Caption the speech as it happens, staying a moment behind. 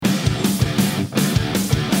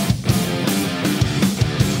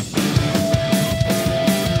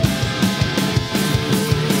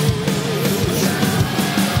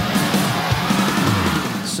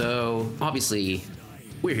obviously,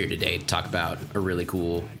 we're here today to talk about a really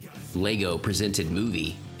cool Lego presented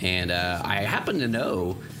movie. And I happen to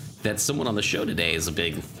know that someone on the show today is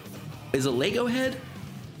a Lego head?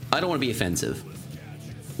 I don't want to be offensive.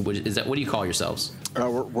 What do you call yourselves?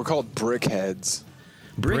 We're called brickheads.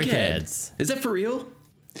 Brickheads. Is that for real?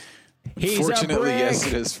 Fortunately, yes,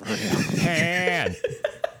 it is for real. Head.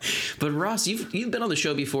 But Ross, you've been on the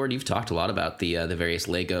show before, and you've talked a lot about the various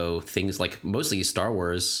Lego things, like mostly Star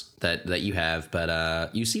Wars that you have.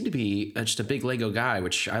 But you seem to be just a big Lego guy,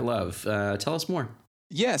 which I love. Tell us more.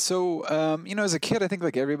 Yeah, so as a kid, I think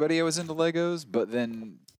like everybody, I was into Legos, but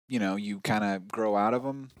then you kind of grow out of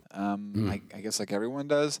them. I guess like everyone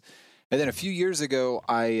does. And then a few years ago,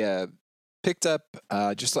 I picked up I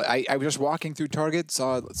was just walking through Target,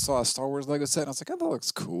 saw a Star Wars Lego set, and I was like, oh, that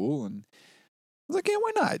looks cool, and I was like, yeah,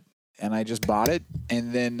 why not? And I just bought it,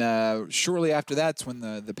 and then shortly after that's when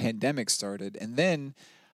the pandemic started, and then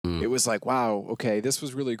it was like, wow, okay, this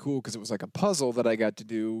was really cool because it was like a puzzle that I got to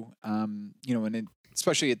do, and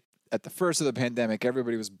especially at the first of the pandemic,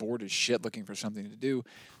 everybody was bored as shit looking for something to do,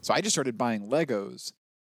 so I just started buying Legos,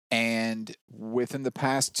 and within the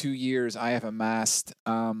past 2 years, I have amassed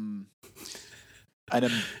an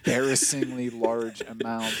embarrassingly large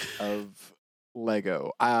amount of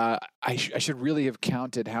Lego. I should really have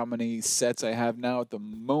counted how many sets I have now at the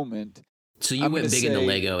moment. So you went big into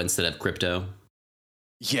Lego instead of crypto?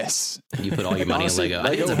 Yes. You put all your money Honestly, in Lego.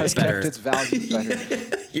 Lego I think has better. kept its value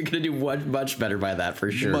better. You're going to do much better by that for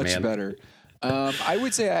sure, much man. Better. I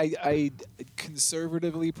would say I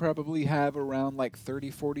conservatively probably have around like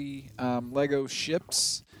 30, 40 Lego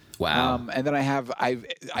ships. Wow. And then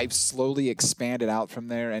I've slowly expanded out from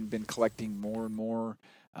there and been collecting more and more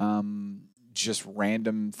just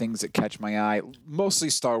random things that catch my eye. Mostly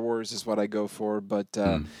Star Wars is what I go for, but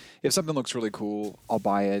if something looks really cool, I'll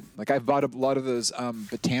buy it. Like I've bought a lot of those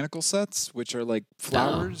botanical sets, which are like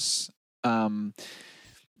flowers. I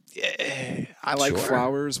like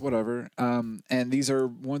flowers, whatever. And these are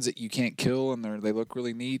ones that you can't kill, and they look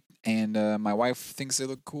really neat. And my wife thinks they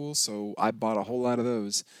look cool, so I bought a whole lot of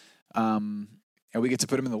those. And we get to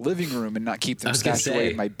put them in the living room and not keep them stashed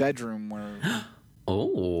away in my bedroom. Where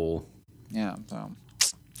oh, yeah. So,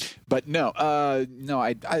 but no. I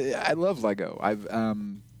love Lego.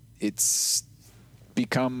 It's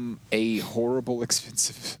become a horrible,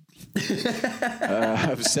 expensive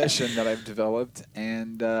obsession that I've developed,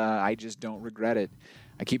 and I just don't regret it.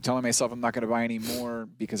 I keep telling myself I'm not going to buy any more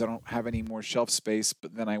because I don't have any more shelf space,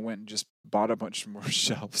 but then I went and just bought a bunch more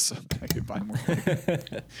shelves so I could buy more.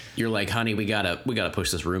 You're like, honey, we gotta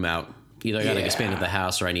push this room out. Either I gotta expand the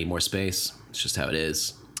house or I need more space. It's just how it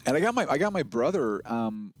is. And I got my brother.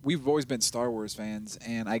 We've always been Star Wars fans,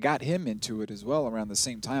 and I got him into it as well around the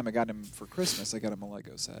same time. I got him for Christmas. I got him a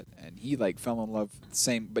Lego set, and he like fell in love.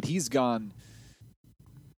 But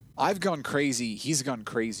I've gone crazy. He's gone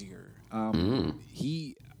crazier.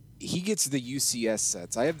 He gets the UCS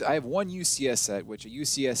sets. I have one UCS set, which a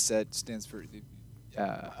UCS set stands for the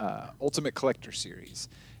Ultimate Collector Series,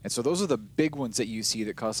 and so those are the big ones that you see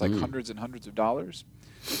that cost like hundreds and hundreds of dollars.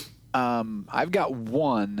 I've got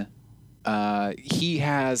one. He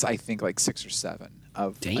has, I think, like 6 or 7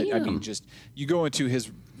 of. Damn. I mean, just you go into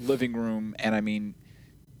his living room, and I mean,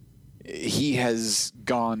 he has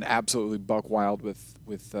gone absolutely buck wild with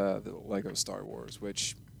the Lego Star Wars.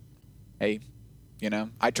 Which, hey,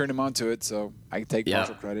 I turned him onto it, so I take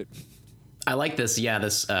partial credit. I like this. Yeah,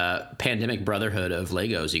 this pandemic brotherhood of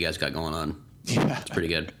Legos you guys got going on. Yeah, it's pretty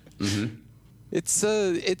good. Mm-hmm. It's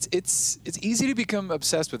easy to become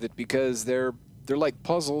obsessed with it because they're like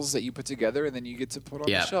puzzles that you put together and then you get to put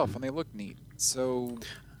on the shelf and they look neat. So,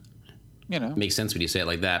 makes sense when you say it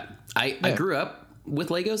like that. I grew up with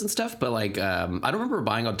Legos and stuff, but like I don't remember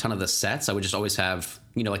buying a ton of the sets. I would just always have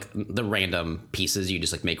like the random pieces. You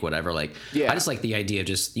just like make whatever. Like I just like the idea of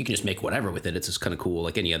you can just make whatever with it. It's just kind of cool,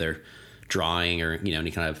 like any other drawing or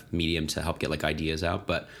any kind of medium to help get like ideas out.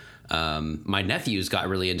 But my nephews got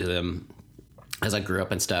really into them as I grew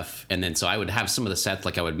up and stuff. And then so I would have some of the sets,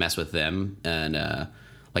 like I would mess with them and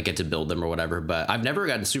like get to build them or whatever. But I've never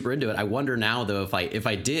gotten super into it. I wonder now though, if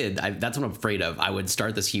I did, that's what I'm afraid of. I would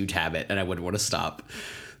start this huge habit and I wouldn't want to stop.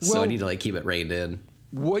 So I need to like keep it reined in.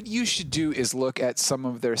 What you should do is look at some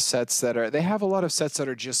of their sets they have a lot of sets that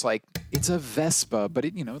are just like, it's a Vespa, but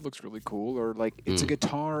it looks really cool. Or like it's a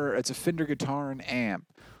guitar, it's a Fender guitar and amp.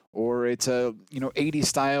 Or it's a 80s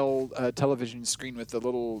style television screen with a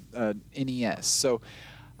little NES. So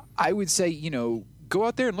I would say go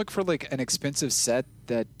out there and look for like an expensive set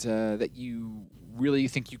that you really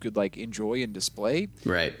think you could like enjoy and display.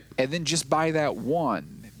 Right. And then just buy that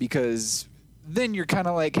one because then you're kind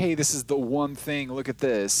of like, hey, this is the one thing. Look at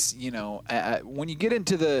this. You know, when you get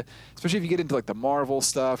into especially if you get into like the Marvel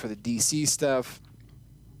stuff or the DC stuff,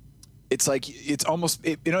 it's like it's almost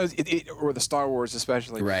or the Star Wars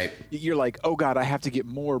especially. Right. You're like, oh God, I have to get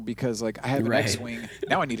more because like I have an X-wing.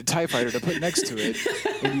 Now I need a TIE fighter to put next to it.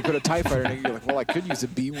 And you put a TIE fighter and you're like, well, I could use a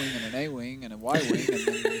B-wing and an A-wing and a Y-wing, and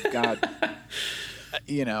then you've got.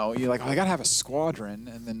 You know, you're like, oh, I gotta have a squadron,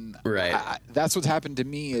 and then that's what's happened to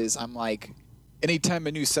me. Is I'm like, anytime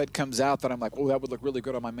a new set comes out, that I'm like, oh, that would look really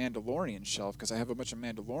good on my Mandalorian shelf because I have a bunch of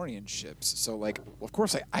Mandalorian ships. So like, well, of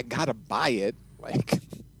course I gotta buy it, like.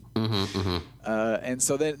 And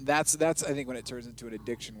so then that's I think when it turns into an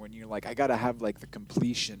addiction, when you're like, I gotta have like the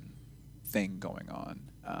completion thing going on.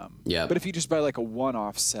 But if you just buy like a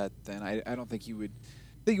one-off set, then I don't think you would.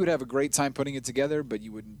 I think you would have a great time putting it together, but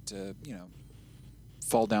you wouldn't,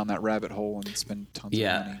 fall down that rabbit hole and spend tons of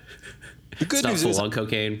money. The good news is on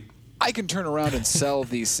cocaine. I can turn around and sell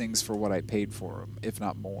these things for what I paid for them, if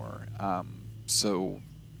not more. So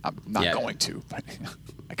I'm not going to, but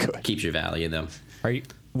I could. Keeps your value in them.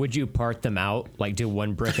 Would you part them out, like do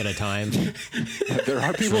one brick at a time? There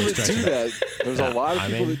are people that do that. There's a lot of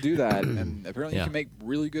people that do that, and apparently you can make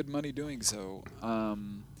really good money doing so.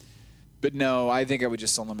 But no, I think I would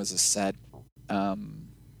just sell them as a set.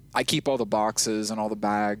 I keep all the boxes and all the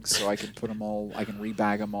bags, so I can put them all. I can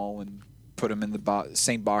rebag them all and put them in the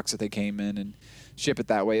same box that they came in and ship it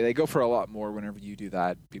that way. They go for a lot more whenever you do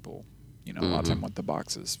that. People, a lot of time want the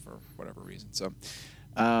boxes for whatever reason. So,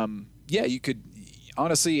 you could.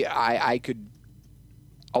 Honestly, I could.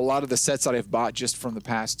 A lot of the sets that I've bought just from the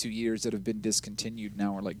past 2 years that have been discontinued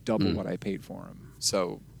now are like double what I paid for them.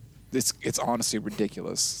 So, it's honestly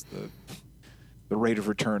ridiculous the rate of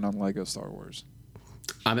return on Lego Star Wars.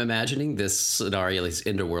 I'm imagining this scenario, this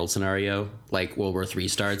Underworld scenario, like World War III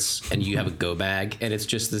starts, and you have a go bag, and it's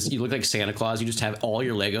just this. You look like Santa Claus. You just have all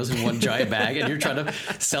your Legos in one giant bag, and you're trying to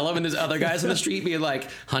sell them, and there's other guys on the street being like,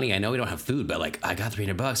 "Honey, I know we don't have food, but like, I got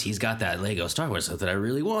 $300. He's got that Lego Star Wars stuff that I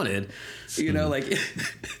really wanted." Like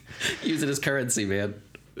use it as currency, man.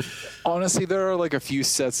 Honestly, there are like a few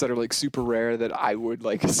sets that are like super rare that I would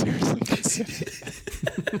like seriously consider.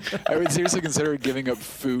 I would seriously consider giving up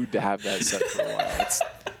food to have that set for a while. That's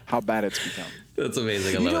how bad it's become. That's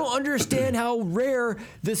amazing. You don't understand how rare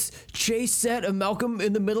this chase set of Malcolm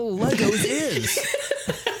in the Middle Legos is.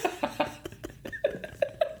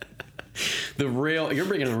 You're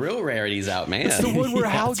bringing the real rarities out, man. It's the one where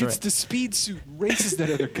Hal gets the speed suit and races that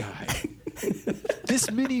other guy. This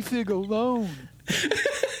minifig alone.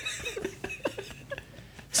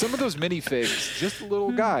 Some of those minifigs, just the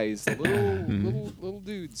little guys, the little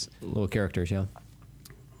dudes, little characters, yeah.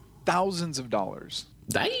 Thousands of dollars.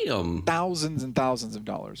 Damn. Thousands and thousands of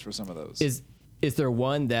dollars for some of those. Is there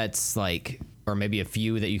one that's like, or maybe a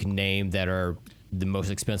few that you can name that are the most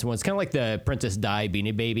expensive ones? Kind of like the Princess Di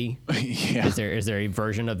Beanie Baby. Yeah. Is there a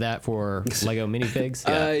version of that for Lego minifigs?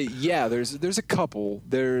 Yeah. There's a couple.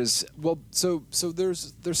 There's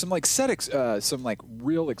some like some like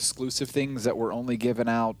real exclusive things that were only given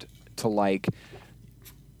out to like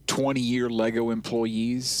 20-year Lego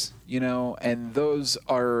employees, and those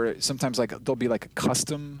are sometimes like they'll be like a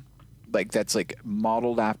custom, like that's like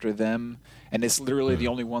modeled after them, and it's literally the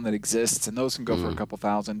only one that exists, and those can go for a couple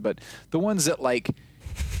thousand. But the ones that like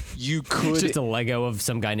you could just a Lego of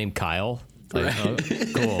some guy named Kyle. Like,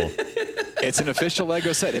 cool. It's an official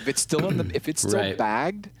Lego set. If it's still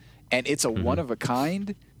bagged and it's a one of a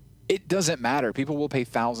kind, it doesn't matter. People will pay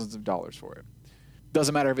thousands of dollars for it.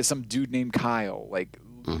 Doesn't matter if it's some dude named Kyle, like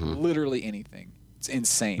literally anything. It's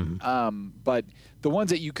insane. But the ones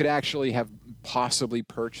that you could actually have possibly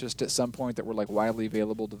purchased at some point that were like widely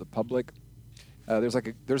available to the public, there's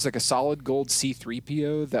like a solid gold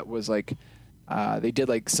C-3PO that was like they did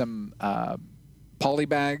like some poly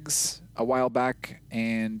bags a while back,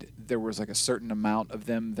 and there was like a certain amount of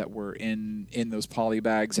them that were in those poly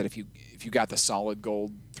bags that if you got the solid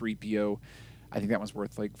gold 3PO, I think that one's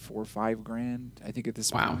worth like $4 or $5 grand, I think, at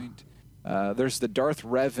this point. There's the Darth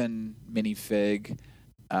Revan minifig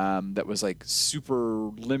that was like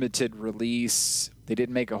super limited release. They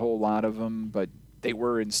didn't make a whole lot of them, but they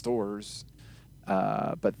were in stores.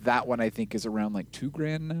 But that one I think is around like $2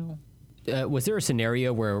 grand now. Was there a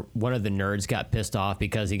scenario where one of the nerds got pissed off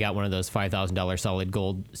because he got one of those $5,000 solid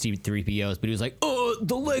gold C-3POs, but he was like, "Oh,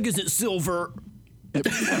 the leg isn't silver.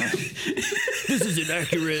 This isn't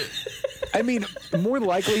accurate." I mean, more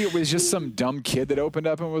likely it was just some dumb kid that opened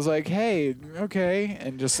up and was like, "Hey, okay,"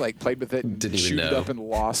 and just like played with it and chewed it up and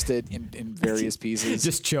lost it in various pieces.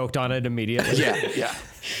 Just choked on it immediately. Yeah.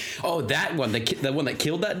 Oh, that one, the one that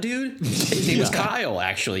killed that dude? His name was Kyle,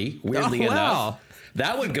 actually, weirdly enough.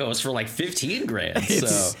 That one goes for like 15 grand.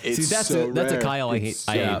 See, that's a Kyle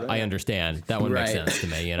I understand. That one makes sense to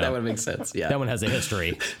me. You know, that one makes sense. Yeah, that one has a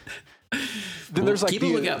history. Then there's like keep a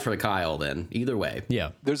lookout for the Kyle. Then either way,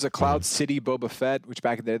 yeah. There's a Cloud City Boba Fett, which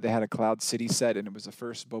back in the day they had a Cloud City set, and it was the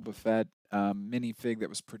first Boba Fett minifig that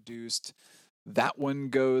was produced. That one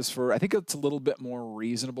goes for, I think it's a little bit more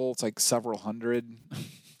reasonable. It's like several hundred,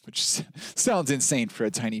 which sounds insane for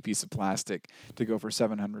a tiny piece of plastic to go for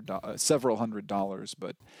several $100s.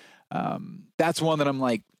 But that's one that I'm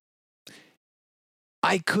like,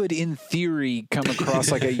 I could, in theory, come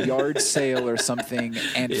across like a yard sale or something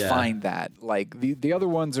and find that. Like the other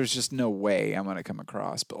ones, there's just no way I'm gonna come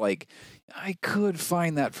across. But like, I could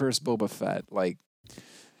find that first Boba Fett. Like,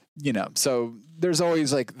 you know, so there's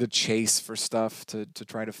always like the chase for stuff to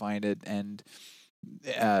try to find it, and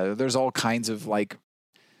there's all kinds of like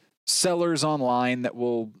sellers online that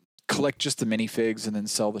will collect just the minifigs and then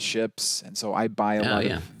sell the ships. And so I buy a lot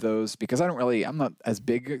of those because I'm not as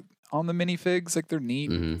big on the minifigs. Like, they're neat,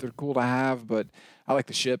 they're cool to have, but I like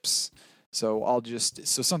the ships. So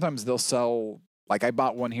sometimes they'll sell, like I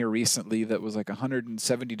bought one here recently that was like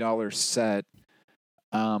 $170 set.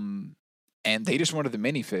 And they just wanted the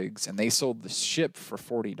minifigs and they sold the ship for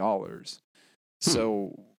 $40.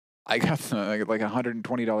 So I got like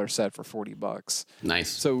 $120 set for $40. Nice.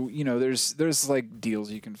 So, you know, there's like deals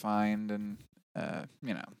you can find, and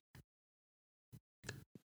you know,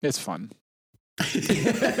 it's fun. Well,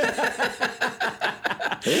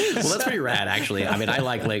 that's pretty rad, actually. I mean, I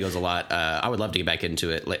like Legos a lot. I would love to get back into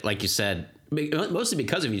it. Like you said, mostly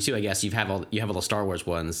because of you too. I guess you have all the Star Wars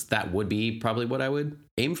ones. That would be probably what I would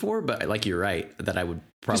aim for. But like, you're right that I would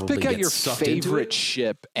probably just pick out get your sucked into favorite it.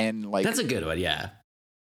 ship, and like, That's a good one. Yeah,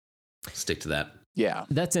 stick to that. Yeah,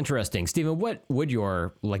 that's interesting, Stephen. What would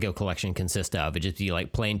your Lego collection consist of? It'd just be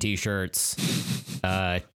like plain T-shirts,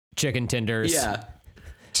 chicken tenders. Yeah.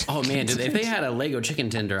 Oh man, dude, if they had a Lego chicken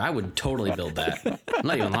tender, I would totally build that. I'm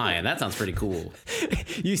not even lying. That sounds pretty cool.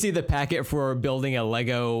 You see the packet for building a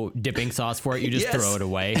Lego dipping sauce for it, you just throw it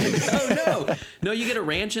away. Oh no. No, you get a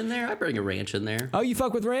ranch in there? I bring a ranch in there. Oh, you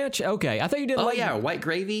fuck with ranch? Okay. I thought you didn't like white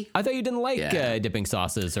gravy. I thought you didn't like dipping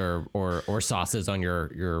sauces or sauces on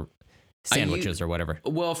your sandwiches or whatever.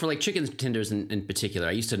 Well, for like chicken tenders in particular,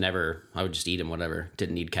 I would just eat them, whatever.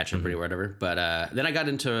 Didn't need ketchup or whatever. But then I got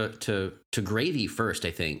into gravy first,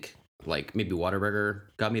 I think. Like maybe Whataburger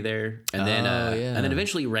got me there. And then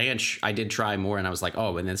eventually ranch, I did try more, and I was like,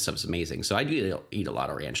 oh, and this stuff's amazing. So I do eat a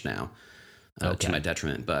lot of ranch now, to my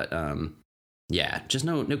detriment. But just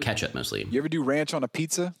no ketchup mostly. You ever do ranch on a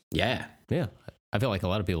pizza? Yeah. Yeah. I feel like a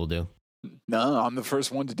lot of people do. No, I'm the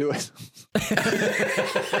first one to do it.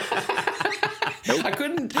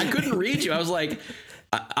 I couldn't read you. I was like,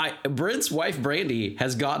 Brent's wife Brandy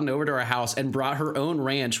has gotten over to our house and brought her own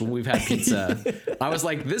ranch when we've had pizza. I was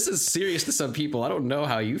like, this is serious to some people. I don't know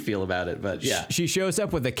how you feel about it, but yeah. She shows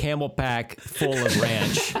up with a camel pack full of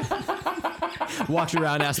ranch. Walks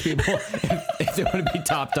around, asks people if they want to be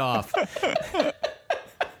topped off.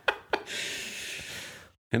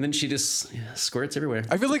 And then she just squirts everywhere.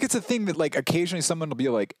 I feel like it's a thing that like occasionally someone will be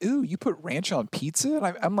like, ooh, you put ranch on pizza?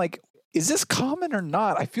 And I'm like, is this common or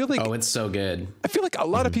not? I feel like, oh, it's so good. I feel like a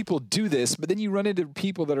lot of people do this, but then you run into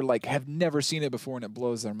people that are like, have never seen it before, and it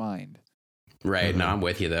blows their mind. Right. No, I'm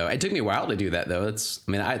with you though. It took me a while to do that though.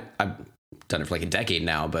 I've done it for like a decade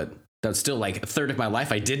now, but that's still like a third of my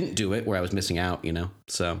life I didn't do it, where I was missing out, you know?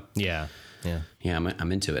 So yeah.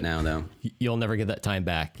 I'm into it now though. You'll never get that time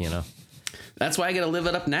back, you know? That's why I got to live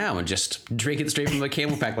it up now and just drink it straight from a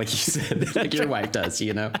camel pack, like you said, like your wife does,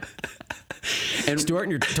 you know? And store it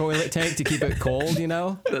in your toilet tank to keep it cold, you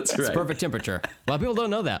know? That's right. It's perfect temperature. A lot of people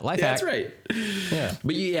don't know that. Life hack. That's right. Yeah.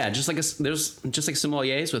 But there's just like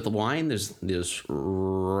sommeliers with the wine. There's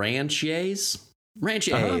ranchiers.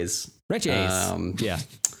 Ranchiers. Yeah.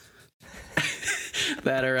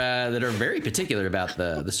 that are very particular about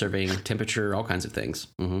the serving temperature, all kinds of things.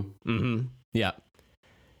 Yeah.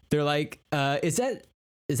 They're like, is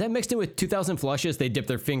that mixed in with 2,000 flushes? They dip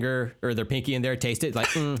their finger or their pinky in there, taste it, like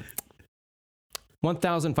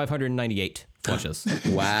 1,598 flushes.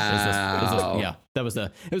 Wow. Yeah, it was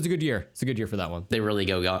a good year. It's a good year for that one. They really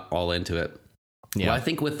go all into it. Yeah. Well, I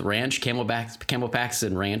think with ranch, camel packs,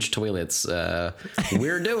 and ranch toilets,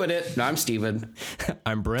 we're doing it. No, I'm Steven.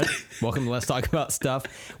 I'm Brent. Welcome to Let's Talk About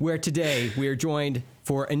Stuff, where today we are joined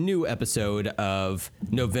for a new episode of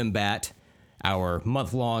Novembat, our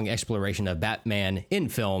month-long exploration of Batman in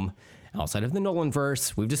film outside of the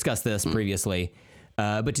Nolanverse. We've discussed this previously.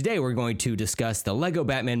 But today we're going to discuss the Lego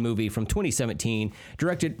Batman movie from 2017,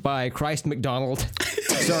 directed by Christ McDonald,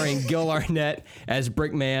 starring Gil Arnett as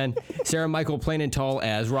Brickman, Sarah Michael Planenthal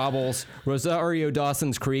as Robbles, Rosario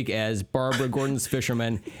Dawson's Creek as Barbara Gordon's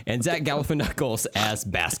Fisherman, and Zach Galifianakis as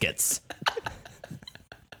Baskets.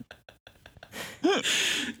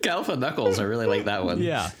 Galifianakis, I really like that one.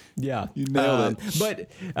 Yeah. You nailed it.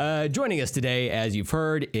 But joining us today, as you've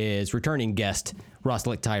heard, is returning guest Ross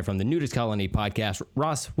Lichtai from the Nudist Colony podcast.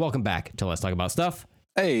 Ross, welcome back to Let's Talk About Stuff.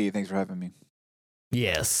 Hey, thanks for having me.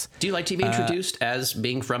 Yes. Do you like to be introduced as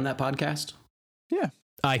being from that podcast? Yeah.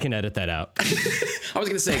 I can edit that out. I was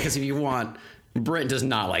going to say, because if you want, Brent does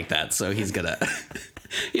not like that, so he's going to...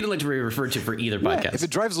 He doesn't like to be referred to for either podcast. If it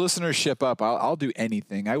drives listenership up, I'll do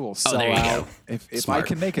anything. I will sell there you out. go. If I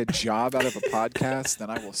can make a job out of a podcast, then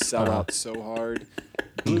I will sell out so hard.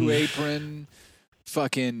 Blue Apron,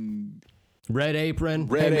 fucking... Red Apron.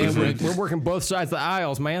 Red Hey, man, Apron. We're working both sides of the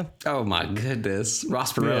aisles, man. Oh my goodness.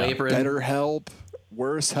 Ross Perot Yeah. apron. Better help,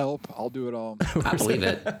 worse help. I'll do it all. I believe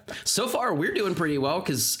it. So far, we're doing pretty well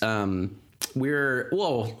because we're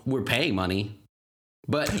paying money.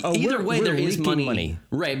 But either way, we're there is leaking money. money.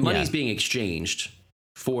 Right, money's Yeah. being exchanged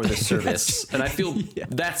for the service. And I feel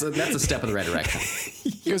that's a step in the right direction.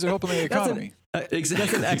 You guys are helping the economy. Exactly.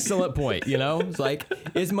 That's an excellent point, you know? It's like,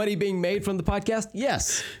 is money being made from the podcast?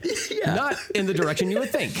 Yes. Not in the direction you would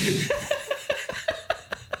think.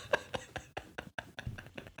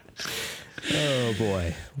 Oh,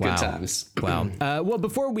 boy. Wow. Good times. Wow. Well,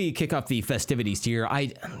 before we kick off the festivities here, we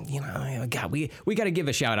got to give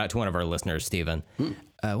a shout out to one of our listeners, Stephen.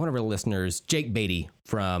 One of our listeners, Jake Beatty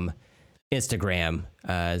from Instagram,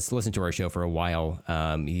 has listened to our show for a while.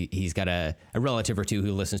 He's got a relative or two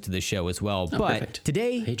who listens to this show as well. But perfect.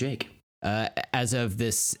 today, Hey, Jake. as of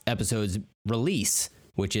this episode's release,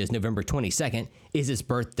 which is November 22nd, is his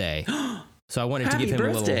birthday. So I wanted to give him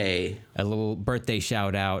a little birthday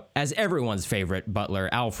shout out as everyone's favorite butler,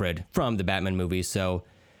 Alfred, from the Batman movies. So,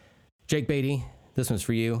 Jake Beatty, this one's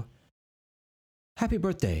for you. Happy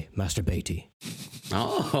birthday, Master Beatty.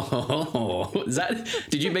 Oh,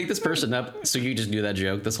 did you make this person up so you just knew that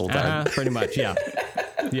joke this whole time? Pretty much, yeah.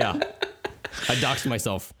 Yeah. I doxed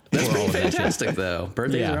myself. That's for all pretty of that shit. fantastic, though.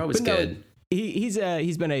 Birthdays are always But no, good. He's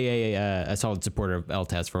been a solid supporter of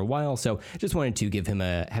LTAS for a while, so just wanted to give him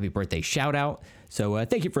a happy birthday shout out. So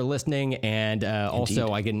thank you for listening, and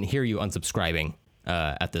also I can hear you unsubscribing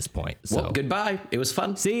at this point. So Well, goodbye. It was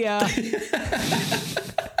fun. see ya.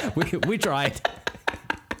 we tried.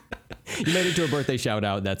 You made it to a birthday shout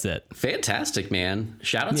out. That's it. Fantastic, man.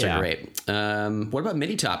 Shout-outs Yeah. are great. What about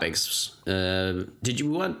mini topics? Did you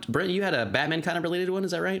want... Brent, you had a Batman kind of related one,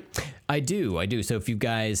 is that right? I do. So if you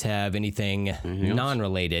guys have anything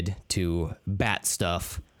non-related to bat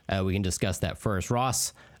stuff, we can discuss that first.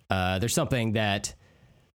 Ross, there's something that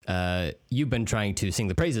you've been trying to sing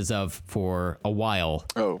the praises of for a while.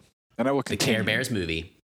 Oh, and I will The continue. Care Bears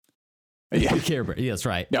movie. Yeah. Care Bear. Yeah, that's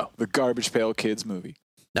right. No, the Garbage Pail Kids movie.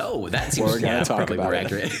 No, that We're seems gonna talk probably about more it.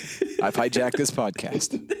 accurate. I've hijacked this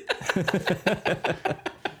podcast.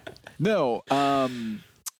 No,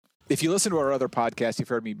 if you listen to our other podcast, you've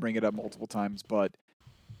heard me bring it up multiple times, but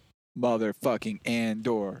motherfucking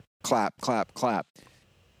Andor. Clap, clap, clap.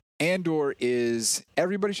 Andor is,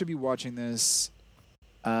 everybody should be watching this.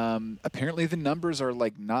 Apparently the numbers are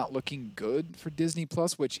like not looking good for Disney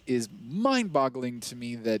Plus, which is mind-boggling to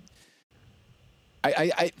me that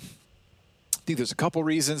I think there's a couple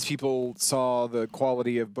reasons. People saw the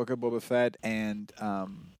quality of Book of Boba Fett and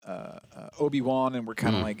Obi-Wan and were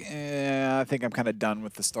kind of like, I think I'm kind of done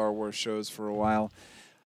with the Star Wars shows for a while.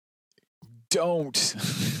 Don't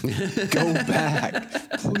go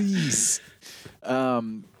back, please.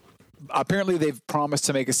 Apparently they've promised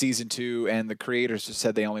to make a season 2, and the creators just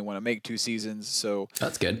said they only want to make 2 seasons. So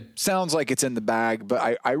That's good. sounds like it's in the bag,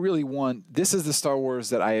 but I really want, this is the Star Wars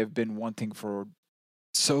that I have been wanting for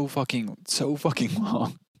so fucking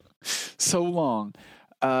long. So long.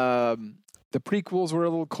 The prequels were a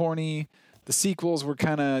little corny. The sequels were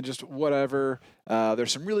kind of just whatever.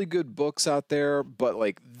 There's some really good books out there, but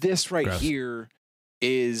like this right Gross. here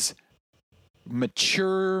is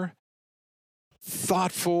mature,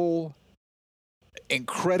 thoughtful,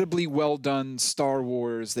 incredibly well done Star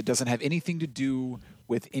Wars that doesn't have anything to do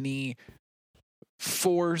with any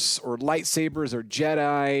Force or lightsabers or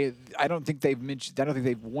Jedi. I don't think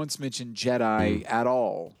they've once mentioned Jedi at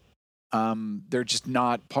all. They're just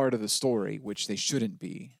not part of the story, which they shouldn't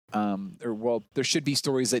be. There should be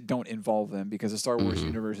stories that don't involve them because the Star Wars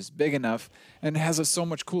universe is big enough and has so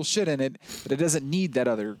much cool shit in it that it doesn't need that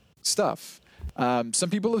other stuff. Some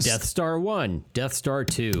people have Death Star 1, Death Star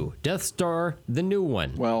 2, Death Star, the new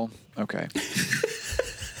one. Well, okay.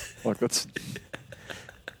 Look,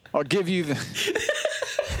 I'll give you the...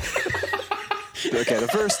 Okay, the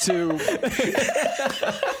first two...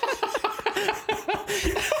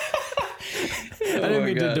 I didn't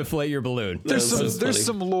mean to deflate your balloon. There's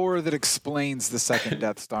some lore that explains the second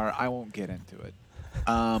Death Star. I won't get into it.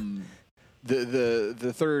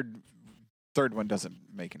 The third one doesn't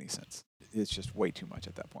make any sense. It's just way too much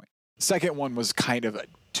at that point. Second one was kind of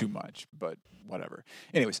too much, but whatever.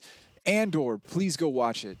 Anyways, Andor, please go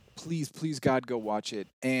watch it. Please, God, go watch it.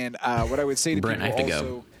 And what I would say to Brent, people I have to also,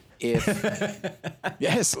 go.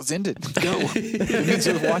 Yes, let's end it. Go. It means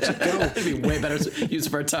to watch it. Go. It'd be way better use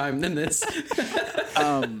of our time than this.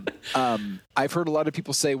 I've heard a lot of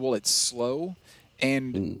people say, well, it's slow.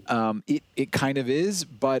 And it kind of is,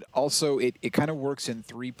 but also it kind of works in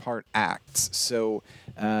 3-part acts. So,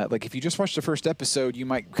 like, if you just watch the first episode, you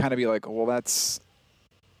might kind of be like, well, that's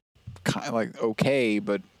kind of like okay,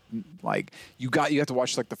 but like you have to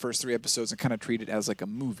watch like the first 3 episodes and kind of treat it as like a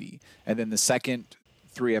movie, and then the second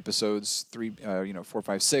 3 episodes, 4,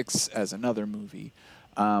 5, 6 as another movie.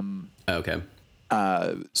 Okay.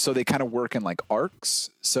 So they kind of work in like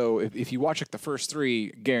arcs. So if you watch like the first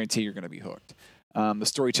 3, guarantee you're going to be hooked. The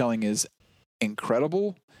storytelling is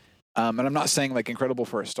incredible. And I'm not saying like incredible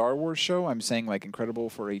for a Star Wars show. I'm saying like incredible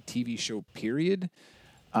for a TV show, period.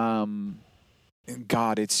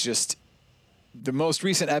 God, it's just the most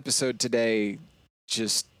recent episode today,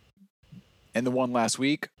 and the one last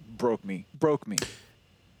week broke me.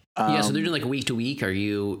 Yeah, so they're doing like week to week. Are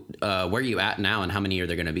you, where are you at now and how many are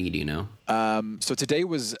there going to be? Do you know? So today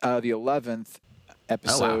was the 11th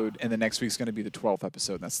episode, wow. and the next week's going to be the 12th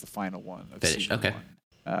episode. And that's the final one of season Okay.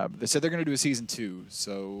 1. They said they're going to do a season 2,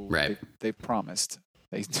 so right. they've promised.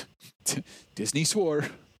 Disney swore.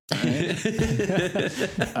 Right?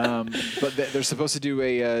 But they're supposed to do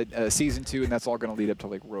a season 2, and that's all going to lead up to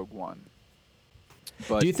like Rogue One.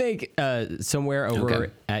 But do you think somewhere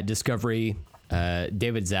over at Discovery,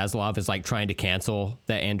 David Zaslav is like trying to cancel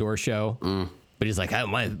the Andor show? But he's like,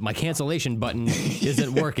 my cancellation button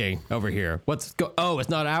isn't working over here. Oh, it's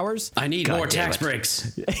not ours? I need more tax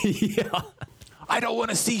breaks. Yeah. I don't want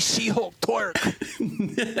to see She-Hulk twerk.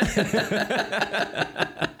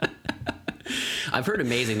 I've heard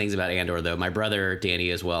amazing things about Andor, though. My brother, Danny,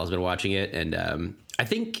 as well, has been watching it. And I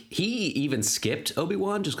think he even skipped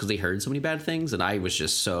Obi-Wan just because he heard so many bad things. And I was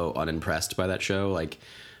just so unimpressed by that show. Like,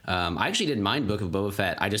 I actually didn't mind Book of Boba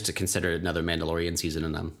Fett. I just considered another Mandalorian season,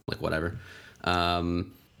 and I'm like, whatever.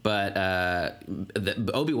 But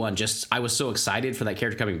the Obi-Wan, I was so excited for that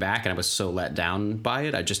character coming back, and I was so let down by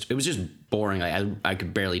it. It was just boring. I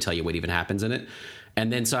could barely tell you what even happens in it.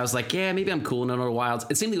 And then so I was like, yeah, maybe I'm cooling on Outer Wilds.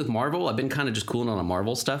 It seemed like with Marvel, I've been kind of just cooling on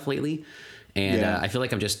Marvel stuff lately. And I feel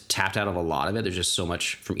like I'm just tapped out of a lot of it. There's just so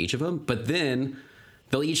much from each of them. But then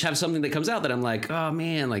they'll each have something that comes out that I'm like, oh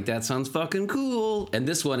man, like that sounds fucking cool. And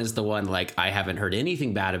this one is the one, like, I haven't heard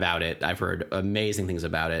anything bad about it. I've heard amazing things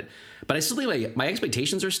about it. But I still think like my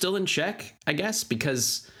expectations are still in check, I guess,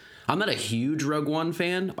 because I'm not a huge Rogue One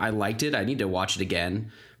fan. I liked it. I need to watch it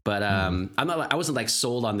again. But I wasn't like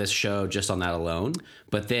sold on this show just on that alone.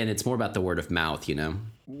 But then it's more about the word of mouth, you know?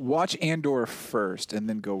 Watch Andor first and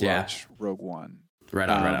then go watch Rogue One. Right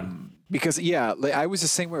on. Because, like, I was the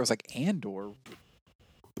same way. I was like, Andor?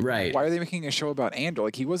 Right. Why are they making a show about Andor?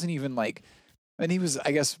 Like, he wasn't even like, and he was,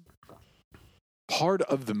 I guess, part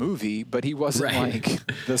of the movie, but he wasn't like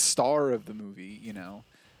the star of the movie, you know?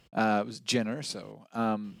 It was Jenner. So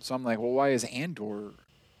I'm like, well, why is Andor?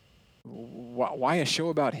 Why a show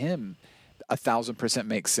about him? 1,000%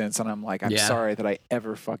 makes sense. And I'm like, I'm sorry that I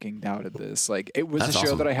ever fucking doubted this. Like, it was a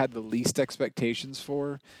show that I had the least expectations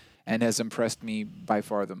for and has impressed me by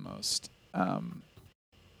far the most.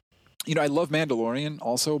 You know, I love Mandalorian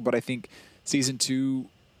also, but I think season 2,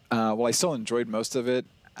 while I still enjoyed most of it,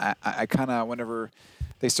 I kind of, whenever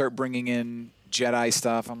they start bringing in Jedi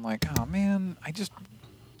stuff, I'm like, oh man,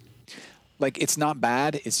 like, it's not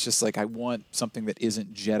bad. It's just like I want something that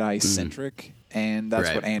isn't Jedi-centric, and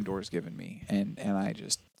that's what Andor's given me. And I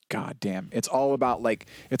just, goddamn, it's all about, like,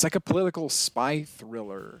 it's like a political spy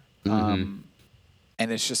thriller. And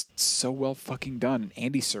it's just so well fucking done. And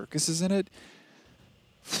Andy Serkis is in it.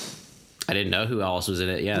 I didn't know who else was in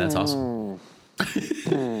it. Yeah, that's awesome.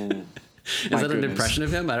 Is that an impression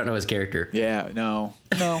of him? I don't know his character. Yeah, no.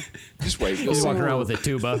 Just wait. He's walking around with a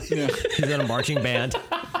tuba. Yeah. He's in a marching band.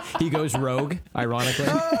 He goes rogue, ironically.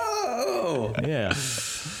 Oh! Yeah.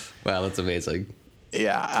 Wow, that's amazing.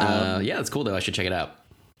 Yeah. Yeah, that's cool, though. I should check it out.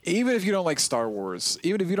 Even if you don't like Star Wars,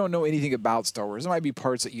 even if you don't know anything about Star Wars, there might be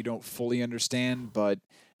parts that you don't fully understand, but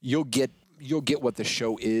you'll get you'll get what the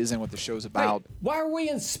show is and what the show's about. Wait, why are we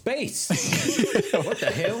in space? What the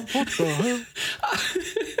hell? What the hell?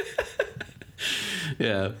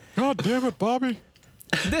 Yeah. God damn it, Bobby.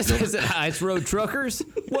 This isn't Ice Road Truckers.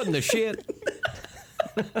 What in the shit?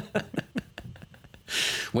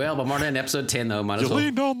 Well, but Martin, episode 10 though, might as well. You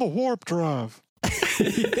leaned on the warp drive.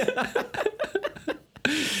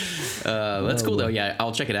 That's cool though. Yeah,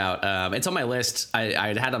 I'll check it out. It's on my list. I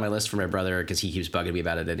had it on my list for my brother because he keeps bugging me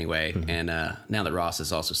about it anyway. And now that Ross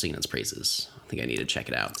has also seen its praises, I think I need to check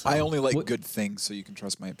it out. So. I only like good things, so you can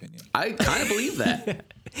trust my opinion. I kind of believe that.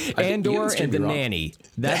 Andor and the Nanny.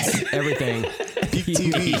 That's everything. Peak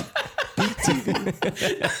TV. Peak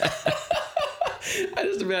TV. I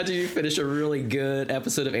just imagine you finish a really good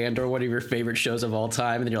episode of Andor, one of your favorite shows of all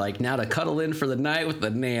time, and then you're like, now to cuddle in for the night with the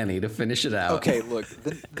Nanny to finish it out. Okay, look,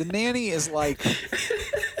 the Nanny is like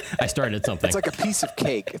I started something. it's like a piece of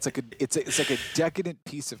cake. It's like a decadent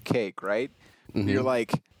piece of cake, right? Mm-hmm. You're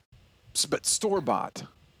like, but store bought.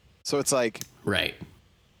 So it's like, right.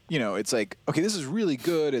 You know, it's like, okay, this is really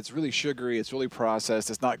good. It's really sugary. It's really processed.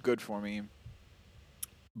 It's not good for me,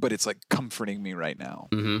 but it's like comforting me right now.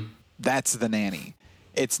 Mm-hmm. That's the Nanny.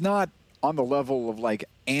 It's not on the level of like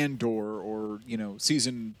Andor or, you know,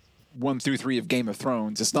 season 1 through 3 of Game of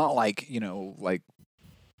Thrones. It's not like, you know, like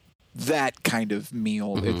that kind of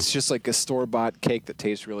meal. Mm-hmm. It's just like a store-bought cake that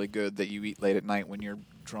tastes really good that you eat late at night when you're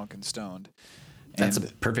drunk and stoned. That's a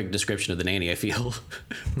perfect description of the Nanny, I feel.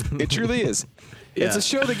 It truly is. Yeah. It's a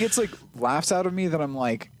show that gets like laughs out of me that I'm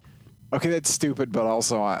like, okay, that's stupid, but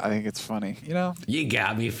also I think it's funny, you know? You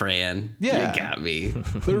got me, Fran. Yeah. You got me.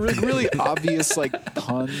 They're like really obvious like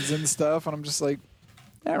puns and stuff, and I'm just like,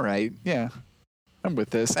 all right, yeah, I'm with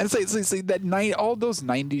this. And it's like that night, all those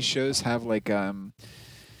 90s shows have like, I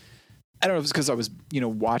don't know if it's because I was, you know,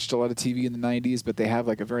 watched a lot of TV in the 90s, but they have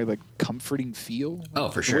like a very like comforting feel. Oh,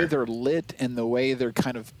 for sure. The way they're lit and the way they're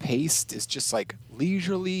kind of paced is just like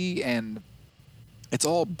leisurely, and it's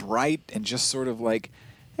all bright and just sort of like,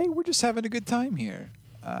 hey, we're just having a good time here.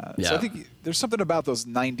 So I think there's something about those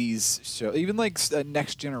 90s shows, even like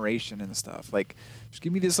Next Generation and stuff. Like, just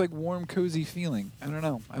give me this like warm, cozy feeling. I don't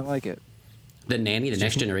know. I like it. The Nanny, the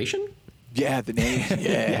Next Generation? Yeah, the Nanny.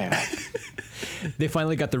 Yeah. They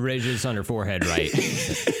finally got the ridges on her forehead right.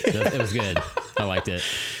 It was good. I liked it.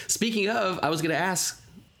 Speaking of, I was going to ask,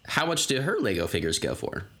 how much do her Lego figures go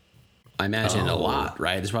for? I imagine a lot,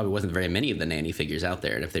 right? There probably wasn't very many of the Nanny figures out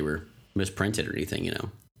there, and if they were misprinted or anything, you know,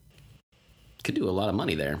 could do a lot of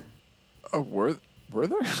money there. Oh, were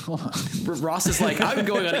there? Ross is like, I'm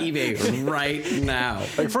going on eBay right now.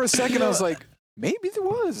 Like for a second, I was like, maybe there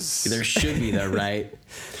was. There should be though, right?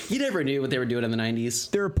 You never knew what they were doing in the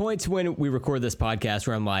 90s. There are points when we record this podcast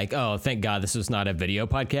where I'm like, oh, thank God this was not a video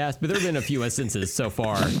podcast. But there have been a few instances so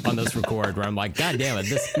far on this record where I'm like, God damn it,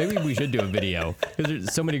 maybe we should do a video, because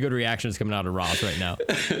there's so many good reactions coming out of Ross right now.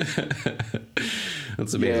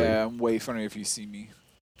 That's amazing. Yeah, I'm way funnier if you see me.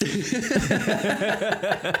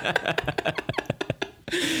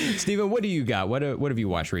 Steven, what do you got? What have you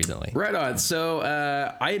watched recently? Right on. So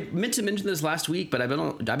I meant to mention this last week, but I've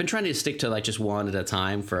been trying to stick to like just one at a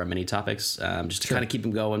time for our mini topics, just to kind of keep them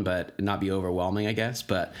going, but not be overwhelming, I guess.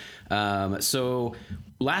 But so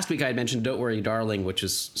last week I had mentioned Don't Worry, Darling, which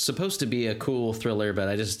is supposed to be a cool thriller, but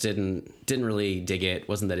I just didn't really dig it.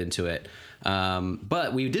 Wasn't that into it.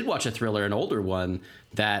 But we did watch a thriller, an older one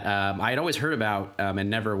that I had always heard about and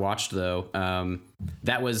never watched, though.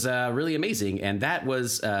 That was really amazing. And that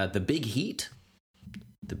was The Big Heat.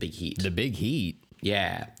 The Big Heat. The Big Heat.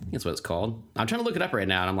 Yeah, that's what it's called. I'm trying to look it up right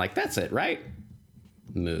now, and I'm like, that's it, right?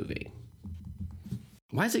 Movie.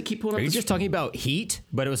 Why does it keep pulling up? Are you just talking about Heat,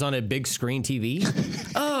 but it was on a big screen TV?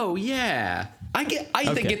 Oh, yeah. I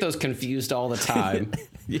get those confused all the time.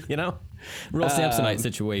 You know? Real Samsonite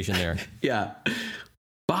situation there. Yeah.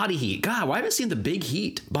 Body Heat. God, why haven't I seen The Big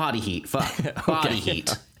Heat? Body Heat. Fuck. Body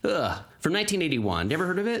Heat. Ugh. From 1981. Never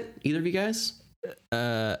heard of it? Either of you guys?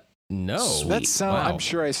 No. Sweet. That sound. Wow. I'm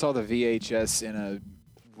sure I saw the VHS in a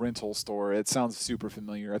rental store. It sounds super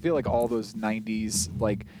familiar. I feel like all those 90s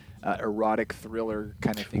like erotic thriller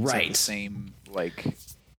kind of things have the same like.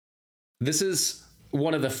 This is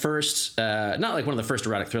one of the first, not like one of the first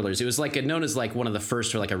erotic thrillers. It was like known as like one of the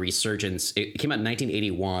first for like a resurgence. It came out in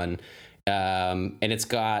 1981. And it's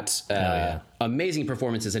got amazing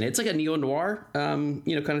performances in it. It's like a neo-noir, kind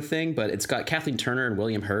of thing, but it's got Kathleen Turner and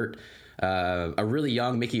William Hurt, a really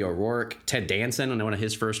young Mickey O'Rourke, Ted Danson on one of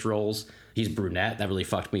his first roles. he's brunette. That really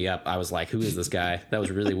fucked me up. I was like, who is this guy? That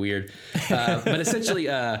was really weird. But essentially,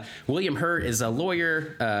 William Hurt is a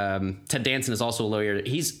lawyer. Ted Danson is also a lawyer.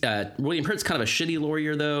 William Hurt's kind of a shitty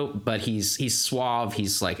lawyer though, but he's suave.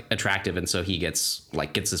 He's like attractive, and so he gets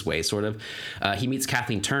his way sort of. He meets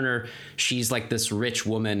Kathleen Turner. She's like this rich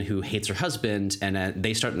woman who hates her husband, and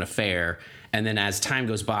they start an affair. And then as time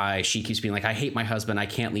goes by, she keeps being like, I hate my husband. I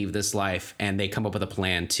can't leave this life. And they come up with a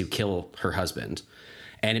plan to kill her husband.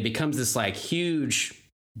 And it becomes this like huge,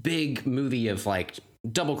 big movie of like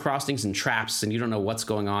double crossings and traps, and you don't know what's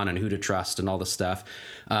going on and who to trust and all this stuff.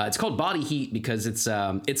 It's called Body Heat because it's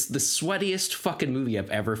the sweatiest fucking movie I've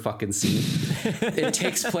ever fucking seen. It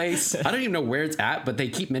takes place, I don't even know where it's at, but they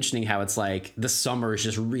keep mentioning how it's like the summer is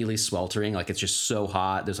just really sweltering. Like it's just so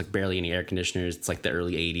hot. There's like barely any air conditioners. It's like the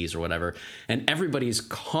early 80s or whatever. And everybody's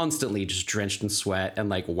constantly just drenched in sweat and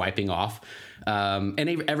like wiping off. And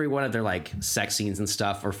every one of their like sex scenes and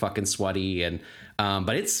stuff are fucking sweaty. And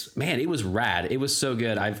but it was rad. It was so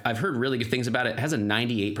good. I've heard really good things about it. It has a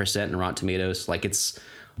 98% in Rotten Tomatoes. Like it's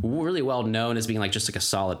really well known as being like just like a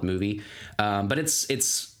solid movie. But it's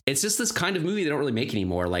just this kind of movie they don't really make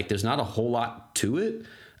anymore. Like there's not a whole lot to it.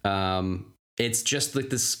 It's just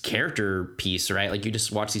like this character piece, right? Like you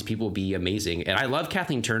just watch these people be amazing. And I love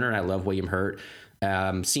Kathleen Turner and I love William Hurt.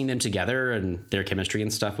 Seeing them together and their chemistry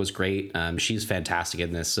and stuff was great. She's fantastic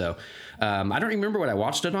in this. So I don't remember what I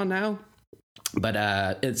watched it on now, but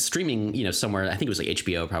it's streaming, somewhere. I think it was like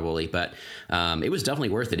HBO probably, but it was definitely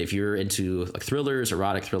worth it if you're into like thrillers,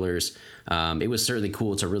 erotic thrillers. It was certainly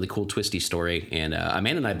cool. It's a really cool, twisty story, and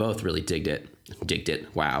Amanda and I both really digged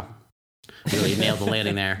it. Wow, really nailed the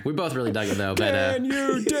landing there. We both really dug it though. But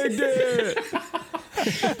you digged it?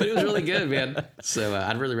 But it was really good, man. So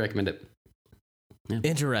I'd really recommend it. Yeah.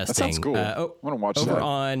 Interesting. That sounds cool. I want to watch over that.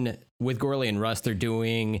 On with Gorley and Russ, they're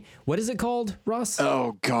doing, what is it called, Russ?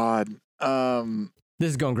 Oh God. This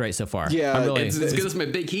is going great so far. Yeah, it's as good as my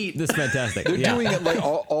Big Heat. This is fantastic. They're doing it like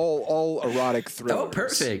all erotic thrillers. Oh,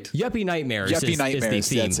 perfect. Yuppie Nightmares. Yuppie Nightmares. Is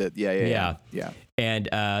the theme. That's it. Yeah.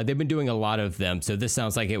 And they've been doing a lot of them, so this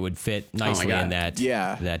sounds like it would fit nicely in that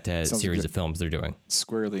series of films they're doing.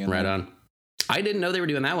 Squarely in right there. on. I didn't know they were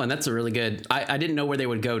doing that one. That's a really good. I didn't know where they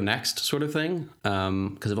would go next, sort of thing.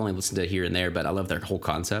 Because I've only listened to it here and there, but I love their whole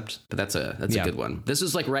concept. But that's a good one. This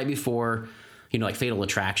is like right before, like Fatal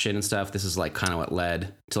Attraction and stuff. This is like kind of what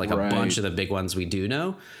led to like a bunch of the big ones we do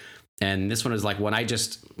know. And this one was like one I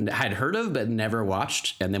just had heard of but never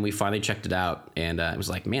watched, and then we finally checked it out, and it was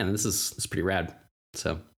like, man, this is pretty rad.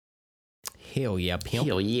 So, hell yeah.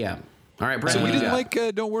 All right, Brad. So you didn't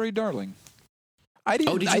like Don't Worry, Darling? I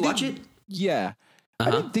didn't. Oh, did you watch it? Yeah. I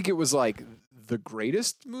didn't think it was like the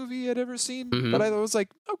greatest movie I'd ever seen, but I was like,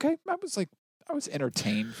 okay, I was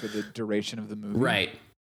entertained for the duration of the movie. Right.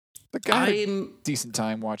 Like I had a decent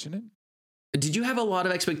time watching it. Did you have a lot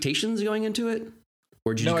of expectations going into it?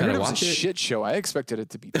 Or did you kind of watch it? No, it was a shit show. I expected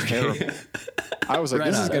it to be terrible. I was like,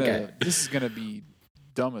 this is gonna be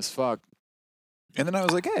dumb as fuck. And then I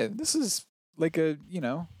was like, hey, this is like a,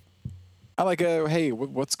 I like a, hey,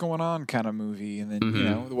 what's going on kind of movie. And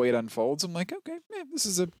then, the way it unfolds, I'm like, okay, man, this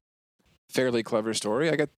is a fairly clever story.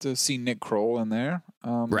 I got to see Nick Kroll in there.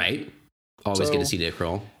 Right. Always get to see Nick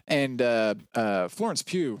Kroll. And Florence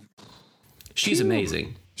Pugh. She's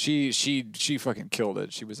amazing. She fucking killed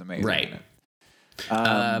it. She was amazing. Right.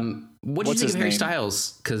 What did you think of Harry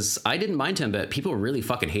Styles? Because I didn't mind him, but people really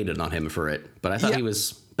fucking hated on him for it. But I thought he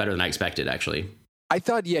was better than I expected, actually. I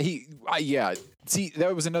thought, See,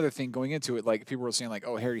 that was another thing going into it. Like people were saying, like,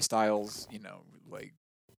 "Oh, Harry Styles," like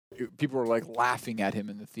people were like laughing at him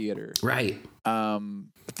in the theater, right?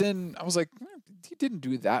 But then I was like, he didn't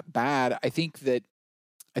do that bad. I think that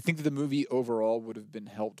the movie overall would have been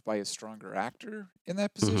helped by a stronger actor in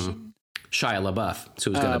that position. Shia LaBeouf, so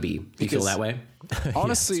it was going to be. You feel that way?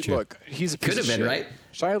 Honestly, look, he's a piece of shit. Could have been, right?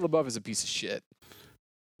 Shia LaBeouf is a piece of shit.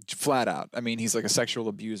 Flat out. I mean, he's like a sexual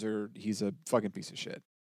abuser. He's a fucking piece of shit.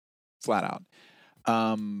 Flat out.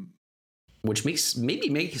 Which makes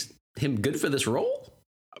him good for this role.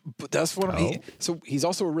 But that's what I mean. So he's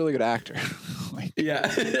also a really good actor.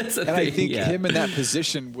 That's a thing. I think him in that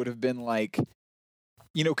position would have been like,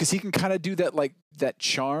 because he can kind of do that, like that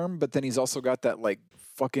charm, but then he's also got that like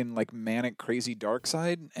fucking like manic, crazy dark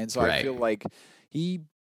side. And so I feel like he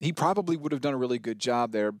probably would have done a really good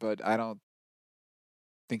job there, but I don't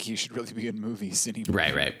think he should really be in movies anymore.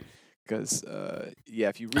 Right. Because,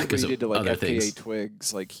 if you read what he did to like FKA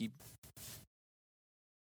Twigs, like he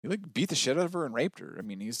like beat the shit out of her and raped her. I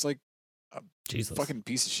mean, he's like a fucking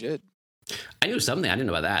piece of shit. I knew something. I didn't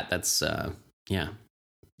know about that. That's Yeah,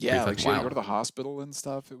 like she had to go to the hospital and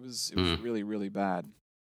stuff. It was really, really bad.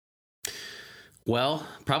 Well,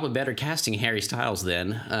 probably better casting Harry Styles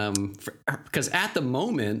then, because at the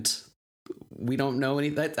moment we don't know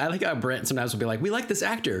anything. I think Brent sometimes will be like, "We like this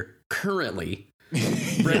actor currently."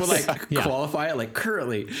 Brent will qualify it like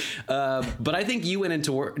currently, but I think you went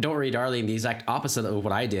into Don't Worry Darling the exact opposite of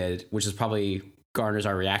what I did, which is probably garners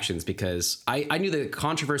our reactions, because I knew the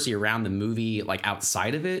controversy around the movie like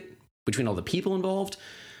outside of it between all the people involved,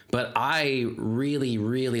 but I really,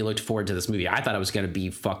 really looked forward to this movie. I thought it was going to be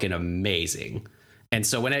fucking amazing, and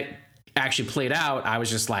so when it actually played out, I was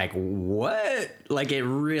just like, "What?" Like it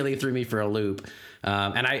really threw me for a loop,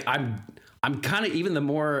 and I'm kind of, even the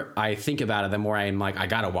more I think about it, the more I'm like, I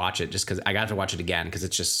gotta watch it, just because I got to watch it again because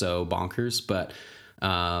it's just so bonkers. But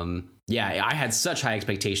yeah, I had such high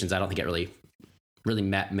expectations. I don't think it really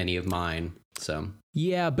met many of mine. So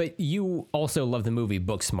yeah, but you also love the movie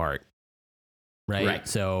Booksmart, right? Right.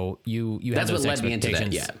 So you that's have those what led me into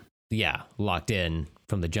that. Yeah, locked in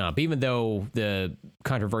from the jump. Even though the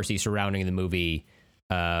controversy surrounding the movie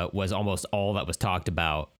was almost all that was talked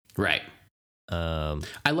about. Right.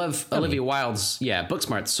 I love Olivia Wilde's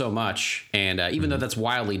Booksmart so much, and even though that's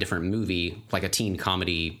wildly different movie, like a teen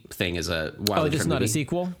comedy thing is a wildly different movie. This is not a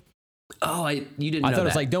sequel? Oh, you didn't know that. I thought it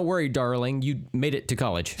was like, Don't Worry, Darling, you made it to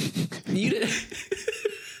college. You did.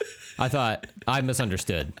 I thought I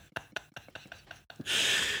misunderstood.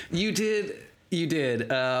 You did.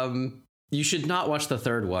 You should not watch the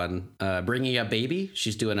third one, Bringing Up Baby.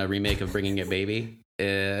 She's doing a remake of Bringing Up Baby.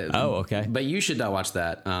 Okay. But you should not watch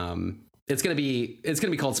that. It's gonna be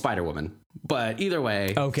called Spider-Woman, but either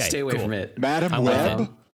way, stay away from it. Madam Web.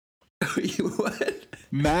 What?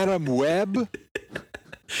 Madam Web.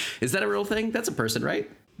 Is that a real thing? That's a person, right?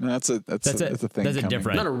 No, that's a thing. That's a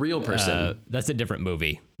different, not a real person. That's a different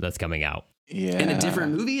movie that's coming out. Yeah. In a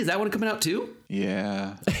different movie? Is that one coming out too?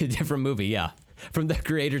 Yeah. A different movie, yeah. From the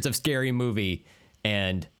creators of Scary Movie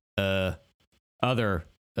and other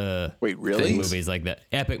wait, really? movies like that.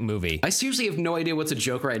 Epic movie. I seriously have no idea what's a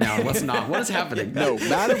joke right now and what's not. What is happening? No,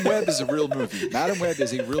 Madam Web is a real movie. Madam Web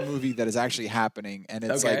is a real movie that is actually happening, and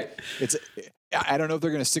it's I don't know if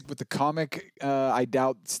they're going to stick with the comic. I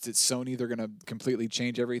doubt that Sony, they're going to completely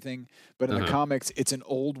change everything. But in the comics, it's an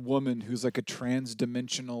old woman who's like a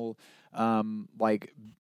trans-dimensional,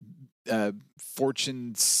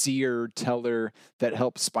 fortune seer teller that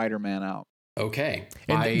helps Spider-Man out. Okay.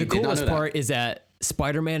 And the coolest part is that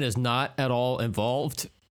Spider-Man is not at all involved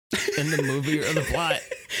in the movie or the plot.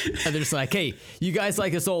 And they're just like, hey, you guys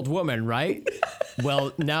like this old woman, right?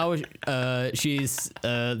 Well, now she's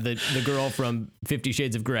the girl from 50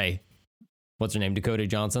 Shades of Grey. What's her name? Dakota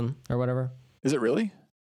Johnson or whatever. Is it really?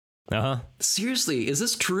 Uh-huh. Seriously, is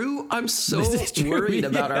this true? I'm so worried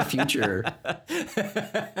about our future.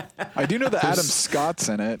 I do know that Adam Scott's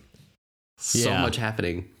in it. So much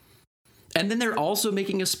happening. And then they're also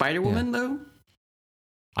making a Spider-Woman, though?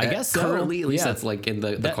 I guess so. Currently, at least that's like in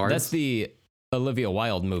the cards. That's the Olivia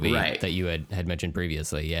Wilde movie that you had mentioned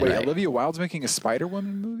previously. Yeah. Wait, Olivia Wilde's making a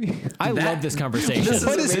Spider-Woman movie? I love this conversation.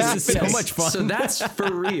 This is so much fun. So that's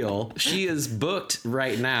for real. She is booked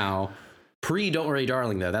right now. Don't Worry,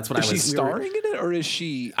 Darling, though. That's what Is she starring in it, or is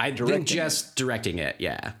she directing it,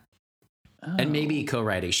 yeah. Oh. And maybe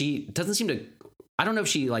co-writing. She doesn't seem to... I don't know if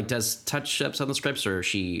she does touch-ups on the scripts, or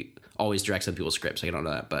she always directs on people's scripts. I don't know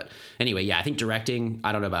that. But anyway, I think directing,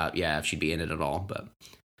 I don't know about, if she'd be in it at all, but...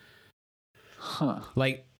 Huh.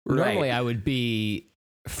 Normally I would be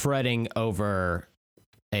fretting over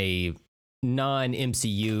a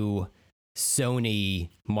non-MCU Sony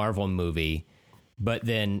Marvel movie, but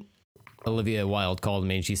then Olivia Wilde called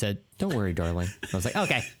me and she said, "Don't worry, darling." I was like,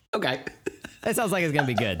 okay. That sounds like it's going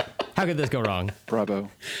to be good. How could this go wrong?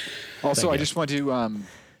 Bravo. Also, I just want to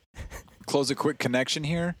close a quick connection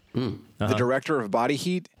here. The director of Body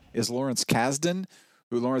Heat is Lawrence Kasdan,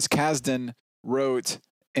 who Lawrence Kasdan wrote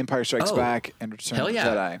Empire Strikes Back and Return of the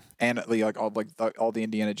Jedi, and all the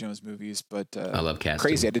Indiana Jones movies. But I love Kasdan.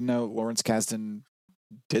 Crazy! I didn't know Lawrence Kasdan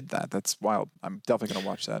did that. That's wild. I'm definitely going to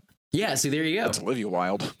watch that. Yeah, see, there you go. That's Olivia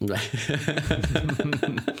Wilde. There's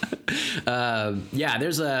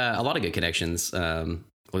a lot of good connections. I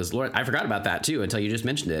forgot about that too until you just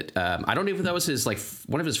mentioned it. I don't know if that was his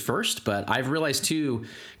one of his first, but I've realized too,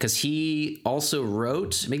 because he also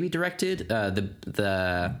wrote, maybe directed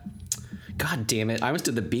the. God damn it! I almost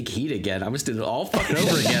did The Big Heat again. I almost did it all fucking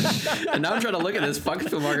over again. And now I'm trying to look at this fucking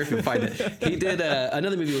filmography and find it. He did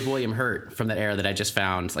another movie with William Hurt from that era that I just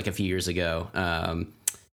found a few years ago.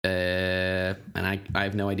 And I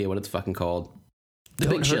have no idea what it's fucking called. The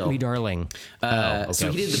Don't Big Hurt Chill. Me, Darling. Okay.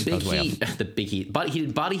 So he did The Big Heat. The Big Heat. He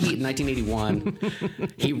did Body Heat in 1981.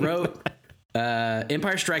 He wrote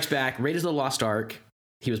Empire Strikes Back, Raiders of the Lost Ark,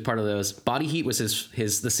 He was part of those. Body Heat was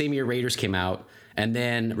his the same year Raiders came out, and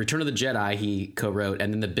then Return of the Jedi he co-wrote,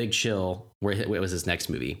 and then The Big Chill, where it was his next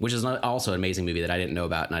movie, which is also an amazing movie that I didn't know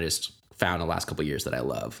about, and I just found the last couple of years that I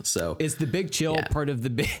love. So is The Big Chill part of the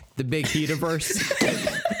Big Heativerse?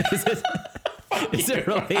 Is it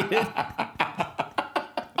related?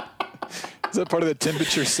 Is that part of the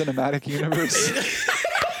Temperature Cinematic Universe?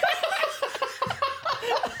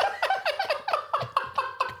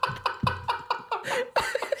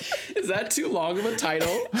 Is that too long of a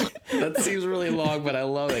title? That seems really long, but I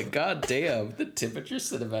love it. God damn, the Temperature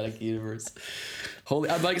Cinematic Universe. Holy,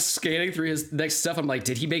 I'm like scanning through his next stuff. I'm like,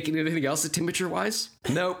 did he make anything else temperature wise?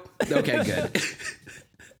 Nope. Okay, good.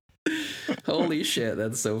 Holy shit,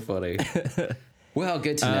 that's so funny. Well,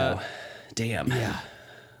 good to know. Damn. Yeah.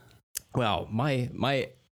 Well, my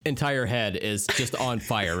entire head is just on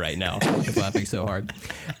fire right now. I'm laughing so hard.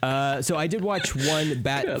 So I did watch one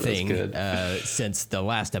bat thing since the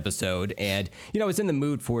last episode, and I was in the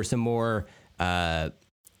mood for some more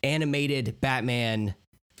animated Batman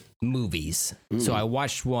movies. So I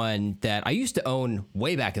watched one that I used to own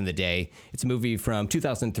way back in the day. It's a movie from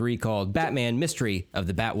 2003 called Batman: Mystery of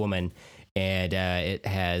the Batwoman, and it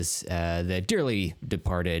has the dearly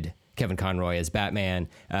departed Kevin Conroy as Batman.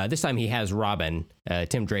 This time he has Robin,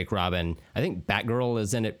 Tim Drake Robin. I think Batgirl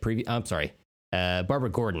is in it. I'm sorry, Barbara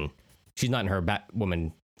Gordon. She's not in her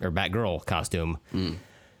Batwoman or Batgirl costume in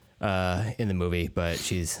the movie, but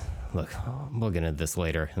she's, look, we'll get into this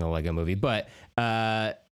later in the Lego movie. But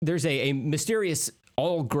there's a mysterious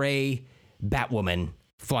all gray Batwoman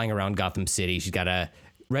flying around Gotham City. She's got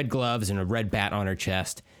red gloves and a red bat on her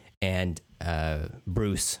chest. And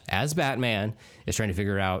Bruce, as Batman, is trying to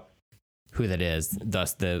figure out who that is,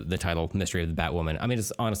 thus the title Mystery of the Batwoman. I mean,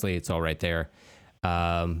 it's all right there.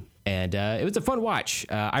 And it was a fun watch.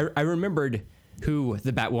 I remembered who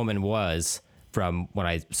the Batwoman was from when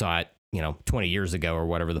I saw it, 20 years ago or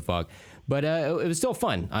whatever the fuck. But it was still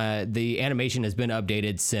fun. The animation has been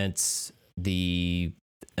updated since the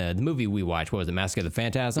movie we watched. What was it, Mask of the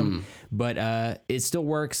Phantasm? But it still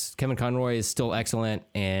works. Kevin Conroy is still excellent,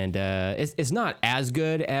 and it's not as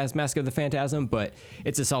good as Mask of the Phantasm, but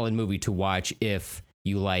it's a solid movie to watch if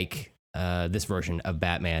you like this version of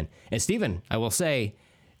Batman. And Steven, I will say,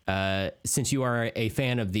 since you are a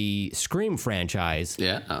fan of the Scream franchise,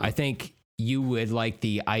 I think you would like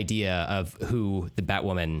the idea of who the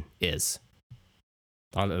Batwoman is.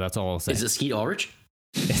 That's all I'll say. Is it Skeet Ulrich?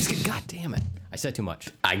 God damn it. I said too much.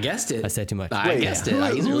 I guessed it. I said too much. I guessed it.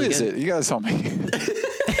 Who is it? You guys tell me.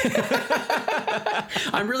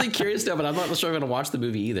 I'm really curious now, but I'm not sure I'm going to watch the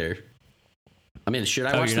movie either. I mean, should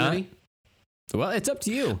I watch the movie? Well, it's up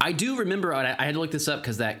to you. I do remember, I had to look this up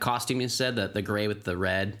because that costume you said, that the gray with the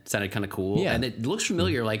red, sounded kind of cool. Yeah. And it looks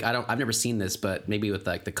familiar. Like, I've never seen this, but maybe with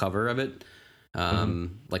like the cover of it.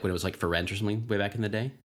 Like when it was like for rent or something way back in the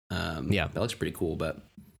day. That looks pretty cool, but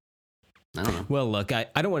I don't know. Well, look, I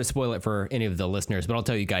don't want to spoil it for any of the listeners, but I'll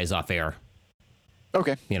tell you guys off air.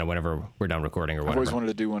 Okay. Whenever we're done recording or whatever. I've always wanted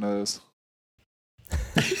to do one of those.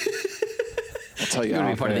 I'll tell you. You're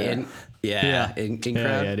gonna be part of the in crowd.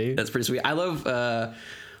 Yeah, dude. That's pretty sweet. I love. I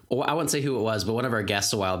wouldn't say who it was, but one of our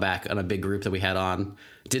guests a while back on a big group that we had on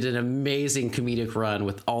did an amazing comedic run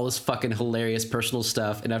with all this fucking hilarious personal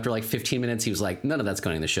stuff. And after like 15 minutes, he was like, "None of that's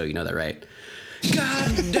going in the show. You know that, right?"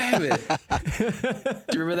 God damn it!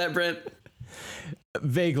 Do you remember that, Brent?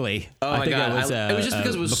 Vaguely. Oh my god! It was just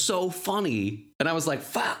because it was so funny, and I was like,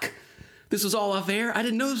 "Fuck, this was all off air. I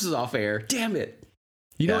didn't know this was off air. Damn it!"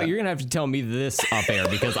 You know what? You're gonna have to tell me this off air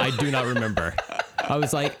because I do not remember. I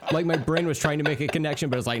was like my brain was trying to make a connection,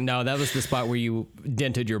 but it's like, no, that was the spot where you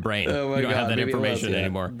dented your brain. Oh my you don't God, have that information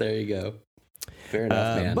anymore. There you go. Fair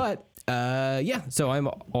enough, man. But so I'm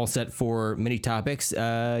all set for mini topics. Do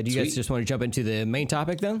you guys just want to jump into the main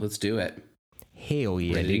topic then? Let's do it. Hell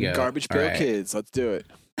yeah. Ready to go. Garbage Pail Kids. Let's do it.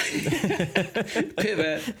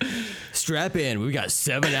 Pivot. Strap in. We got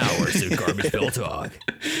 7 hours of Garbage Pail talk.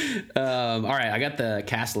 All right, I got the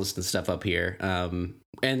cast list and stuff up here.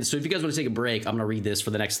 And so if you guys want to take a break, I'm going to read this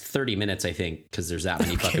for the next 30 minutes, I think, because there's that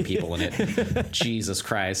many fucking people in it. Jesus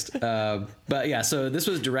Christ. But yeah, so this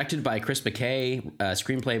was directed by Chris McKay,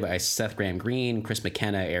 screenplay by Seth Graham Greene, Chris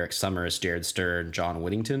McKenna, Eric Summers, Jared Stern, John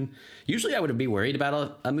Whittington. Usually I would be worried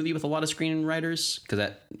about a movie with a lot of screenwriters because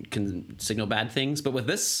that can signal bad things. But with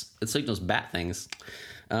this, it signals bad things.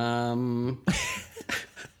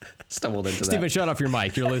 Stumbled into Steven, shut off your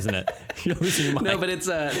mic. You're losing it. You're losing your mic. No, but it's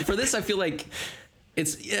for this, I feel like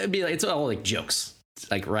it's all like jokes,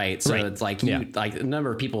 like right. So it's like like a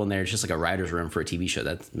number of people in there. It's just like a writer's room for a TV show.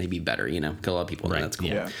 That's maybe better, Got a lot of people in there. That's cool.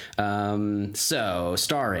 Yeah. So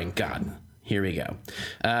starring Here we go.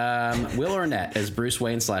 Will Arnett as Bruce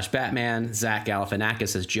Wayne / Batman, Zach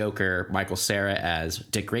Galifianakis as Joker, Michael Cera as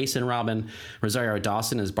Dick Grayson Robin, Rosario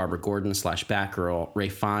Dawson as Barbara Gordon / Batgirl, Ray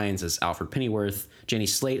Fiennes as Alfred Pennyworth, Jenny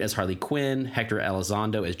Slate as Harley Quinn, Hector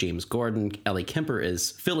Elizondo as James Gordon, Ellie Kemper as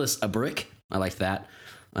Phyllis Abrick. I like that.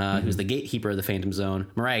 Who's the gatekeeper of the Phantom Zone,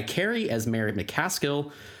 Mariah Carey as Mary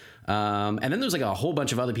McCaskill. And then there's like a whole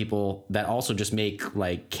bunch of other people that also just make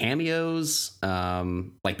like cameos,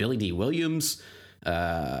 like Billy D. Williams,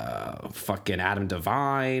 fucking Adam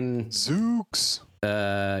Devine, Zooks,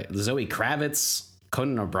 Zoe Kravitz,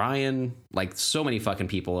 Conan O'Brien, like so many fucking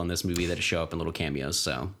people in this movie that show up in little cameos.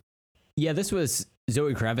 So yeah, this was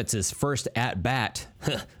Zoe Kravitz's first at bat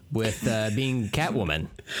with being Catwoman.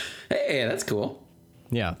 Hey, that's cool.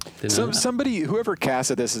 Yeah. So whoever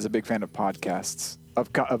casted this is a big fan of podcasts. Of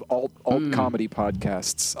alt comedy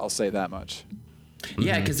podcasts, I'll say that much.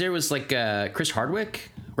 Yeah, because there was like Chris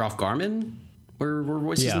Hardwick, Ralph Garman were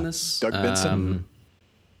voices in this. Doug Benson.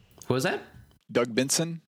 What was that? Doug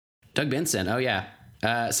Benson. Doug Benson. Oh yeah.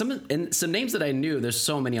 Some names that I knew. There's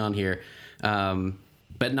so many on here,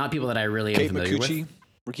 but not people that I really am familiar with.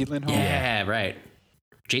 Ricky Lindholm. Yeah, right.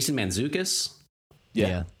 Jason Mantzoukas.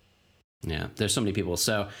 Yeah. There's so many people.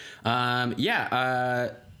 So,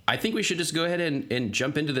 I think we should just go ahead and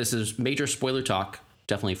jump into this. There's major spoiler talk,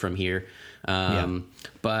 definitely from here.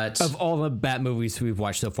 But of all the Bat movies we've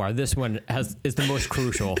watched so far, this one is the most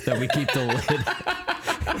crucial that we keep the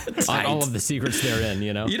lid on all of the secrets therein.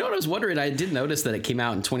 You know what I was wondering? I did notice that it came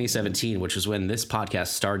out in 2017, which was when this podcast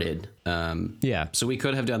started. So we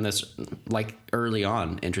could have done this like early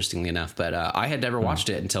on, interestingly enough. But I had never watched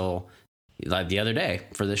it until like the other day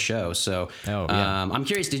for this show. So I'm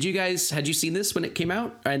curious, had you seen this when it came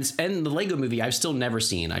out? And the Lego movie I've still never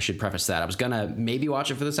seen. I should preface that. I was gonna maybe watch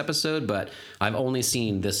it for this episode, but I've only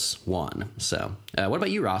seen this one. So what about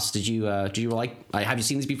you, Ross? Have you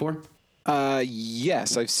seen these before?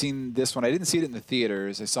 Yes, I've seen this one. I didn't see it in the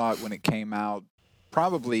theaters. I saw it when it came out,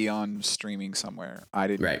 probably on streaming somewhere. I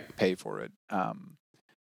didn't pay for it.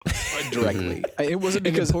 Directly. It wasn't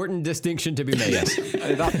because an important distinction to be made. Yes, I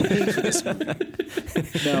did not pay for this movie.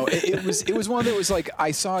 No, it was one that was like, I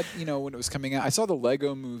saw it, when it was coming out. I saw the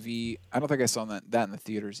Lego movie. I don't think I saw that in the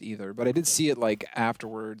theaters either, but I did see it like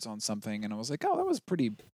afterwards on something, and I was like, oh, that was pretty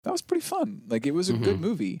fun. Like it was a good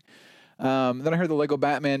movie. Then I heard the Lego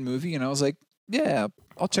Batman movie, and I was like, yeah,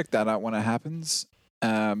 I'll check that out when it happens.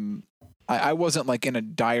 I wasn't like in a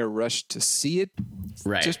dire rush to see it,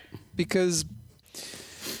 right? Just because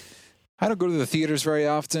I don't go to the theaters very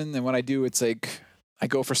often, and when I do, it's like I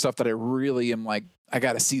go for stuff that I really am like, I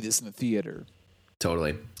got to see this in the theater.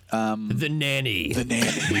 Totally. The Nanny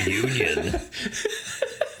reunion.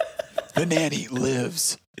 The Nanny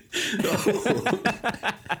lives. No,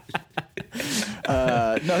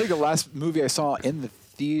 I think the last movie I saw in the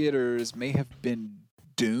theaters may have been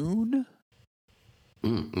Dune.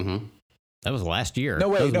 Mm-hmm. That was last year. No,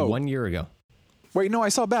 wait, no. 1 year ago. Wait, no, I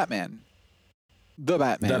saw Batman. The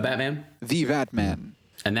Batman.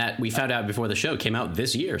 And that we found out before the show came out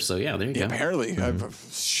this year. So yeah, there you go. Apparently, I'm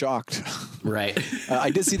shocked. Right.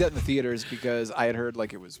 I did see that in the theaters because I had heard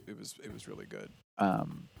like it was really good.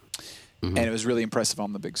 And it was really impressive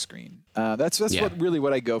on the big screen. That's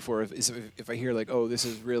what I go for is if I hear like, oh, this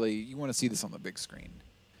is really, you want to see this on the big screen.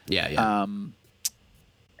 Yeah.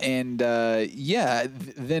 Then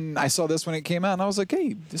I saw this when it came out, and I was like,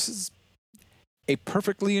 hey, this is a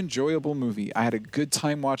perfectly enjoyable movie. I had a good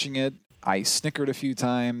time watching it. I snickered a few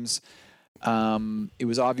times. It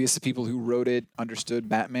was obvious the people who wrote it understood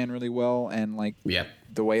Batman really well, and like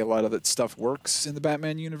the way a lot of that stuff works in the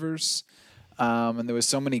Batman universe. And there was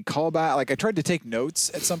so many callbacks. Like I tried to take notes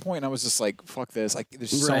at some point, and I was just like, "Fuck this!" Like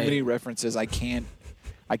there's so many references. I can't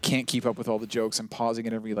keep up with all the jokes. I'm pausing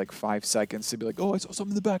it every like 5 seconds to be like, "Oh, I saw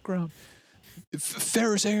something in the background."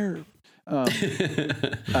 Ferris air. No,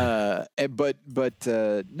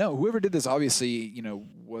 whoever did this obviously,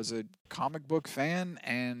 was a comic book fan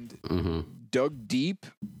and dug deep,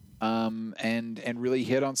 and really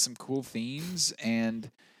hit on some cool themes.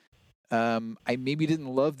 And I maybe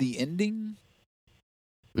didn't love the ending.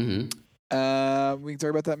 We can talk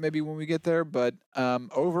about that maybe when we get there. But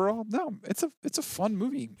overall, no, it's a fun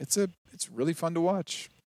movie. It's really fun to watch.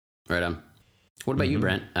 Right on. What about you,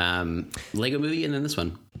 Brent? Lego movie and then this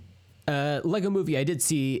one. Lego movie I did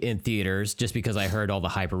see in theaters just because I heard all the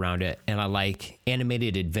hype around it, and I like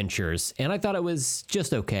animated adventures, and I thought it was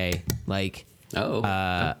just okay. Like,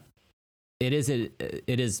 it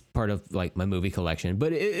is part of like my movie collection,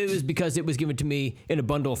 but it was because it was given to me in a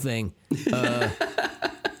bundle thing.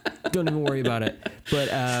 Don't even worry about it.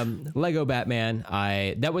 But Lego Batman,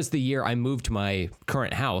 that was the year I moved to my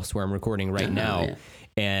current house where I'm recording right now. Yeah.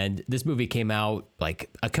 And this movie came out like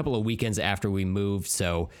a couple of weekends after we moved.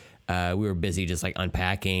 So we were busy just like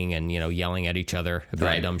unpacking and, yelling at each other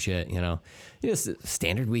about dumb shit, Just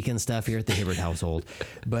standard weekend stuff here at the Hibbert household.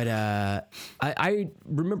 But I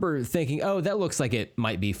remember thinking, oh, that looks like it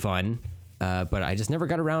might be fun. But I just never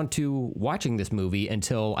got around to watching this movie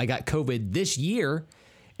until I got COVID this year.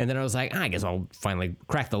 And then I was like, I guess I'll finally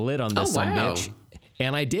crack the lid on this bitch.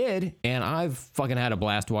 And I did. And I've fucking had a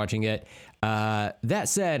blast watching it. That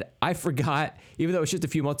said, I forgot, even though it's just a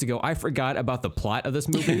few months ago, I forgot about the plot of this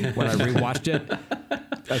movie when I rewatched it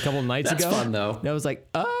a couple of nights ago. That's fun, though. And I was like,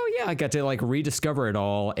 oh, yeah, I got to like rediscover it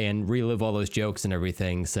all and relive all those jokes and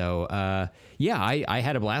everything. So, I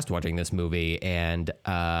had a blast watching this movie. And,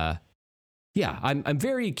 I'm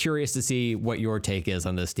very curious to see what your take is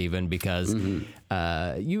on this, Stephen, because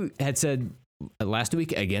you had said last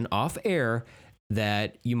week, again, off air,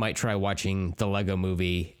 that you might try watching the Lego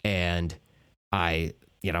Movie, and I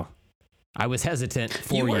was hesitant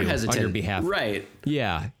for you on your behalf. Right.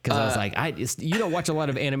 Yeah, because I was like, you don't watch a lot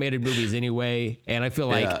of animated movies anyway, and I feel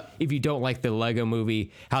like if you don't like the Lego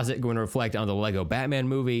Movie, how's it going to reflect on the Lego Batman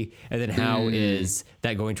movie? And then how is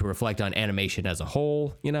that going to reflect on animation as a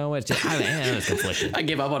whole? It's just, it's conflicted. I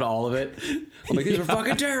gave up on all of it. I'm like, these are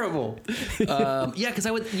fucking terrible.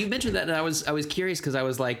 Because you mentioned that, and I was curious because I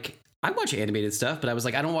was like, I watch animated stuff, but I was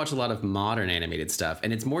like, I don't watch a lot of modern animated stuff,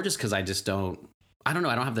 and it's more just because I just don't. I don't know.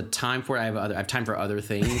 I don't have the time for it. I have time for other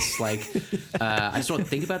things. Like, I just don't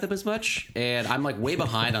think about them as much. And I'm like way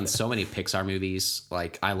behind on so many Pixar movies.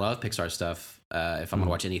 Like, I love Pixar stuff. If I'm going to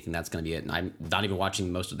watch anything, that's going to be it. And I'm not even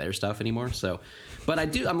watching most of their stuff anymore. So, but I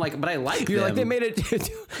do. I'm like, but I like You're them. Like, they made it.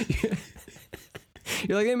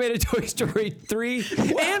 You're like, they made a Toy Story 3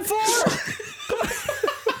 and 4.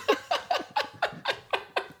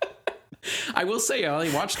 I will say I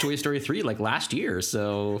only watched Toy Story 3 like last year,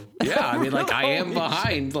 so yeah, I mean, like, I am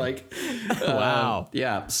behind, like, wow.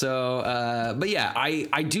 Yeah, so but yeah,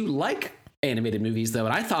 I do like animated movies though,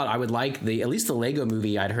 and I thought I would like at least the Lego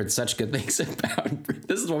Movie. I'd heard such good things about.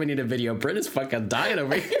 This is why we need a video. Brent is fucking dying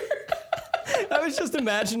over here. I was just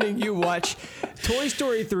imagining you watch Toy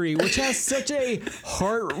Story 3, which has such a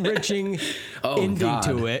heart-wrenching ending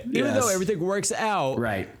to it. Even though everything works out,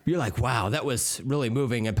 right? You're like, wow, that was really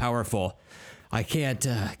moving and powerful. I can't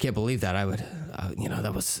believe that. I would,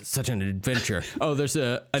 that was such an adventure. Oh, there's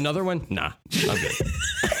another one? Nah, I'm good.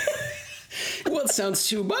 Well, it sounds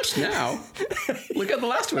too much now. Look how the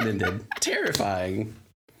last one ended. Terrifying.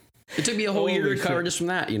 It took me a whole year to recover just from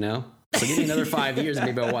that, So give me another 5 years and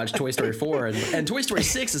maybe I'll watch Toy Story 4. And Toy Story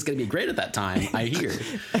 6 is going to be great at that time, I hear.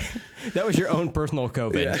 That was your own personal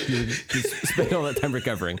COVID. Yeah. You spent all that time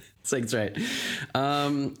recovering. That's right.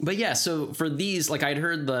 But yeah, so for these, like, I'd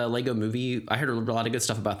heard the Lego Movie. I heard a lot of good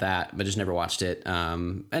stuff about that, but just never watched it.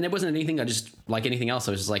 And it wasn't anything I just like anything else.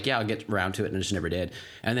 I was just like, yeah, I'll get around to it, and I just never did.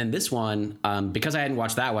 And then this one, because I hadn't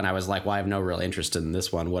watched that one, I was like, well, I have no real interest in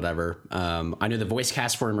this one, whatever. I knew the voice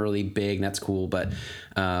cast for him really big, and that's cool. But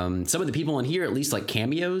some of the people in here, at least like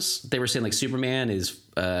cameos, they were saying like Superman is,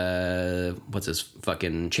 what's his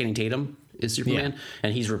fucking Channing Tatum is Superman,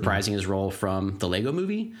 and he's reprising his role from the Lego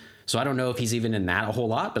Movie. So I don't know if he's even in that a whole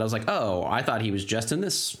lot, but I was like, oh, I thought he was just in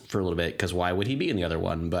this for a little bit, because why would he be in the other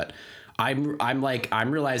one? But I'm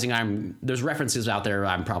realizing there's references out there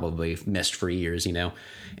I'm probably missed for years,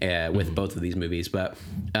 with both of these movies. But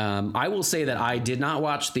I will say that I did not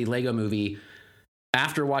watch the Lego Movie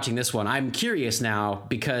after watching this one. I'm curious now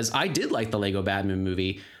because I did like the Lego Batman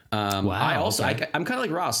movie. Wow, I'm kind of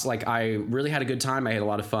like Ross. Like, I really had a good time. I had a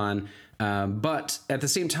lot of fun. But at the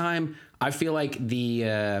same time, I feel like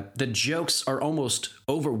the jokes are almost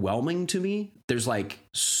overwhelming to me. There's like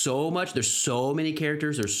so much. There's so many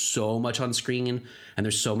characters. There's so much on screen, and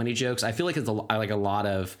there's so many jokes. I feel like I like a lot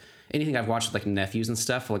of anything I've watched with like nephews and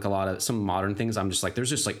stuff. Like a lot of some modern things, I'm just like, there's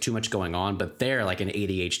just like too much going on. But they're like in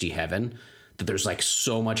ADHD heaven. That there's like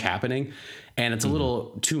so much happening, and it's a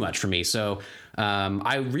little too much for me. So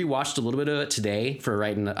I rewatched a little bit of it today for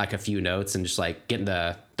writing like a few notes and just like getting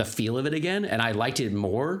the feel of it again. And I liked it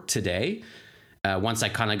more today once I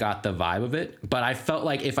kind of got the vibe of it. But I felt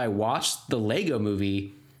like if I watched the Lego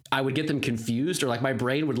Movie, I would get them confused, or like my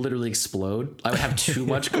brain would literally explode. I would have too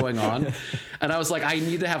much going on. And I was like, I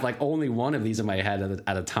need to have like only one of these in my head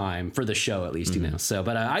at a time for the show, at least, So,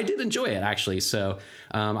 but I did enjoy it actually. So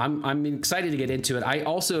I'm excited to get into it. I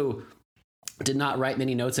also did not write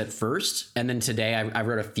many notes at first. And then today I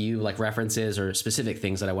wrote a few like references or specific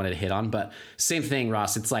things that I wanted to hit on, but same thing,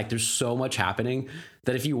 Ross. It's like, there's so much happening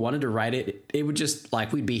that if you wanted to write it, it would just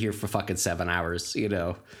like, we'd be here for fucking 7 hours,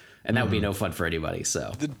 and that would be no fun for anybody.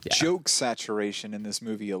 So the joke saturation in this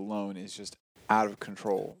movie alone is just out of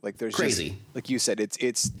control. Like there's crazy. Just, like you said,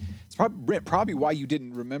 it's probably why you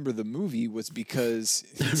didn't remember the movie was because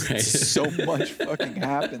so much fucking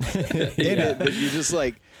happens in it that you're just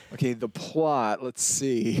like, okay, the plot. Let's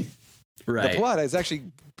see. Right. The plot is actually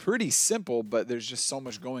pretty simple, but there's just so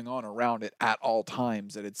much going on around it at all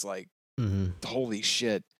times that it's like, holy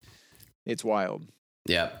shit, it's wild.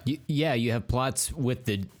 Yeah. You have plots with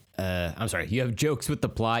the. You have jokes with the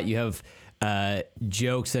plot. You have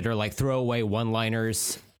jokes that are like throwaway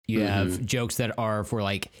one-liners. You have jokes that are for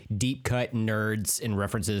like deep cut nerds in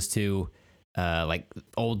references to like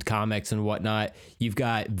old comics and whatnot. You've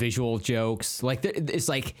got visual jokes. Like it's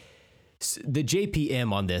like the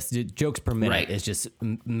JPM on this, the jokes per minute, is just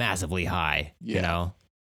massively high. Yeah. You know,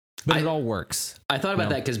 but it all works. I thought about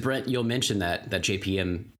that because Brent, you'll mention that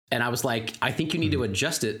JPM. And I was like, I think you need to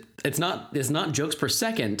adjust it. It's not jokes per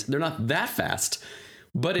second. They're not that fast,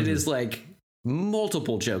 but it is like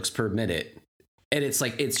multiple jokes per minute. And it's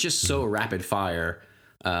like, it's just so rapid fire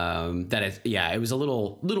that it was a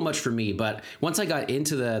little much for me. But once I got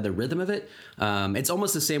into the rhythm of it, it's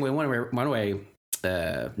almost the same way. One of my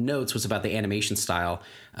notes was about the animation style.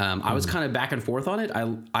 I was kind of back and forth on it.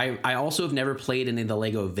 I also have never played any of the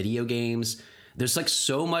Lego video games. There's like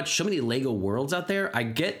so many Lego worlds out there. I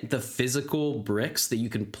get the physical bricks that you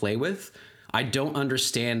can play with. I don't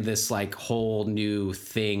understand this like whole new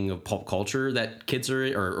thing of pulp culture that kids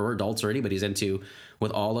are or adults or anybody's into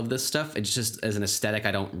with all of this stuff. It's just as an aesthetic,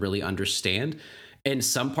 I don't really understand. In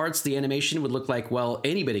some parts, the animation would look like, well,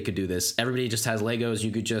 anybody could do this. Everybody just has Legos.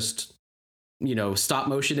 You could just, stop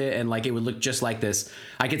motion it and like it would look just like this.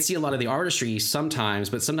 I could see a lot of the artistry sometimes,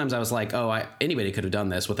 but sometimes I was like, anybody could have done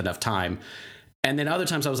this with enough time. And then other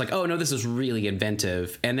times I was like, oh, no, this is really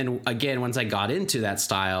inventive. And then again, once I got into that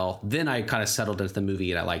style, then I kind of settled into the movie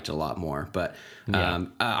and I liked it a lot more. But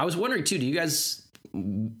I was wondering, too, do you guys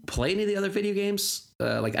play any of the other video games?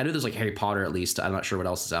 Like I know there's like Harry Potter, at least. I'm not sure what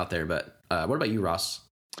else is out there. But what about you, Ross?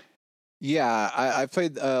 Yeah, I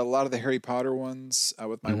played a lot of the Harry Potter ones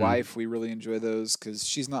with my wife. We really enjoy those because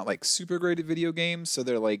she's not like super great at video games. So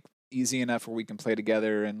they're like easy enough where we can play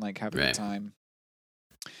together and like have a good time.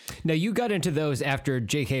 Now you got into those after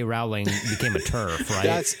J.K. Rowling became a TERF, right?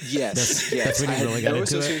 Yes. That's when you really got into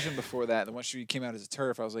it. No association before that. And once she came out as a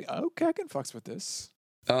TERF, I was like, okay, I can fucks with this.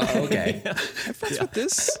 Okay. I fucks with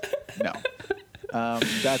this. No,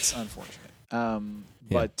 that's unfortunate.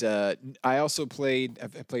 But I also played. I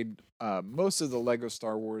played most of the Lego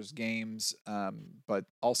Star Wars games, but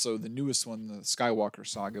also the newest one, the Skywalker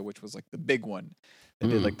Saga, which was like the big one. They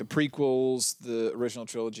did like the prequels, the original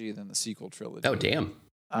trilogy, then the sequel trilogy. Oh, damn.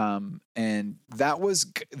 And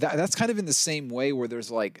that's kind of in the same way where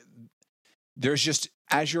there's just,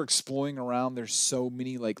 as you're exploring around, there's so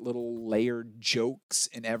many like little layered jokes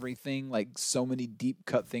and everything, like so many deep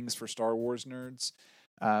cut things for Star Wars nerds.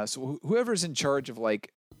 So whoever's in charge of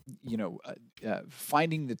like,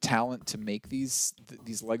 finding the talent to make these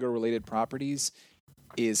Lego related properties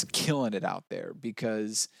is killing it out there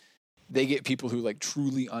because they get people who like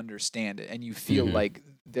truly understand it, and you feel like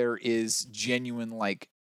there is genuine like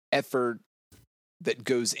effort that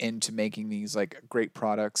goes into making these like great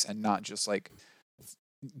products and not just like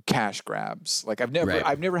cash grabs. Like I've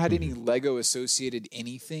never had any Lego associated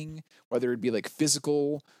anything, whether it be like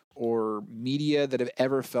physical or media, that have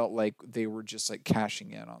ever felt like they were just like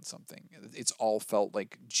cashing in on something. It's all felt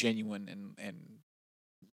like genuine and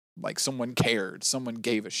like someone cared, someone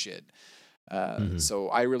gave a shit. So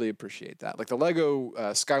I really appreciate that. Like the Lego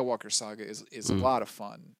Skywalker Saga is a lot of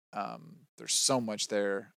fun. There's so much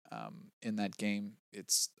there in that game.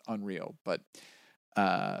 It's unreal. But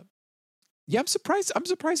I'm surprised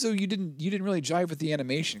though you didn't really jive with the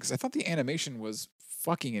animation, because I thought the animation was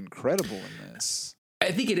fucking incredible in this.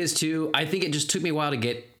 I think it is too. I think it just took me a while to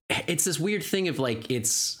get. It's this weird thing of like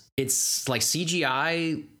it's like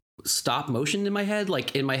CGI stop motion in my head.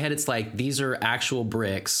 Like in my head, it's like these are actual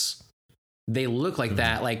bricks. They look like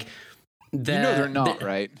that, like that. They're not,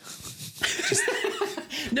 right?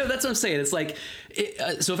 No, that's what I'm saying. It's like,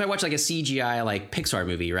 so if I watch like a CGI like Pixar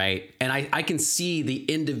movie, right, and I can see the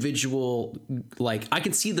individual, like I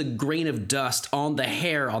can see the grain of dust on the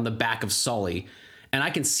hair on the back of Sully, and I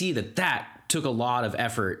can see that took a lot of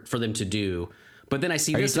effort for them to do. But then I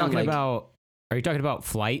see this. Are you talking about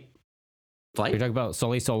Flight? You're talking about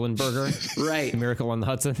Sully Sullenberger, right? The Miracle on the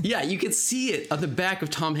Hudson. Yeah, you can see it on the back of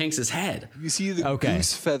Tom Hanks's head. You see the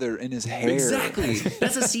goose feather in his hair. Exactly.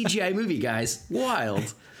 That's a CGI movie, guys.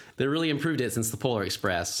 Wild. They really improved it since the Polar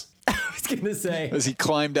Express. I was gonna say, as he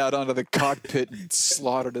climbed out onto the cockpit and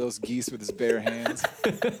slaughtered those geese with his bare hands.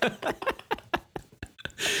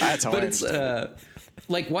 That's how but I it's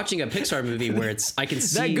like watching a Pixar movie where I can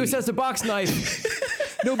see that goose has a box knife.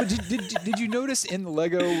 No, but did you notice in the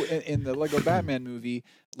Lego Batman movie,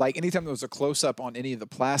 like anytime there was a close up on any of the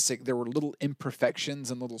plastic, there were little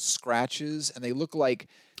imperfections and little scratches, and they look like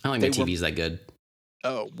I don't think my TV's that good.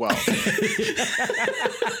 Oh well.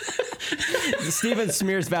 Steven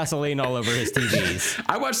smears Vaseline all over his TVs.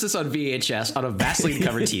 I watched this on VHS on a Vaseline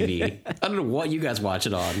covered TV. I don't know what you guys watch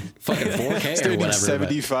it on. Fucking 4K or whatever.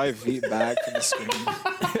 75 feet back from the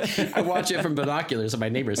screen. I watch it from binoculars at my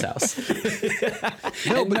neighbor's house.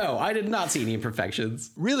 No, I did not see any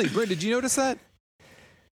imperfections. Really, Brent, did you notice that?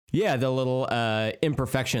 Yeah, the little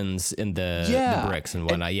imperfections in the bricks and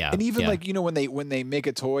whatnot. And even like, when they make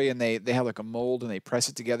a toy and they have like a mold and they press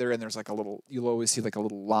it together and there's like you'll always see like a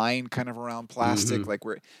little line kind of around plastic, like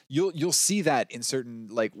where you'll see that in certain,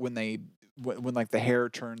 like when when like the hair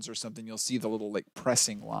turns or something, you'll see the little like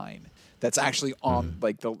pressing line that's actually on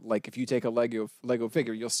like if you take a Lego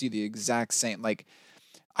figure, you'll see the exact same. Like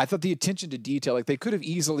I thought the attention to detail, like they could have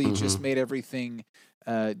easily just made everything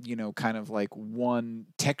kind of like one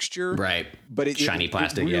texture, right? But shiny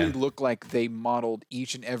plastic. It really looked like they modeled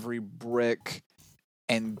each and every brick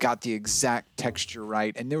and got the exact texture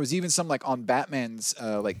right. And there was even some like on Batman's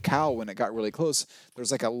like cowl when it got really close.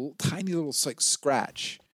 There's like a tiny little like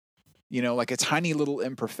scratch, like a tiny little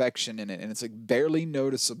imperfection in it, and it's like barely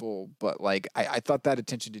noticeable. But like I thought that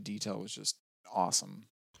attention to detail was just awesome.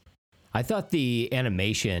 I thought the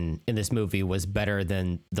animation in this movie was better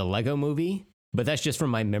than the Lego movie. But that's just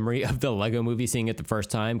from my memory of the Lego movie, seeing it the first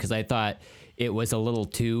time, because I thought it was a little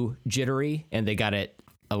too jittery, and they got it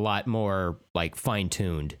a lot more like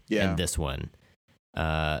fine-tuned in this one.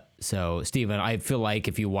 So, Steven, I feel like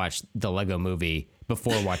if you watch the Lego movie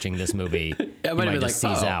before watching this movie, you might just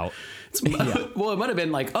seize out. Well, it might have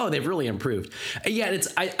been like, oh, they've really improved. Yeah,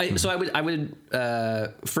 so I would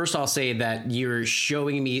first I'll say that you're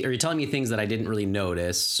showing me, or you're telling me things that I didn't really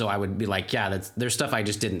notice. So I would be like, yeah, there's stuff I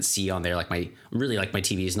just didn't see on there. Like my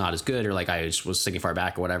TV is not as good, or like I just was sitting far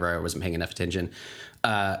back or whatever. I wasn't paying enough attention.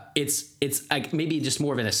 It's like maybe just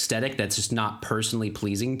more of an aesthetic that's just not personally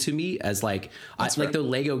pleasing to me as like the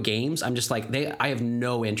Lego games. I'm just like I have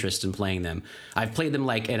no interest in playing them. I've played them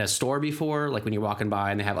like in a store before, like when you're walking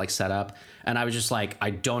by and they have like set up, and I was just like, I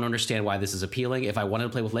don't understand why this is appealing. If I wanted to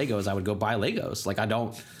play with Legos, I would go buy Legos. Like I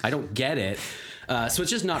don't get it. So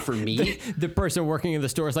it's just not for me. The person working in the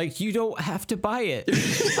store is like, you don't have to buy it.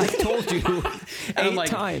 I told you and I'm 8 like,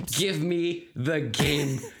 times. Give me the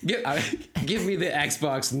game. Give me the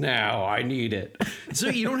Xbox now. I need it. So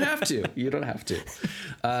you don't have to.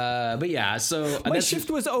 But yeah, so my shift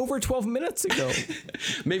was over 12 minutes ago.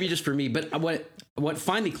 Maybe just for me. But what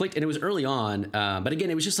finally clicked, and it was early on, but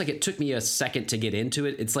again, it was just like it took me a second to get into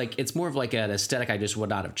it. It's like it's more of like an aesthetic I just would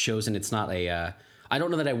not have chosen. It's not a I don't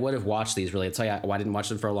know that I would have watched these really. It's like I didn't watch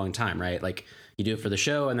them for a long time, right? Like you do it for the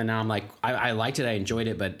show, and then now I'm like, I liked it, I enjoyed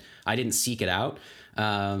it, but I didn't seek it out.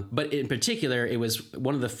 But in particular, it was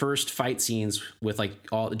one of the first fight scenes with like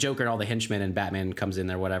all the Joker and all the henchmen, and Batman comes in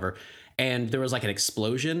there, whatever. And there was like an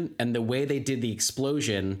explosion, and the way they did the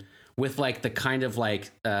explosion with like the kind of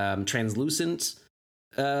like translucent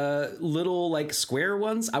little like square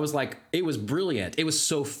ones, I was like, it was brilliant. It was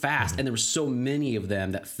so fast, and there were so many of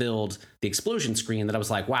them that filled the explosion screen that I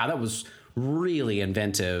was like, wow, that was really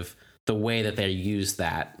inventive, the way that they used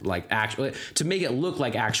that, like actually to make it look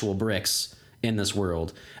like actual bricks in this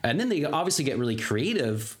world. And then they obviously get really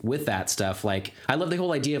creative with that stuff. Like I love the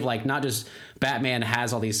whole idea of like not just Batman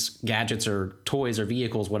has all these gadgets or toys or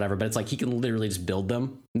vehicles, whatever, but it's like he can literally just build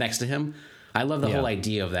them next to him. I love the whole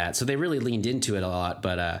idea of that. So they really leaned into it a lot.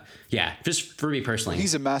 But yeah, just for me personally.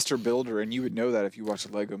 He's a master builder, and you would know that if you watched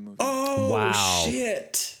a Lego movie. Oh, wow.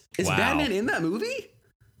 Shit. Is Batman in that movie?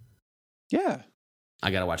 Yeah.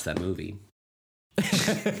 I got to watch that movie.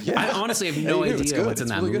 I honestly have no idea what's in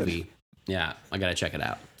that movie. Good. Yeah, I got to check it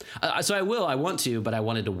out. So I want to, but I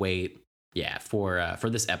wanted to wait, for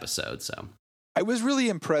this episode. So I was really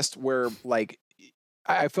impressed where, like,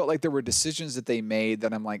 I felt like there were decisions that they made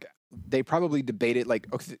that I'm like, they probably debated, like,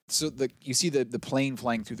 okay, so you see the plane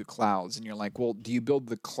flying through the clouds, and you're like, well, do you build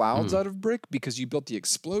the clouds out of brick because you built the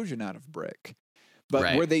explosion out of brick?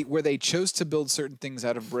 But where they chose to build certain things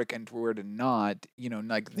out of brick and where to not,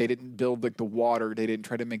 like they didn't build like the water, they didn't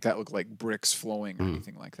try to make that look like bricks flowing or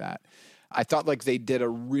anything like that. I thought like they did a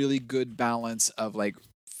really good balance of like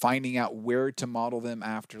finding out where to model them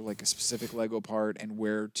after like a specific Lego part and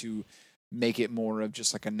where to make it more of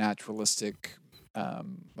just like a naturalistic,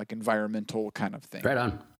 like environmental kind of thing. Right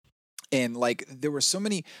on. And like there were so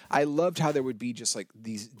many, I loved how there would be just like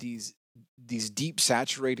these deep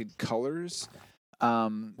saturated colors.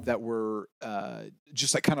 that were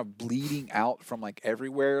just like kind of bleeding out from like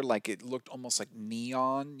everywhere. Like it looked almost like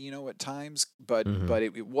neon, at times, but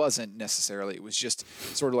it wasn't necessarily. It was just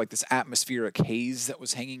sort of like this atmospheric haze that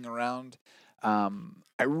was hanging around.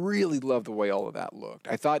 I really love the way all of that looked.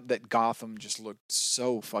 I thought that Gotham just looked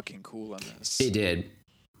so fucking cool in this. It did.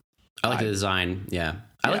 I like the design. Yeah.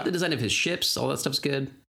 I like the design of his ships. All that stuff's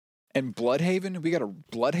good. And Bloodhaven, we got a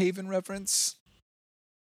Bloodhaven reference.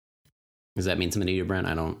 Does that mean something to you, Brent?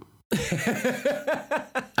 I don't.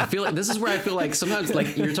 I feel like this is where I feel like sometimes,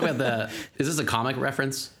 like you're talking about is this a comic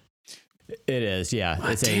reference? It is, yeah.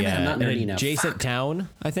 It's an adjacent town,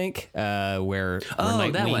 I think, where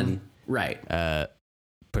Nightwing, that one, right?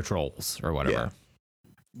 Patrols or whatever. Yeah.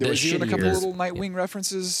 There was even a couple little Nightwing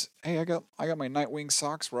references. Hey, I got my Nightwing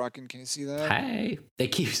socks rocking. Can you see that? Hey,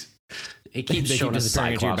 it keeps showing us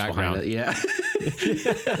Cyclops behind it. Yeah.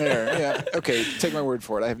 There, yeah. Okay, take my word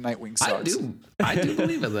for it. I have Nightwing socks. I do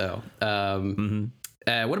believe it though.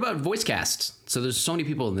 What about voice cast? So there's so many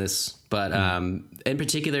people in this, but in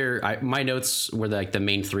particular, my notes were the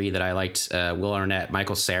main three that I liked: Will Arnett,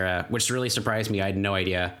 Michael Cera, which really surprised me. I had no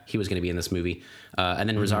idea he was going to be in this movie, and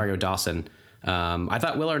then Rosario Dawson. I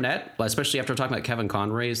thought Will Arnett, especially after talking about Kevin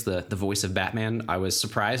Conroy as the voice of Batman, I was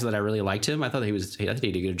surprised that I really liked him. I thought he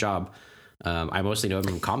did a good job. I mostly know him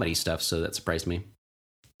from comedy stuff, so that surprised me.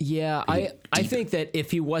 Yeah, I think that if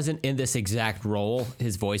he wasn't in this exact role,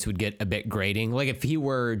 his voice would get a bit grating. Like if he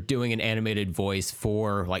were doing an animated voice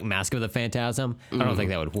for like Mask of the Phantasm, I don't think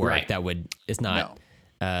that would work. Right. It's not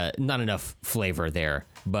not enough flavor there.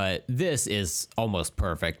 But this is almost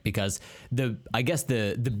perfect because I guess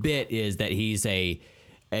the bit is that he's a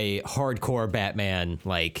hardcore Batman,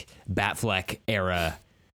 like Batfleck era,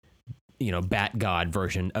 Bat God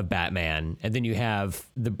version of Batman, and then you have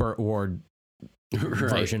the Burt Ward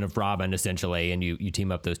version of Robin, essentially, and you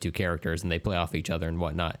team up those two characters and they play off each other and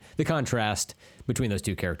whatnot. The contrast between those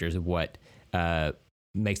two characters is what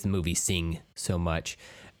makes the movie sing so much.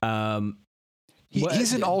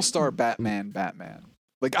 He's an all-star Batman.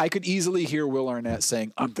 Like I could easily hear Will Arnett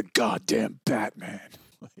saying, "I'm the goddamn Batman."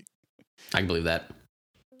 I can believe that.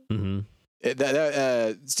 Mm-hmm.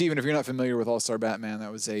 Steven, if you're not familiar with All-Star Batman,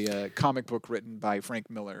 that was a comic book written by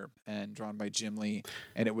Frank Miller and drawn by Jim Lee,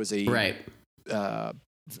 and it was a I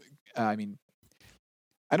mean,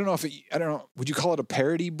 I don't know. Would you call it a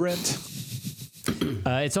parody, Brent?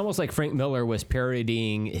 It's almost like Frank Miller was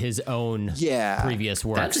parodying his own previous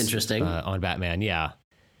works. That's interesting. On Batman, yeah.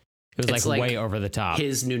 It was like way over the top.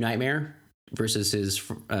 His New Nightmare versus his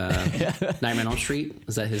Nightmare on Elm Street.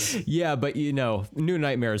 Is that his? Yeah, but New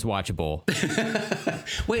Nightmare is watchable.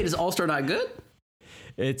 Wait, is All-Star not good?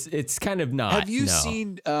 It's kind of not. Have you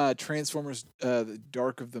seen Transformers: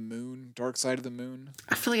 Dark Side of the Moon?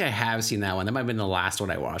 I feel like I have seen that one. That might have been the last one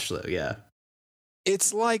I watched, though. Yeah.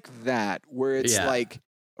 It's like that, where it's like,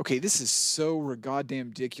 okay, this is so goddamn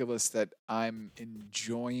ridiculous that I'm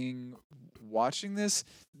enjoying watching this.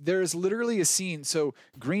 There's literally a scene. So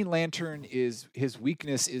Green Lantern his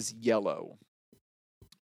weakness is yellow.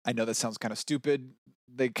 I know that sounds kind of stupid.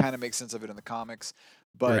 They kind of make sense of it in the comics,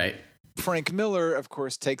 but Frank Miller, of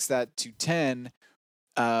course, takes that to 10.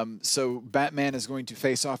 So Batman is going to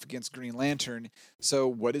face off against Green Lantern. So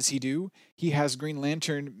what does he do? He has Green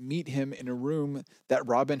Lantern meet him in a room that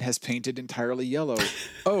Robin has painted entirely yellow.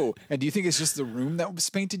 Oh, and do you think it's just the room that was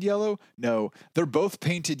painted yellow? No, they're both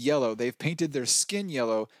painted yellow. They've painted their skin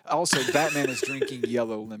yellow. Also, Batman is drinking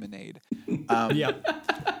yellow lemonade.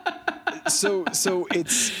 So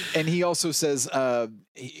it's, and he also says,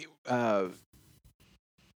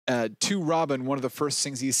 to Robin, one of the first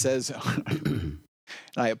things he says,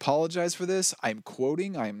 and I apologize for this, I'm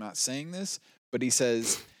quoting, I am not saying this, but he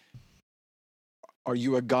says, "Are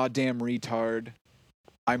you a goddamn retard?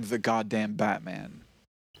 I'm the goddamn Batman."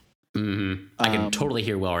 Mm-hmm. I can totally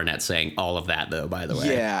hear Will Arnett saying all of that, though, by the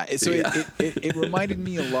way. Yeah. So it reminded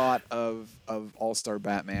me a lot of All-Star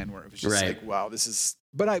Batman, where it was just like, wow, this is...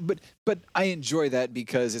 But I enjoy that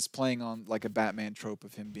because it's playing on like a Batman trope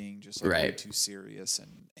of him being just like way too serious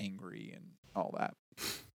and angry and all that.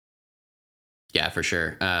 Yeah, for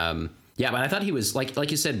sure. But I thought he was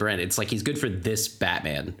like you said, Brent. It's like he's good for this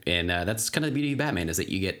Batman, and that's kind of the beauty of Batman is that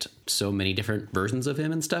you get so many different versions of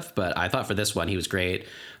him and stuff. But I thought for this one he was great.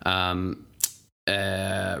 Rosario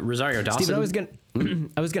Dawson. Steven,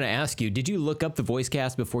 I was gonna ask you, did you look up the voice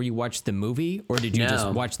cast before you watched the movie, or did you just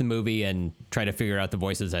watch the movie and try to figure out the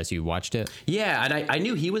voices as you watched it? Yeah, and I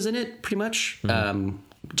knew he was in it pretty much. Mm-hmm.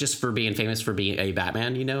 Just for being famous for being a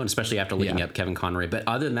Batman, and especially after looking up Kevin Conroy. But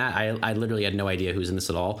other than that, I literally had no idea who's in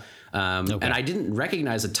this at all. And I didn't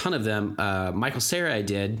recognize a ton of them. Michael Cera I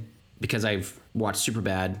did, because I've watched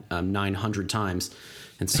Superbad 900 times.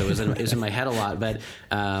 And so it was in my head a lot. But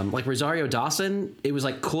like Rosario Dawson, it was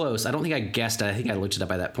like close. I don't think I guessed it. I think I looked it up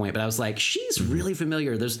by that point. But I was like, she's really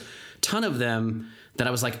familiar. There's a ton of them that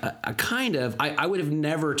I was like, I would have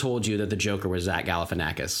never told you that the Joker was Zach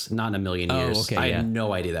Galifianakis. Not in a million years. Okay, I had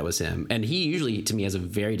no idea that was him. And he usually, to me, has a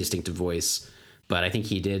very distinctive voice. But I think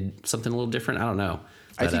he did something a little different. I don't know.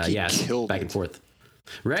 But, I think he killed back and forth.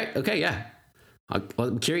 Right? Okay, yeah.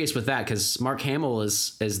 I'm curious with that because Mark Hamill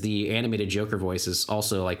as the animated Joker voice is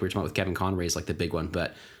also, like we were talking about with Kevin Conroy, is like the big one.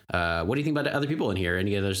 But what do you think about other people in here?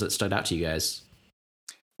 Any others that stood out to you guys?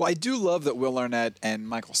 Well, I do love that Will Arnett and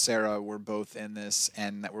Michael Cera were both in this,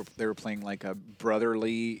 and that they were playing like a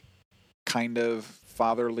brotherly kind of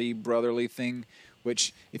fatherly brotherly thing.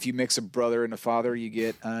 Which, if you mix a brother and a father, you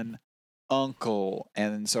get an uncle,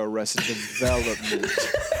 and so Arrested Development.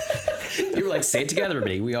 You were like, say it together,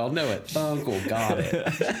 everybody. We all know it. Uncle, got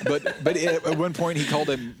it. But at one point he called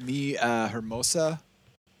him me Hermosa,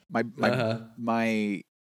 my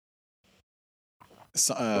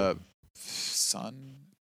son.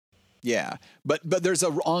 Yeah, but there's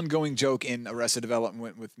an ongoing joke in Arrested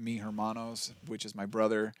Development with me Hermanos, which is my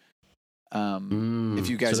brother. If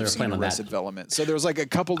you guys have seen Arrested Development, so there's like a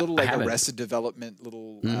couple little like Arrested Development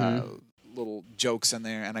little jokes in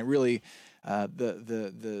there, and I really.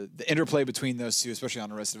 The interplay between those two, especially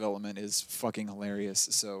on Arrested Development, is fucking hilarious.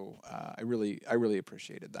 So I really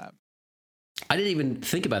appreciated that. I didn't even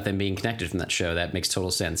think about them being connected from that show. That makes total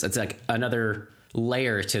sense. It's like another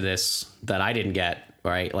layer to this that I didn't get.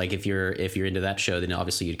 Right? Like if you're into that show, then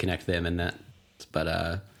obviously you'd connect them and that. But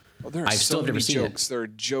there are so many jokes. There are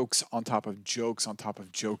jokes on top of jokes on top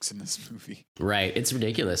of jokes in this movie. Right? It's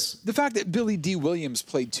ridiculous. The fact that Billy D. Williams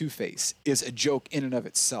played Two-Face is a joke in and of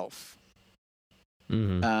itself.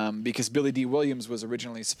 Mm-hmm. Because Billy D. Williams was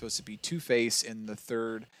originally supposed to be Two-Face in the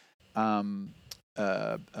third Tim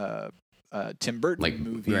Burton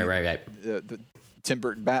movie. Right. The Tim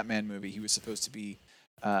Burton Batman movie. He was supposed to be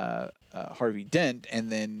Harvey Dent, and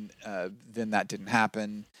then that didn't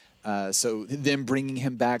happen. So them bringing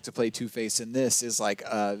him back to play Two-Face in this is like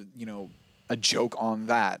a joke on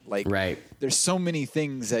that. Like, right. There's so many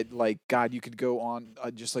things that, like, God, you could go on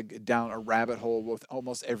just like down a rabbit hole with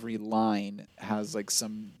almost every line has like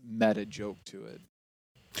some meta joke to it.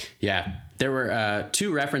 Yeah, there were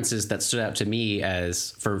two references that stood out to me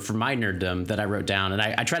as for my nerddom that I wrote down, and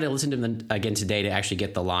I tried to listen to them again today to actually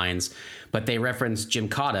get the lines, but they referenced Jim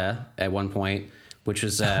Cotta at one point, which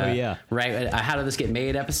was right. How Did This Get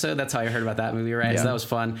Made episode? That's how I heard about that movie, right? Yeah. So that was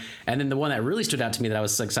fun. And then the one that really stood out to me that I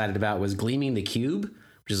was so excited about was Gleaming the Cube,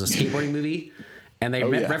 which is a skateboarding movie. And they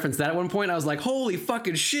referenced that at one point. I was like, holy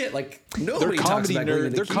fucking shit. Like, nobody talks about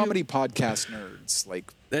Gleaming the Cube. They're comedy podcast nerds.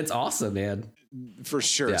 Like, that's awesome, man. For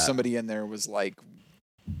sure. Yeah. Somebody in there was like,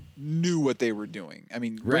 knew what they were doing. I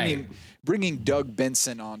mean, bringing Doug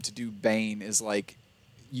Benson on to do Bane is like,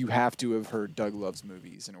 you have to have heard Doug Loves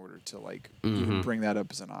Movies in order to like even bring that up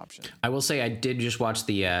as an option. I will say I did just watch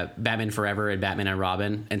the Batman Forever and Batman and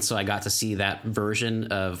Robin, and so I got to see that version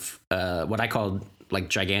of what I called like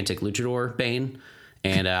gigantic luchador Bane,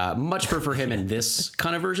 and much prefer him in this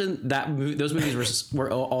kind of version. Those movies were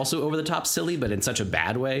also over the top silly, but in such a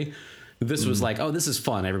bad way. This was like, oh, this is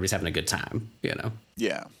fun. Everybody's having a good time, you know?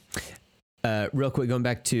 Yeah. Real quick, going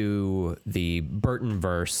back to the Burton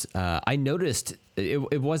verse, I noticed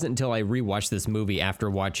it wasn't until I rewatched this movie after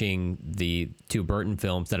watching the two Burton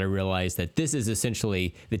films that I realized that this is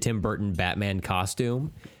essentially the Tim Burton Batman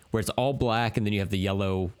costume, where it's all black and then you have the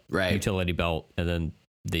yellow utility belt and then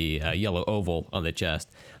the yellow oval on the chest.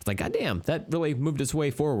 It's like, goddamn, that really moved its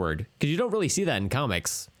way forward, because you don't really see that in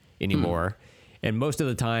comics anymore. And most of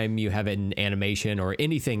the time you have it in animation or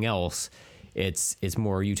anything else, it's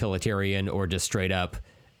more utilitarian or just straight up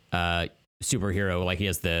superhero, like he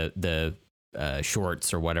has the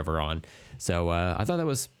shorts or whatever on. So I thought that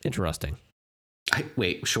was interesting.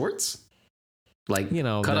 Wait, shorts? Like, you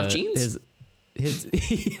know, cut off jeans? His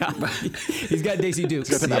yeah. He's got Daisy Dukes.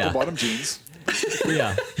 He's got the apple bottom jeans.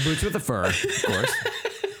 Yeah, boots with the fur, of course.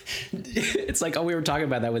 It's like, we were talking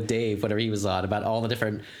about that with Dave whenever he was on, about all the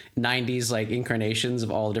different 90s like incarnations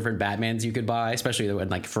of all the different Batmans you could buy, especially when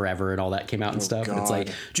like Forever and all that came out and stuff. And it's like,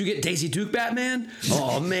 did you get Daisy Duke Batman?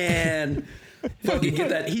 Oh man, fucking get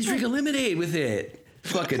that. He's drinking lemonade with it.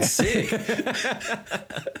 Fucking sick.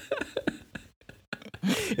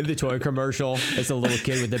 In the toy commercial, it's a little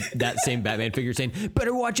kid with that same Batman figure saying,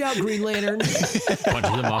 "Better watch out, Green Lantern."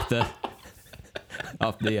 Punches him off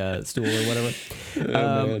the stool or whatever.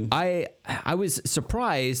 I was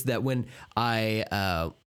surprised that when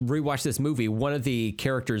I rewatched this movie, one of the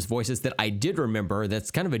characters' voices that I did remember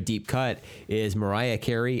that's kind of a deep cut is Mariah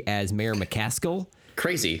Carey as Mayor McCaskill.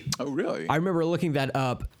 Crazy. Oh, really? I remember looking that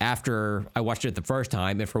up after I watched it the first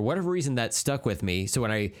time, and for whatever reason that stuck with me. So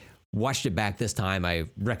when I watched it back this time, I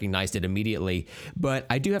recognized it immediately. But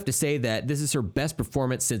I do have to say that this is her best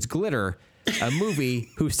performance since Glitter, a movie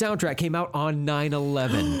whose soundtrack came out on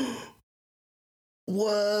 9/11.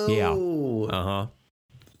 Whoa. Yeah. Uh-huh.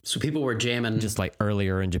 So people were jamming. Just like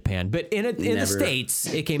earlier in Japan. But in the States,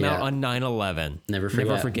 it came out on 9/11. Never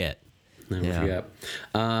forget. Never forget.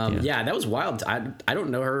 Yeah, that was wild. I don't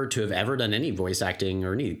know her to have ever done any voice acting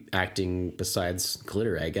or any acting besides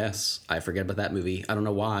Glitter, I guess. I forget about that movie. I don't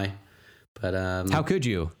know why. But how could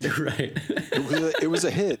you? Right. It was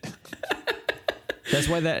a hit. That's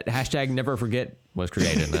why that hashtag never forget was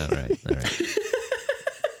created. All right.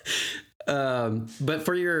 But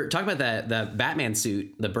for your talk about that Batman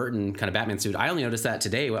suit, the Burton kind of Batman suit, I only noticed that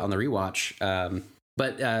today on the rewatch.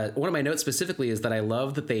 But one of my notes specifically is that I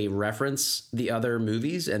love that they reference the other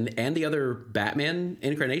movies and the other Batman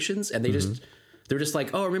incarnations, and they're just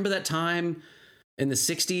like, oh, remember that time in the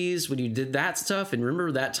 60s when you did that stuff, and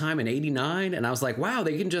remember that time in 89? And I was like, wow,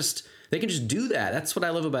 they can just do that. That's what I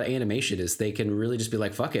love about animation, is they can really just be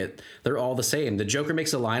like, fuck it, they're all the same. The Joker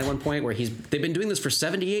makes a line at one point where they've been doing this for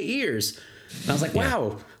 78 years. And I was like,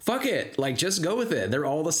 wow, fuck it. Like, just go with it. They're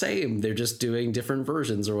all the same. They're just doing different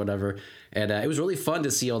versions or whatever. And it was really fun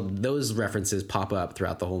to see all those references pop up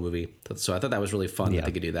throughout the whole movie. So I thought that was really fun that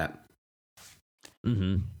they could do that.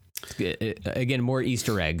 Mm-hmm. Again, more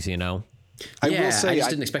Easter eggs, you know? I will say, I just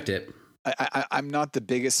didn't expect it. I'm not the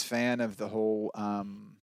biggest fan of the whole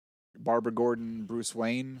Barbara Gordon, Bruce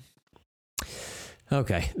Wayne.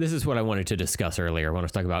 Okay, this is what I wanted to discuss earlier when I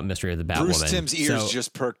was talking about Mystery of the Batwoman. Bruce Timm's ears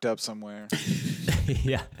just perked up somewhere.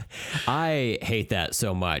 Yeah, I hate that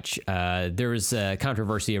so much. There was a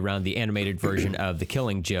controversy around the animated version of The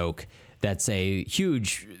Killing Joke. That's a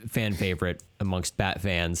huge fan favorite amongst Bat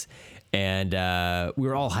fans. And we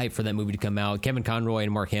were all hyped for that movie to come out. Kevin Conroy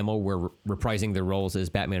and Mark Hamill were reprising their roles as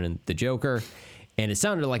Batman and the Joker. And it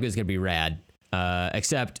sounded like it was going to be rad,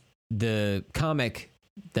 except the comic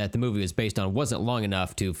that the movie was based on wasn't long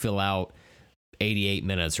enough to fill out 88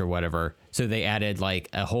 minutes or whatever. So they added like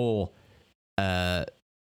a whole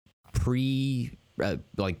prequel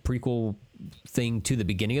thing to the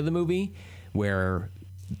beginning of the movie where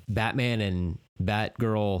Batman and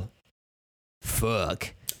Batgirl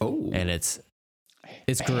fuck. Oh, and it's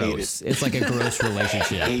gross. It's like a gross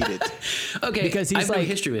relationship. I hate it. Okay, because he's I have like no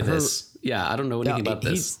history with this. Yeah, I don't know anything about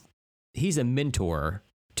this. He's a mentor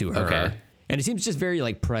to her. Okay. And it seems just very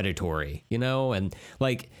like predatory, you know? And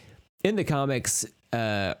like in the comics,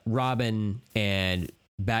 Robin and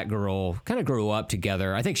Batgirl kind of grow up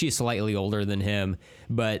together. I think she's slightly older than him,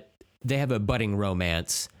 but they have a budding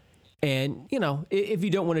romance. And, you know, if you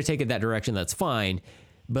don't want to take it that direction, that's fine.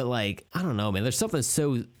 But like, I don't know, man, there's something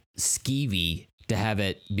so skeevy to have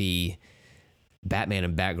it be Batman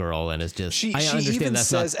and Batgirl, and it's just she even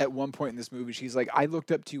says at one point in this movie, she's like, I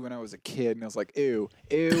looked up to you when I was a kid, and I was like, ew,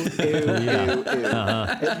 ew, ew, ew, ew.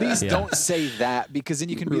 At least don't say that, because then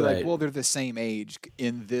you can be like, well, they're the same age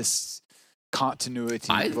in this continuity.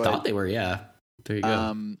 I thought they were, yeah. There you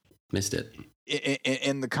go. Missed it.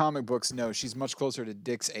 In the comic books, no, she's much closer to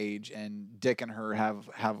Dick's age, and Dick and her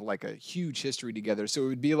have like a huge history together. So it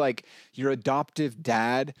would be like your adoptive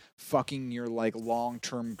dad fucking your like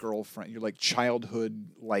long-term girlfriend, your like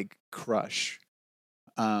childhood like crush,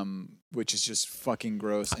 which is just fucking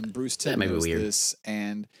gross. And Bruce Timm knows this.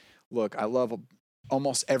 And look, I love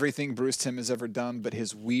almost everything Bruce Timm has ever done, but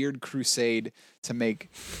his weird crusade to make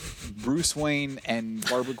Bruce Wayne and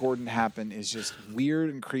Barbara Gordon happen is just weird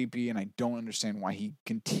and creepy, and I don't understand why he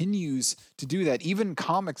continues to do that. Even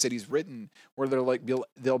comics that he's written, where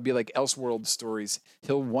they'll be like Elseworld stories,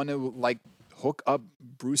 he'll want to like hook up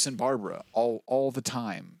Bruce and Barbara all the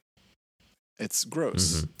time. It's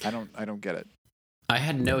gross. Mm-hmm. I don't get it. I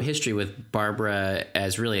had no history with Barbara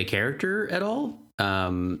as really a character at all.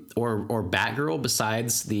 Or Batgirl,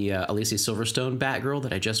 besides the Alicia Silverstone Batgirl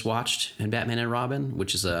that I just watched in Batman and Robin,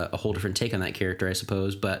 which is a whole different take on that character, I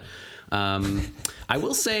suppose. But I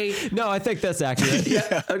will say, no, I think that's accurate.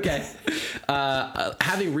 Yeah, okay.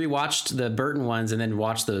 Having rewatched the Burton ones and then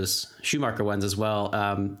watched those Schumacher ones as well,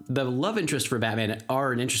 the love interest for Batman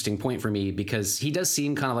are an interesting point for me, because he does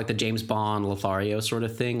seem kind of like the James Bond Lothario sort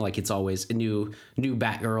of thing. Like it's always a new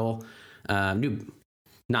Batgirl,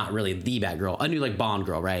 not really the Batgirl, a new like Bond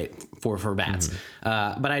girl, right? For bats.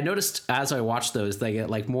 But I noticed as I watched those, they get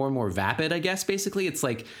like more and more vapid, I guess. Basically, it's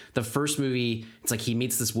like the first movie, it's like he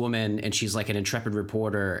meets this woman and she's like an intrepid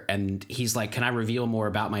reporter, and he's like, "Can I reveal more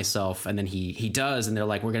about myself?" And then he does, and they're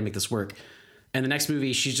like, "We're gonna make this work." And the next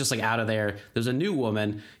movie, she's just like out of there. There's a new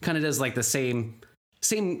woman, kind of does like the same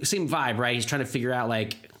vibe, right? He's trying to figure out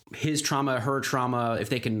like his trauma, her trauma, if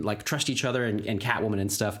they can like trust each other, and Catwoman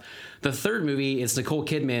and stuff. The third movie is Nicole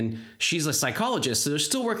Kidman. She's a psychologist, so they're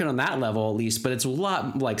still working on that level at least, but it's a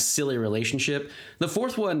lot like silly relationship. The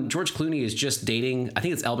fourth one, George Clooney is just dating, I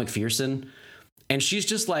think it's Elle Macpherson, and she's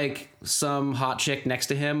just like some hot chick next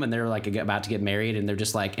to him, and they're like about to get married, and they're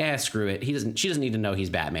just like, screw it. She doesn't need to know he's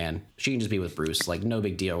Batman. She can just be with Bruce, like no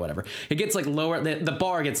big deal or whatever. It gets like lower, the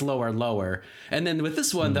bar gets lower and lower. And then with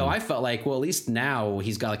this one though, I felt like, well, at least now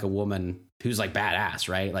he's got like a woman who's like badass,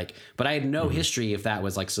 right? Like, but I had no history if that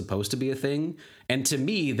was like supposed to be a thing. And to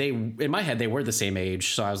me, in my head, they were the same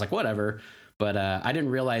age. So I was like, whatever. But I didn't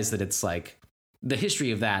realize that it's like the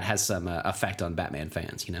history of that has some effect on Batman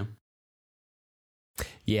fans, you know?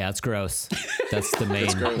 Yeah, it's gross. That's the main.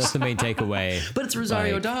 That's the main takeaway. But it's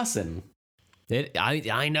Rosario Dawson.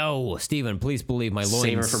 I know, Steven. Please believe my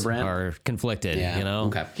loins are conflicted. Yeah. You know,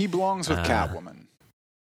 okay. He belongs with Catwoman.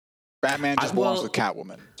 Batman just belongs with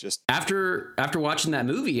Catwoman. Just after watching that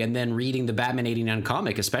movie and then reading the Batman '89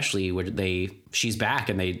 comic, especially where she's back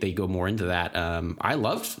and they go more into that. I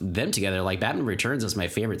loved them together. Like Batman Returns is my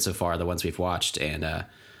favorite so far, the ones we've watched, and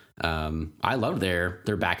I loved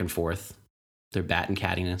their back and forth. Their bat and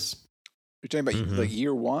cattiness. You're talking about like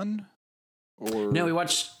year one? Or no, we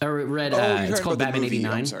watched or read it's called Batman '89.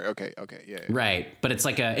 I'm sorry. Okay, yeah. Right. But it's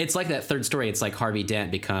like that third story. It's like Harvey Dent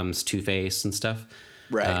becomes Two-Face and stuff.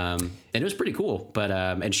 Right. And it was pretty cool. But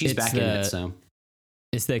and she's back in it, so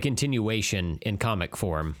it's the continuation in comic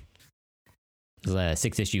form. The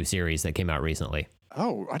 6-issue series that came out recently.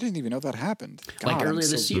 Oh, I didn't even know that happened. God, like earlier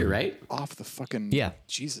this year, right? Off the fucking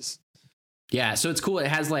Jesus. Yeah, so it's cool. It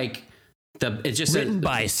has like it's just written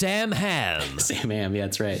by Sam Hamm. Sam Hamm, yeah,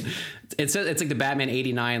 that's right. It's like the Batman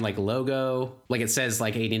 '89 like logo, like it says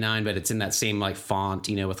like '89, but it's in that same like font,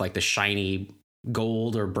 you know, with like the shiny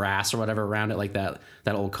gold or brass or whatever around it, like that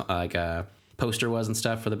old like poster was and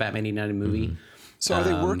stuff for the Batman '89 movie. So are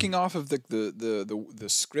they working off of the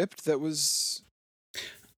script that was?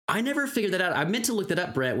 I never figured that out. I meant to look that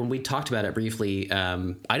up, Brett, when we talked about it briefly.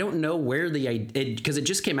 I don't know where because it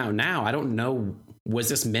just came out now. I don't know. Was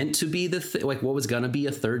this meant to be like what was going to be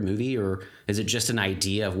a third movie, or is it just an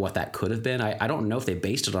idea of what that could have been? I don't know if they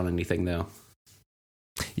based it on anything though.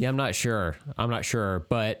 Yeah, I'm not sure.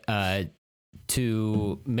 But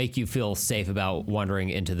to make you feel safe about wandering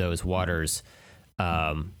into those waters,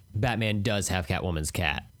 Batman does have Catwoman's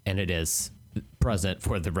cat, and it is present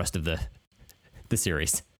for the rest of the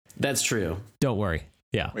series. That's true. Don't worry.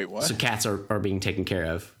 Yeah. Wait, what? So cats are being taken care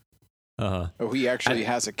of. Oh, he actually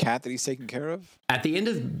has a cat that he's taking care of? At the end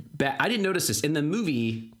of I didn't notice this. In the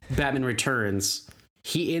movie Batman Returns,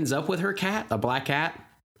 he ends up with her cat, a black cat.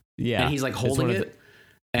 Yeah. And he's like holding it.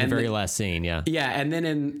 The very last scene, yeah. Yeah, and then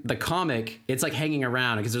in the comic, it's like hanging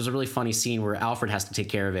around because there's a really funny scene where Alfred has to take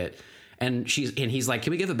care of it. And he's like,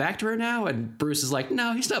 "Can we give it back to her now?" And Bruce is like,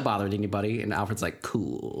 "No, he's not bothering anybody." And Alfred's like,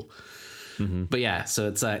 "Cool." But yeah, so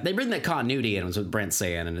it's they bring that continuity in, was what Brent's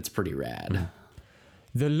saying, and it's pretty rad.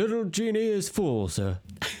 The little genie is full, sir.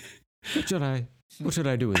 What should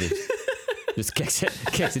I do with it? Just kicks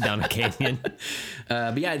it down a canyon.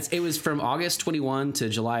 But yeah, it was from August 21 to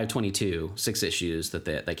July of 22, 6 issues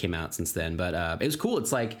that came out since then. But it was cool.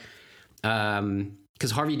 It's like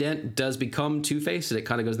because Harvey Dent does become Two-Face, and it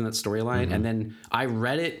kind of goes in that storyline. And then I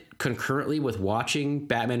read it concurrently with watching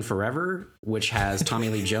Batman Forever, which has Tommy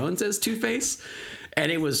Lee Jones as Two-Face. And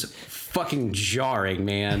it was fucking jarring,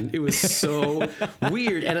 man. It was so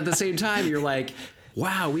weird. And at the same time, you're like,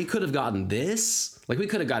 wow, we could have gotten this. Like, we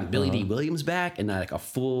could have gotten Billy D. Williams back and like a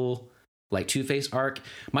full like Two-Face arc.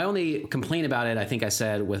 My only complaint about it, I think I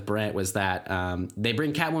said with Brent, was that they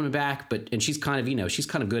bring Catwoman back, and she's kind of, she's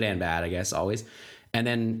kind of good and bad, I guess, always. And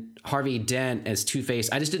then Harvey Dent as Two-Face,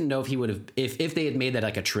 I just didn't know if he would have, if they had made that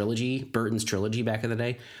like a trilogy, Burton's trilogy back in the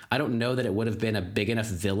day, I don't know that it would have been a big enough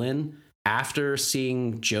villain after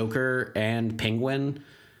seeing Joker and Penguin,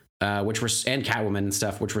 and Catwoman and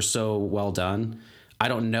stuff, which were so well done. I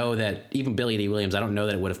don't know that even Billy D. Williams, I don't know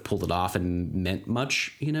that it would have pulled it off and meant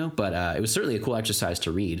much, but it was certainly a cool exercise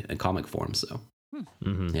to read in comic form. So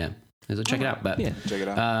yeah, so check it out. But yeah, check it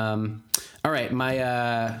out. All right,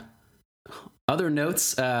 my other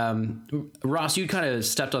notes, Ross, you kind of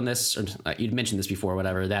stepped on this, or you'd mentioned this before,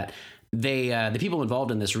 whatever, that they the people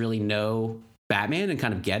involved in this really know Batman and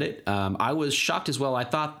kind of get it. I was shocked as well. I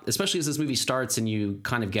thought, especially as this movie starts and you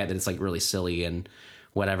kind of get that it's like really silly and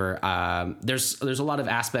whatever. There's a lot of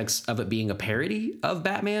aspects of it being a parody of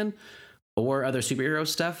Batman or other superhero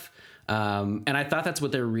stuff. And I thought that's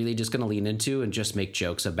what they're really just going to lean into and just make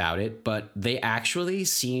jokes about it. But they actually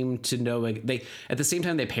seem to know, they at the same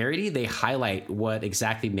time they parody, they highlight what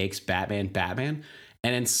exactly makes Batman Batman.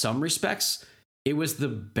 And in some respects, it was the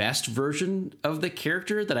best version of the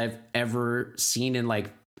character that I've ever seen in, like,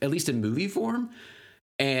 at least in movie form.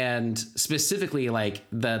 And specifically, like,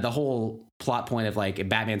 the whole plot point of, like,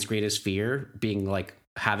 Batman's greatest fear being, like,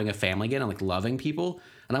 having a family again and, like, loving people.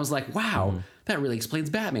 And I was like, wow, that really explains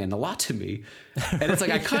Batman a lot to me. And it's like,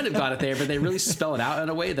 I kind of got it there, but they really spell it out in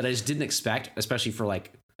a way that I just didn't expect, especially for,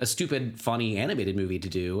 like, a stupid, funny animated movie to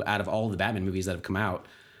do out of all the Batman movies that have come out.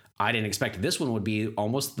 I didn't expect this one would be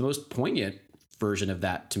almost the most poignant version of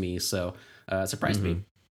that to me. So it surprised me.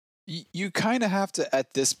 You kind of have to,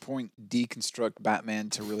 at this point, deconstruct Batman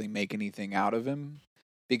to really make anything out of him,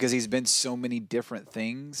 because he's been so many different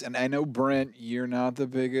things. And I know, Brent, you're not the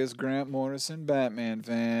biggest Grant Morrison Batman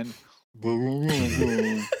fan.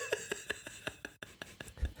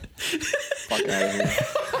 Fuck out of here.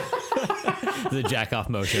 The jack off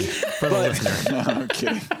motion for the listener. No, I'm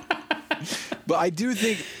kidding. But I do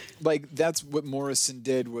think, like, that's what Morrison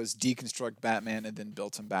did, was deconstruct Batman and then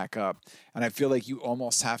built him back up. And I feel like you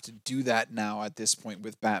almost have to do that now at this point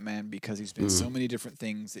with Batman, because he's been so many different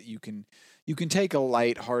things that you can take a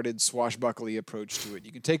light-hearted, swashbuckly approach to it.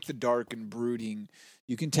 You can take the dark and brooding.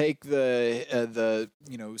 You can take the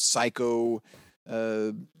psycho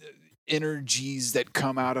energies that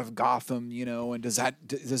come out of Gotham, and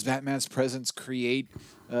does Batman's presence create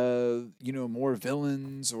more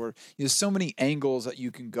villains? Or there's so many angles that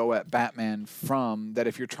you can go at Batman from, that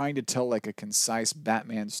if you're trying to tell, like, a concise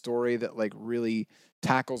Batman story that, like, really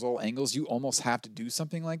tackles all angles, you almost have to do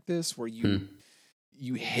something like this, where you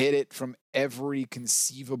hit it from every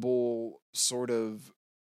conceivable sort of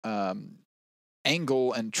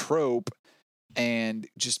angle and trope, and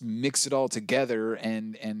just mix it all together,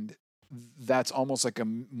 and that's almost like a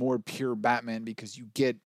more pure Batman, because you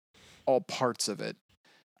get all parts of it.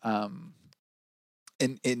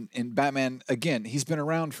 In Batman, again, he's been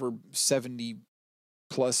around for 70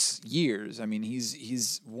 plus years. I mean,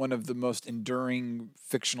 he's one of the most enduring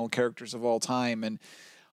fictional characters of all time, and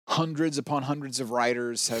hundreds upon hundreds of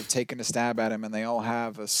writers have taken a stab at him, and they all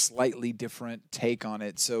have a slightly different take on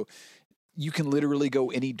it. So you can literally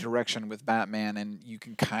go any direction with Batman, and you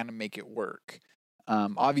can kind of make it work.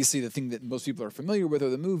 Obviously, the thing that most people are familiar with are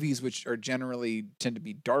the movies, which are generally tend to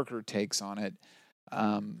be darker takes on it.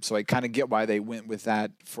 So I kind of get why they went with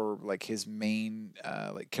that for, like, his main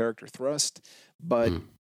like character thrust. But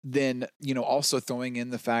then, also throwing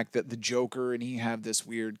in the fact that the Joker and he have this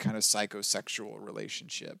weird kind of psychosexual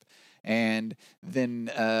relationship. And then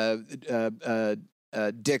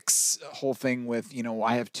Dick's whole thing with,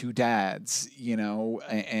 I have two dads,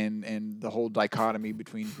 and the whole dichotomy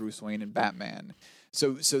between Bruce Wayne and Batman.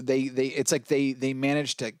 So they it's like they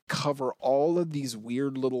managed to cover all of these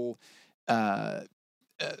weird little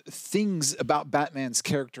things about Batman's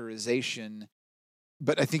characterization.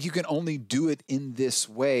 But I think you can only do it in this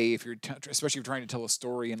way if you're, especially if you're trying to tell a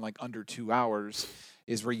story in, like, under 2 hours,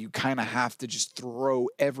 is where you kind of have to just throw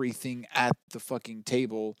everything at the fucking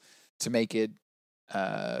table to make it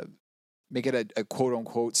a quote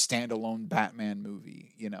unquote standalone Batman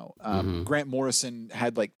movie. Grant Morrison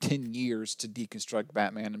had like 10 years to deconstruct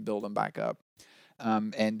Batman and build him back up.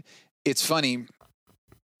 And it's funny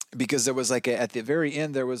because there was at the very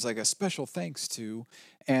end, there was like a special thanks to,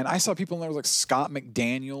 and I saw people in there was like Scott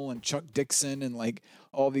McDaniel and Chuck Dixon and like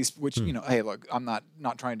all these, which, hey, look, I'm not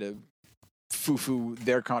trying to foo-foo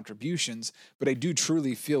their contributions, but I do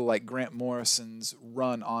truly feel like Grant Morrison's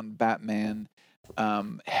run on Batman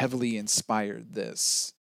heavily inspired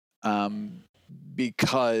this,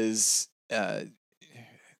 because look,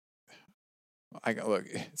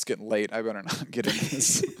 it's getting late. I better not get into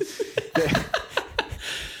this.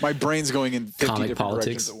 My brain's going in 50 Comic different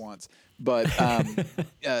politics directions at once. But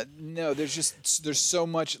no, there's so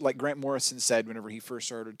much, like Grant Morrison said whenever he first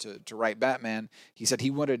started to write Batman, he said he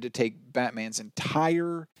wanted to take Batman's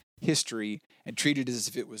entire history and treat it as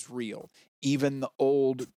if it was real, even the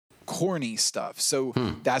old corny stuff. So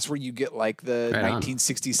that's where you get like the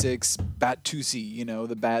 1966 Bat-Tusi,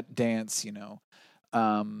 the Bat Dance,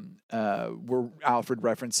 where Alfred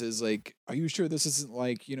references like, are you sure this isn't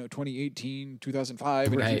like 2018 2005,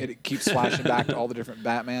 and right. it keeps flashing back to all the different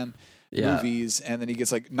Batman movies, and then he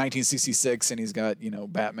gets like 1966 and he's got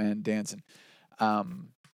Batman dancing.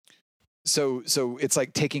 So it's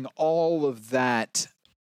like taking all of that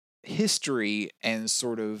history and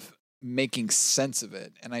sort of making sense of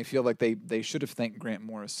it. And I feel like they should have thanked Grant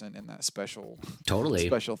Morrison in that special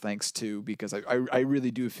thanks too, because I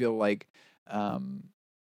really do feel like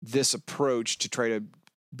this approach to try to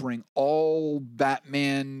bring all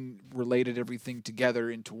Batman related everything together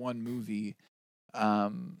into one movie,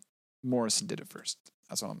 Morrison did it first.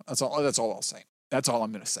 That's all I'll say. That's all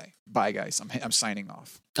I'm going to say. Bye, guys. I'm signing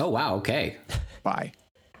off. Oh, wow. Okay. Bye.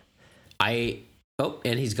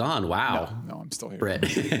 And he's gone. Wow. No, I'm still here. Brett.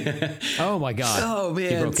 Oh, my God. Oh,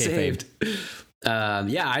 man. Saved.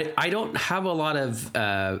 I don't have a lot of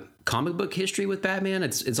comic book history with Batman.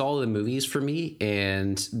 It's all the movies for me,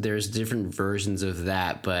 and there's different versions of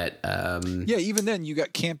that. But even then, you got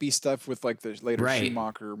campy stuff with like the later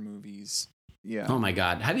Schumacher movies. Yeah. Oh my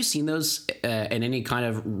God. Have you seen those in any kind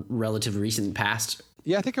of relative recent past?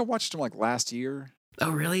 Yeah, I think I watched them like last year.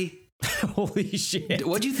 Oh, really? Holy shit.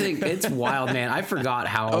 What'd you think? It's wild, man. I forgot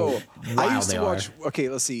how wild I used they to watch, are. Okay,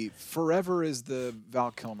 let's see. Forever is the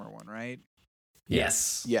Val Kilmer one, right?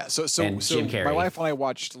 Yes. Yeah. So Jim Carrey. My wife and I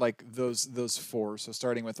watched like those four. So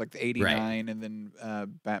starting with like the 89 and then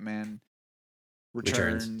Batman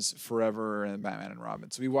Returns, Forever, and Batman and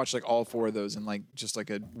Robin. So we watched like all four of those in like just like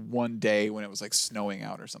a one day when it was like snowing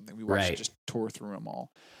out or something. We watched just tore through them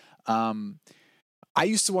all. I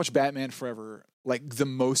used to watch Batman Forever like the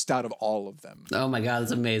most out of all of them. Oh my God,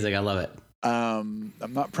 that's amazing. I love it. I'm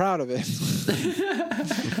not proud of it,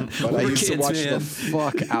 but I used to watch the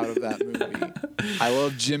fuck out of that movie. I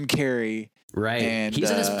love Jim Carrey. Right. And he's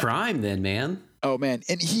in his prime then, man. Oh man.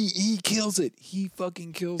 And he kills it. He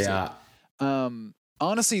fucking kills it.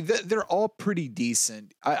 Honestly, they're all pretty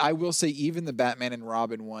decent. I will say even the Batman and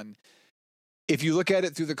Robin one, if you look at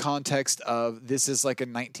it through the context of this is like a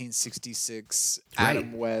 1966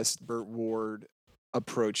 Adam West, Burt Ward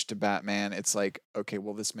approach to Batman, it's like, okay,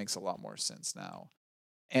 well, this makes a lot more sense now.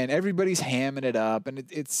 And everybody's hamming it up, and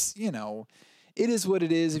it's it is what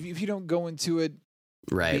it is. If you don't go into it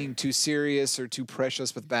being too serious or too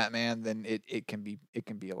precious with Batman, then it can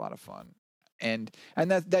be a lot of fun. And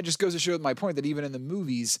that just goes to show my point that even in the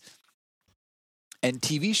movies and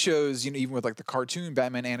TV shows, even with like the cartoon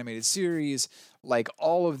Batman animated series, like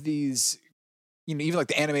all of these, even like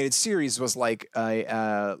the animated series was like Gothic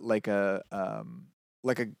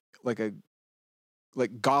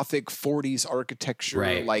 40s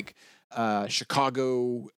architecture, like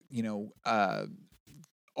Chicago,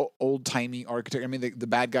 old timey architecture. I mean, the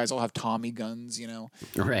bad guys all have Tommy guns,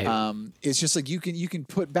 Right. It's just like you can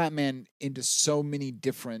put Batman into so many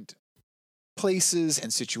different places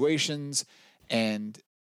and situations, and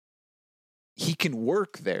he can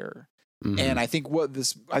work there. Mm-hmm. And I think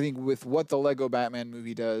with what the Lego Batman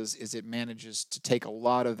movie does is it manages to take a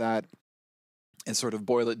lot of that and sort of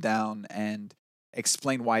boil it down and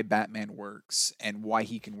explain why Batman works and why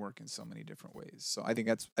he can work in so many different ways. So I think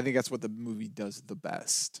that's what the movie does the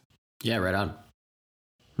best. Yeah, right on.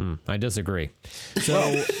 I disagree.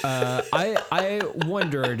 So I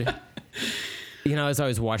wondered, as I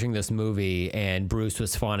was watching this movie and Bruce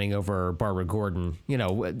was fawning over Barbara Gordon,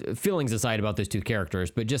 feelings aside about those two characters,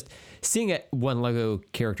 but just seeing one Lego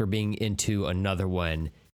character being into another one,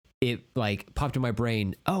 it like popped in my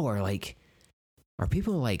brain. Are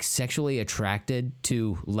people like sexually attracted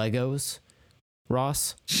to Legos,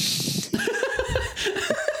 Ross?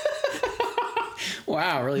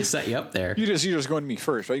 Wow, really set you up there. You're just going to me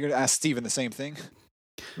first, right? You're going to ask Steven the same thing.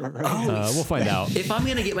 Right. We'll find out. If I'm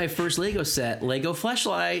going to get my first Lego set, Lego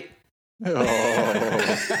Fleshlight. Oh.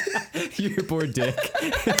 You poor dick.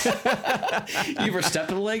 You ever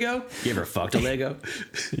stepped on a Lego? You ever fucked a Lego?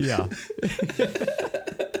 Yeah.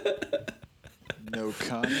 No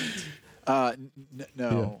comment.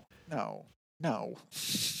 No.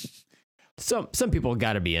 Some people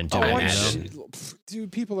got to be into it.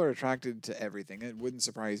 Dude, people are attracted to everything. It wouldn't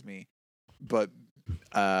surprise me, but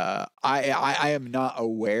I am not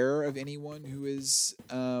aware of anyone who is.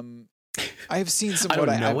 I have seen some. I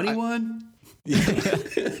don't know anyone.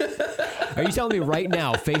 Are you telling me right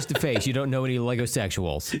now, face to face, you don't know any Lego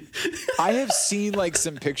sexuals? I have seen like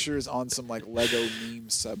some pictures on some like Lego meme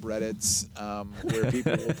subreddits where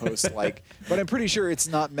people will post like, but I'm pretty sure it's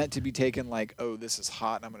not meant to be taken like, oh, this is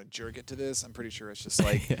hot and I'm going to jerk it to this. I'm pretty sure it's just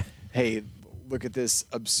like, hey, look at this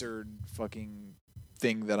absurd fucking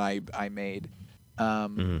thing that I made.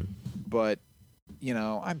 But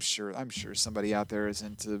I'm sure somebody out there is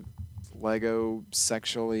into Lego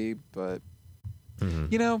sexually, but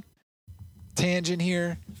tangent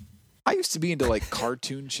here. I used to be into like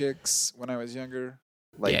cartoon chicks when I was younger.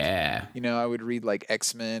 Like, yeah. I would read like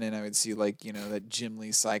X-Men and I would see like, that Jim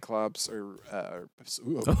Lee Cyclops or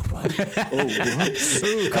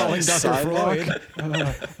calling Dr. Freud.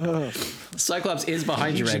 Cyclops is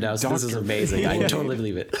behind you right now, so this is amazing. I totally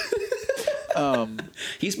believe it.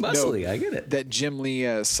 He's muscly. I get it. That Jim Lee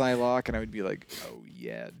Psylocke, and I would be like, oh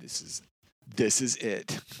yeah, this is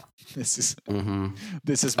it. This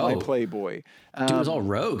is my Playboy. Dude was all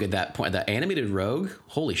Rogue at that point. The animated Rogue.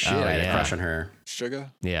 Holy shit! I had a crush on her.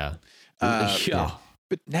 Sugar. Yeah. Yeah.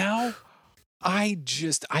 But now, I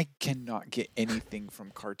cannot get anything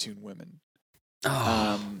from cartoon women.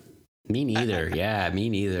 Me neither. Yeah, me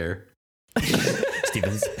neither.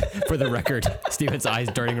 Steven's, for the record, Steven's eyes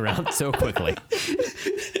darting around so quickly.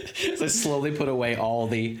 So I slowly put away all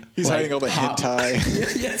the. He's hiding all the hentai.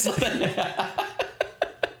 Yes.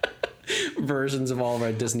 Versions of all of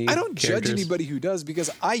our Disney. I don't characters. judge anybody who does, because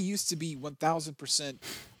I used to be 1000%.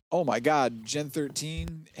 Oh my God, Gen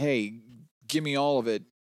 13. Hey, give me all of it.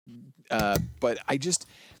 But I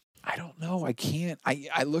don't know. I can't.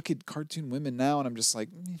 I look at cartoon women now and I'm just like.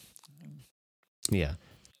 Yeah.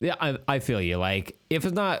 I feel you. Like, if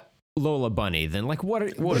it's not Lola Bunny, then like what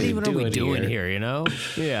even are we doing here?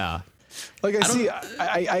 Yeah. Like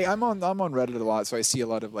I'm on Reddit a lot, so I see a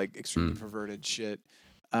lot of like extremely perverted shit.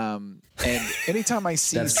 And anytime I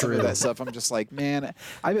see some of that stuff, I'm just like, man,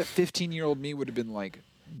 I bet 15-year-old me would have been like,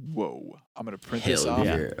 whoa, I'm going to print this off,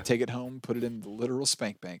 take it home, put it in the literal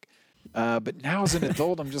spank bank. But now as an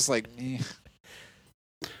adult, I'm just like, eh.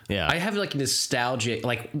 Yeah. I have like nostalgic,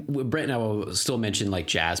 like Brent and I will still mention like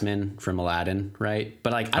Jasmine from Aladdin, right?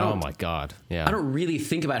 But like, oh my God. Yeah. I don't really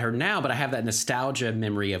think about her now, but I have that nostalgia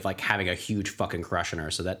memory of like having a huge fucking crush on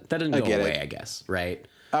her. So that doesn't go away, I guess. Right.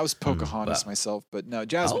 I was Pocahontas myself, but no,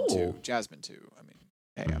 Jasmine too. I mean,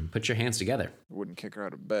 hey, put your hands together. I wouldn't kick her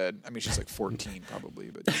out of bed. I mean, she's like 14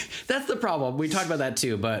 probably, but that's the problem. We talked about that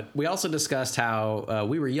too, but we also discussed how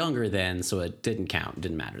we were younger then, so it didn't count,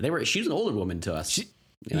 didn't matter. She's an older woman to us.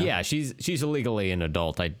 Yeah, she's illegally an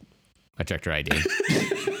adult. I checked her ID.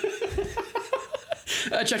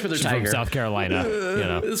 I checked with her She's tiger. From South Carolina.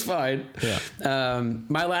 It's fine. Yeah.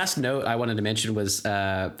 My last note I wanted to mention was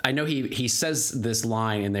I know he says this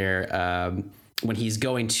line in there when he's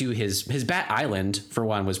going to his Bat Island, for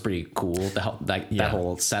one, was pretty cool. That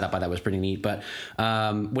whole setup I thought was pretty neat. But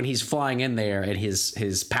when he's flying in there and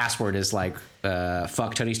his password is like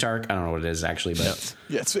fuck Tony Stark. I don't know what it is actually, but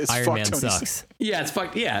it's Iron fuck Man Tony sucks. Stark. It's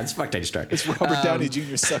fuck Tony Stark. It's Robert Downey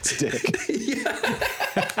Jr. sucks dick.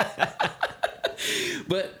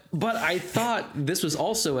 But I thought this was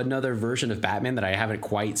also another version of Batman that I haven't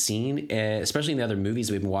quite seen, especially in the other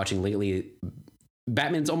movies we've been watching lately.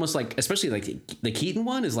 Batman's almost like, especially like the Keaton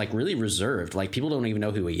one, is like really reserved. Like people don't even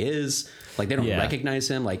know who he is. Like they don't recognize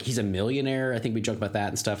him. Like he's a millionaire. I think we joked about that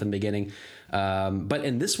and stuff in the beginning. But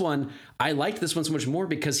in this one, I liked this one so much more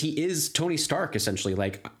because he is Tony Stark essentially.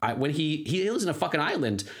 Like when he lives in a fucking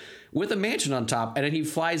island with a mansion on top, and then he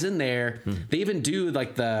flies in there. They even do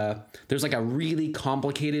like there's like a really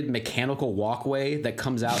complicated mechanical walkway that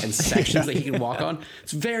comes out in sections that he can walk on.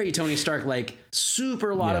 It's very Tony Stark, like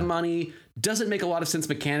super lot of money. Doesn't make a lot of sense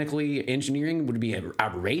mechanically. Engineering would be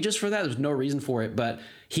outrageous for that. There's no reason for it, but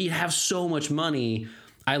he'd have so much money.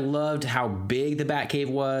 I loved how big the Batcave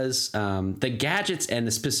was. The gadgets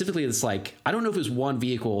and specifically this, like, I don't know if it was one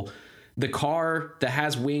vehicle, the car that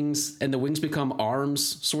has wings and the wings become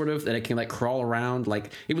arms sort of that it can like crawl around.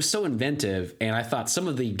 Like it was so inventive. And I thought some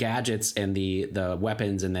of the gadgets and the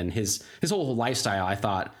weapons and then his whole lifestyle, I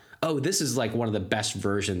thought, oh, this is like one of the best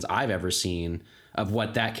versions I've ever seen of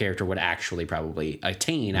what that character would actually probably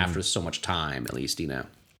attain after so much time, at least,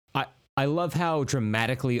 I love how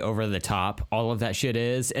dramatically over the top all of that shit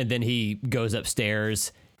is. And then he goes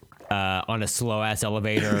upstairs on a slow ass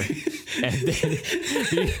elevator, and then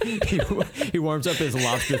he warms up his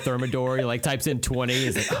lobster thermidor. He like types in 20.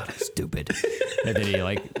 He's like, oh, that's stupid. And then he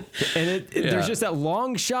like, and there's just that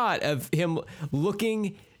long shot of him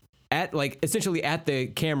looking at like essentially at the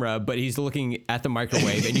camera, but he's looking at the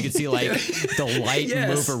microwave, and you can see like the light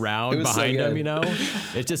move around behind him.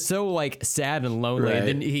 It's just so like sad and lonely. Right. And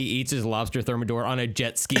then he eats his lobster thermidor on a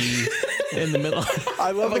jet ski in the middle.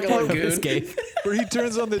 I love like the part where he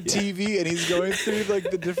turns on the TV and he's going through like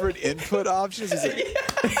the different input options. He's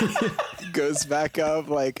like, goes back up.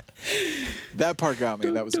 Like that part got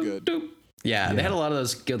me. That was good. Yeah, they had a lot of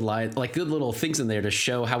those good lines, like good little things in there to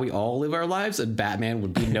show how we all live our lives, and Batman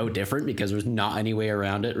would be no different because there's not any way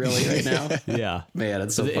around it really right now. Yeah, man,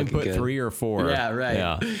 it's so fucking input good. 3 or 4. Yeah, right.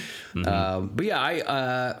 Yeah. But yeah,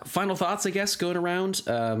 I final thoughts, I guess, going around.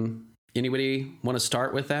 Anybody want to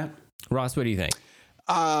start with that? Ross, what do you think?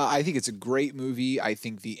 I think it's a great movie. I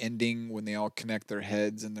think the ending when they all connect their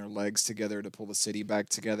heads and their legs together to pull the city back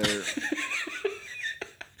together.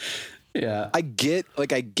 Yeah, I get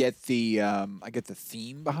the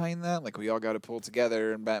theme behind that. Like we all got to pull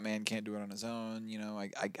together, and Batman can't do it on his own. You know,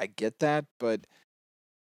 I get that, but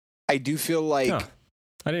I do feel like I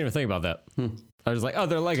didn't even think about that. I was like, oh,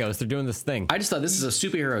 they're Legos. They're doing this thing. I just thought this is a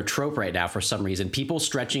superhero trope right now for some reason. People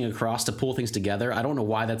stretching across to pull things together. I don't know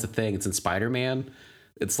why that's a thing. It's in Spider-Man.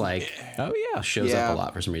 It's like, oh yeah, shows up a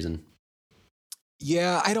lot for some reason.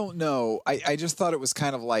 Yeah, I don't know. I just thought it was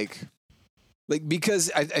kind of like because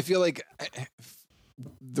I feel like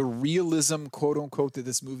the realism, quote unquote, that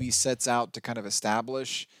this movie sets out to kind of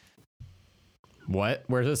establish. What?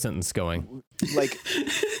 Where's this sentence going? Like,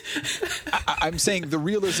 I'm saying the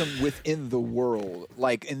realism within the world,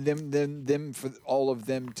 like, and them for all of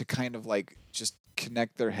them to kind of like just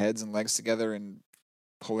connect their heads and legs together and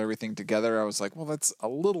pull everything together. I was like, well, that's a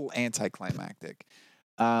little anticlimactic.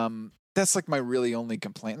 That's like my really only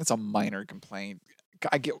complaint. That's a minor complaint.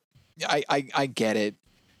 I get it.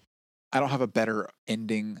 I don't have a better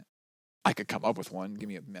ending. I could come up with one. Give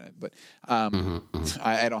me a minute, but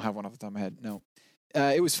I don't have one off the top of my head. No,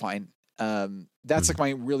 it was fine. That's like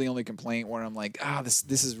my really only complaint where I'm like,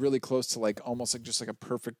 this is really close to like almost like just like a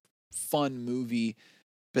perfect fun movie,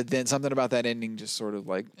 but then something about that ending just sort of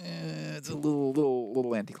like it's a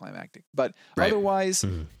little anticlimactic. But otherwise,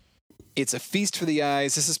 it's a feast for the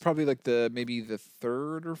eyes. This is probably like maybe the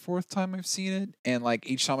third or fourth time I've seen it, and like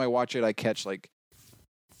each time I watch it, I catch like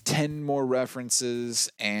 10 more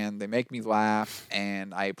references, and they make me laugh,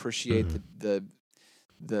 and I appreciate the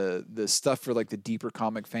stuff for like the deeper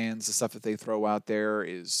comic fans. The stuff that they throw out there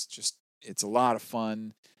is just, it's a lot of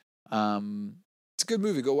fun. It's a good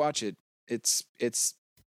movie. Go watch it. It's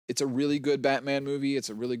a really good Batman movie. It's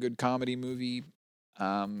a really good comedy movie.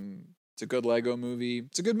 It's a good Lego movie.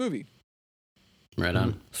 It's a good movie. Right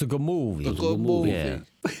on. It's a good movie. It's a good movie. Yeah.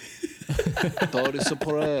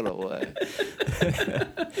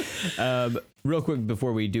 Real quick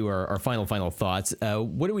before we do our final thoughts,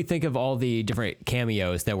 what do we think of all the different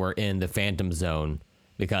cameos that were in the Phantom Zone?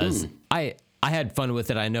 Because I had fun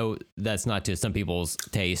with it. I know that's not to some people's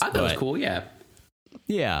taste. I thought it was cool. Yeah.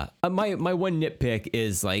 Yeah. My one nitpick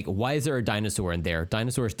is like, why is there a dinosaur in there?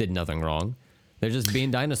 Dinosaurs did nothing wrong. They're just being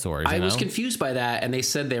dinosaurs. I was confused by that, and they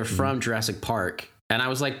said they're from Jurassic Park, and I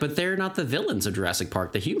was like, but they're not the villains of Jurassic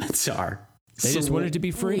Park. The humans are. They just wanted to be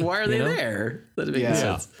free. Why are they there? That doesn't make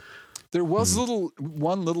sense. There was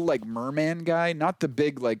one little like merman guy, not the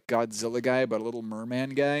big like Godzilla guy, but a little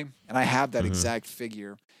merman guy, and I have that exact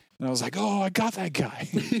figure. And I was like, oh, I got that guy.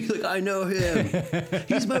 Like, I know him.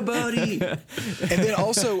 He's my buddy. And then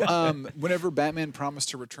also, whenever Batman promised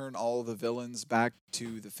to return all of the villains back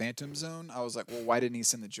to the Phantom Zone, I was like, well, why didn't he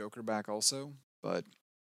send the Joker back also? But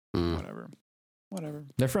whatever.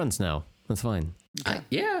 They're friends now. That's fine. Okay.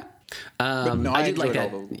 Yeah. I did like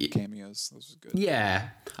that. All the cameos. Those was good. Yeah.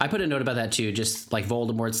 I put a note about that too. Just like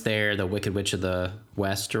Voldemort's there, the Wicked Witch of the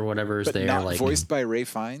West or whatever is there. Not like voiced by Ray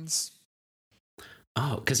Fiennes.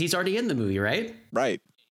 Oh, because he's already in the movie, right? Right.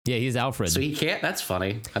 Yeah, he's Alfred. So he can't. That's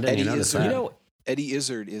funny. I didn't even notice that. You know, Eddie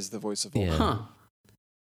Izzard is the voice of Voldemort. Yeah. Huh.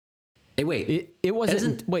 Hey, wait. It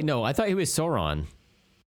wasn't. Wait, no. I thought he was Sauron.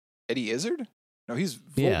 Eddie Izzard? No, he's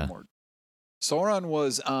Voldemort. Yeah. Sauron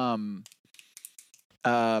was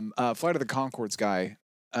Flight of the Conchords guy.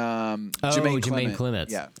 Jermaine Clement.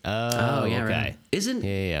 Yeah. Oh, yeah. Okay. Right. Isn't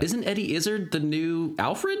Eddie Izzard the new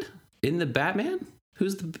Alfred in the Batman?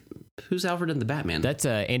 Who's Alfred in the Batman? That's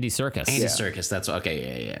Andy Serkis. Andy Serkis. That's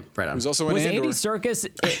okay. Yeah. Right on. He was also in Andor. Andy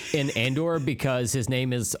Serkis in Andor because his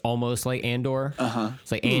name is almost like Andor?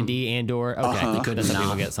 It's like Andy Andor. Okay. That's how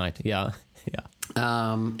people get signed. Yeah.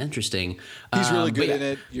 Interesting. He's really good in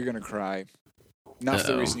it. You're gonna cry. Not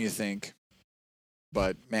for the reason you think,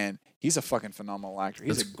 but man, he's a fucking phenomenal actor.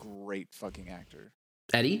 He's a great fucking actor.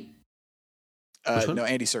 Eddie? No,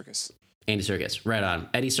 Andy Serkis. Andy Serkis. Right on.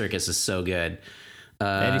 Eddie Serkis is so good.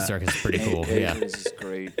 Eddie Serkis is pretty cool. Eddie Yeah. Serkis is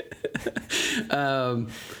great.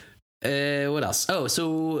 What else? Oh,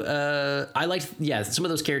 so I liked some of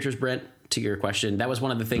those characters, Brent. To your question, that was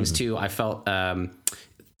one of the things too. I felt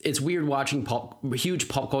it's weird watching huge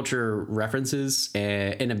pop culture references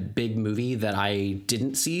in a big movie that I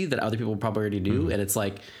didn't see that other people probably already knew. And it's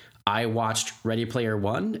like I watched Ready Player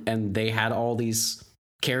One, and they had all these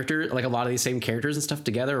characters, like a lot of these same characters and stuff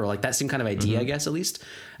together, or like that same kind of idea, I guess, at least.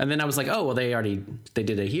 And then I was like, oh, well, they did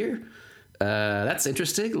it here. That's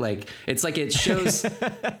interesting. Like, it's like it shows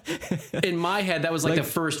in my head, that was like the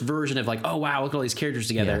first version of like, oh wow, look at all these characters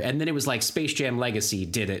together. And then it was like Space Jam Legacy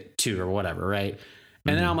did it too, or whatever. Right.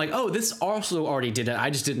 And then I'm like, oh, this also already did it. I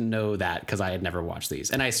just didn't know that because I had never watched these.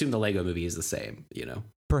 And I assume the Lego movie is the same, you know?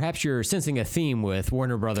 Perhaps you're sensing a theme with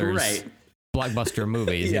Warner Brothers blockbuster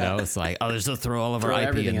movies. You know, it's like, oh, let's just throw all of our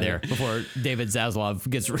IP in there before David Zaslav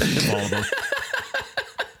gets rid of all of them.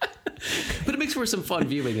 But it makes for some fun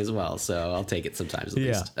viewing as well. So I'll take it sometimes at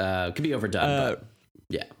least. It could be overdone, but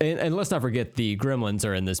yeah. And let's not forget the Gremlins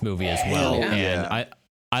are in this movie as well. And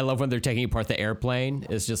I love when they're taking apart the airplane.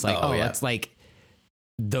 It's just like, it's like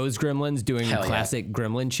those Gremlins doing classic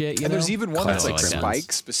Gremlin shit. You know? There's even one that's like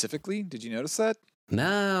Spike specifically. Did you notice that?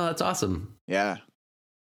 No, that's awesome. Yeah.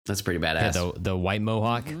 That's pretty badass. Yeah, the white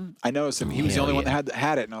mohawk. I noticed him. He was the only one that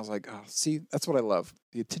had it. And I was like, oh, see, that's what I love.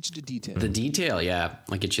 The attention to detail. The detail, yeah.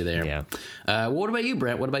 I'll get you there. Yeah. What about you,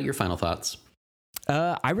 Brent? What about your final thoughts?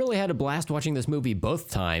 I really had a blast watching this movie both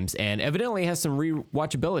times, and evidently has some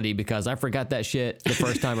rewatchability because I forgot that shit the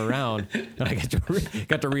first time around, and I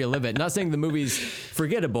got to relive it. Not saying the movie's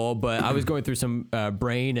forgettable, but I was going through some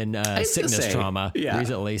brain and sickness trauma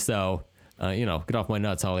recently, so get off my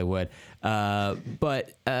nuts, Hollywood.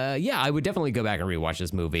 But I would definitely go back and rewatch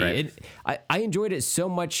this movie. Right. I enjoyed it so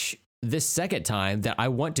much this second time that I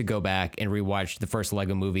want to go back and rewatch the first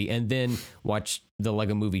Lego movie and then watch the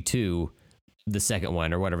Lego Movie 2. The second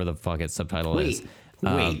one, or whatever the fuck its subtitle is.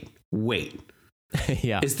 Wait.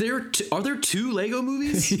 Yeah. Are there 2 Lego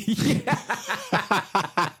movies?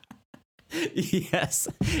 Yes.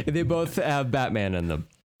 They both have Batman in them.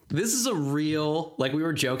 This is a real, like we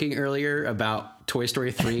were joking earlier about Toy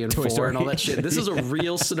Story 3 and 4 and all that shit. This is a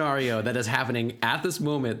real scenario that is happening at this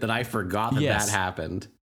moment that I forgot that happened.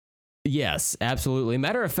 Yes, absolutely.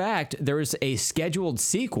 Matter of fact, there was a scheduled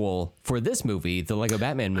sequel for this movie, the Lego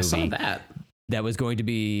Batman movie. I saw that. That was going to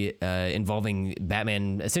be involving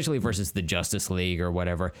Batman essentially versus the Justice League or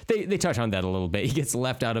whatever. They touch on that a little bit. He gets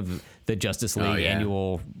left out of the Justice League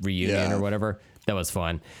annual reunion or whatever. That was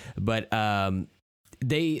fun. But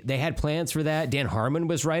they had plans for that. Dan Harmon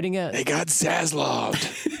was writing it. They got Zaslaved.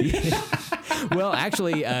 Well,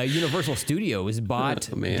 actually, Universal Studios bought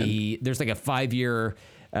there's like a 5-year...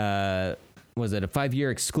 was it a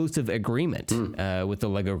 5-year exclusive agreement with the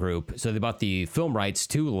Lego Group? So they bought the film rights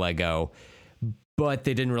to Lego, but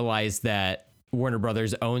they didn't realize that Warner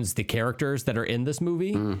Brothers owns the characters that are in this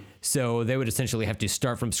movie. So they would essentially have to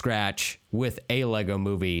start from scratch with a Lego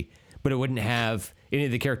movie, but it wouldn't have any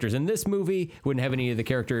of the characters in this movie, wouldn't have any of the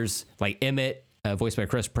characters like Emmett, voiced by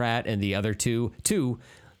Chris Pratt, and the other two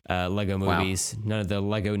Lego movies. Wow. None of the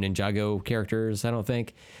Lego Ninjago characters, I don't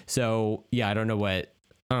think. So yeah, I don't know what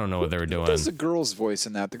they were doing. Who's the girl's voice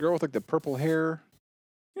in that? The girl with like the purple hair.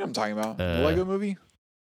 You know what I'm talking about? The Lego movie?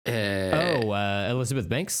 Elizabeth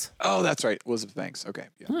Banks? Oh, that's right. Elizabeth Banks. Okay.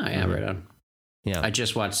 Yeah. Oh, yeah, right on. Yeah. I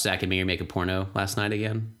just watched Zack and Miri make a porno last night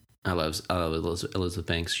again. I love Elizabeth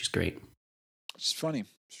Banks. She's great. She's funny.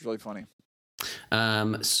 She's really funny.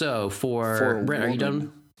 So for Brent, are you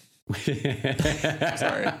done?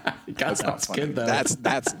 Sorry. That's not funny. Good, though.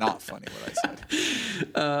 That's not funny what I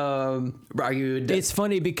said. Are you It's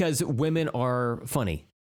funny because women are funny.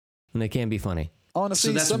 And they can be funny.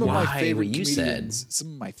 Honestly, so some of my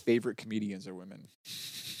favorite comedians are women.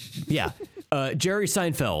 Yeah. Jerry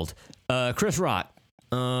Seinfeld, Chris Rock,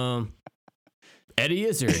 Eddie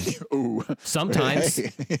Izzard. Ooh. Sometimes.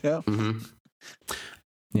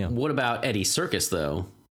 Yeah. What about Eddie Serkis, though?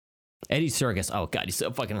 Eddie Serkis. Oh, God, he's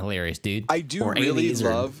so fucking hilarious, dude. I do really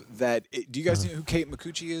love that. Do you guys know who Kate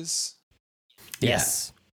Micucci is?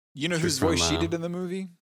 Yes. You know whose voice she did in the movie?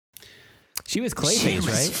 She was Clayface,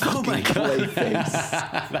 right? Oh my God.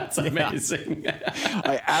 Clayface. That's amazing.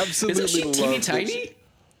 I absolutely love it. Isn't she teeny tiny?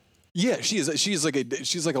 Yeah, she is. She's like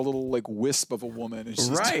a little like wisp of a woman. And she's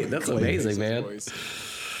right. That's amazing, man. Voice.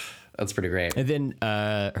 That's pretty great. And then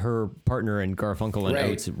her partner in Garfunkel and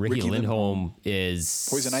Oates, Ricky Lindholm, is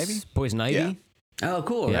Poison Ivy. Poison Ivy. Yeah. Oh,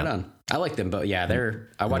 cool. Yeah. Right on. I like them, but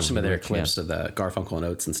I watched some of their clips of the Garfunkel and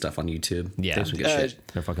Oates and stuff on YouTube. Yeah, some good shit.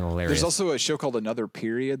 They're fucking hilarious. There's also a show called Another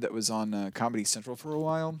Period that was on Comedy Central for a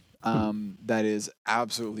while. That is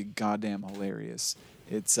absolutely goddamn hilarious.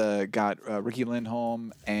 It's got Ricky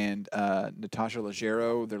Lindholm and Natasha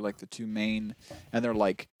Leggero. They're like the two main, and they're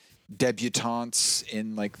like debutantes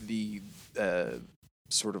in like the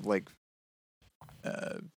sort of like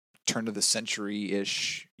turn of the century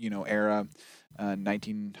ish, era.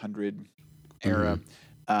 1900 era.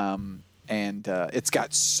 And it's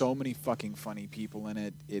got so many fucking funny people in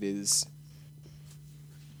it. It's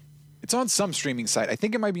on some streaming site. I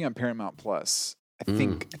think it might be on Paramount Plus. I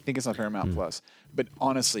think it's on Paramount Plus. But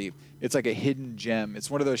honestly, it's like a hidden gem. It's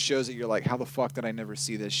one of those shows that you're like, how the fuck did I never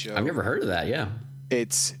see this show? I've never heard of that. Yeah.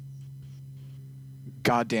 It's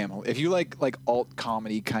goddamn. If you like alt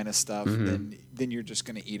comedy kind of stuff, then then you're just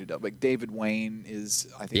gonna eat it up. Like David Wayne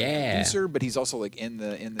is, I think, a producer, but he's also like in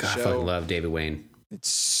the show. I fucking love David Wayne. It's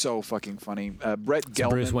so fucking funny. Brett Gelman,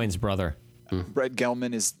 Bruce Wayne's brother. Brett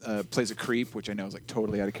Gelman is plays a creep, which I know is like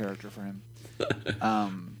totally out of character for him.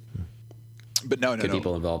 But no. Good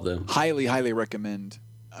people involved though. Highly recommend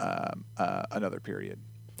Another Period.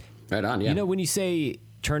 Right on. Yeah. You know, when you say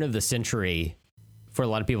turn of the century, for a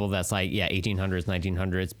lot of people, that's like, 1800s,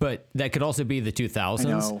 1900s, but that could also be the 2000s. I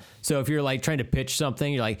know. So if you're like trying to pitch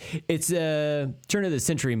something, you're like, it's a turn of the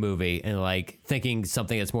century movie, and like thinking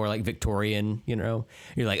something that's more like Victorian, you know,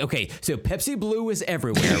 you're like, okay, so Pepsi Blue is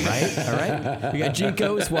everywhere, right? All right. We got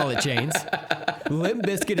Jinko's wallet chains. Limp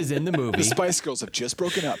Bizkit is in the movie. The Spice Girls have just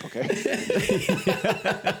broken up, okay?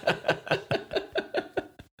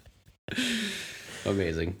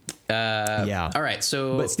 Amazing. Yeah. All right.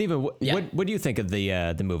 So, but Steven, what do you think of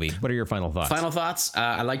the movie? What are your final thoughts? Final thoughts.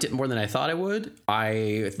 I liked it more than I thought I would.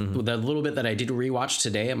 The little bit that I did rewatch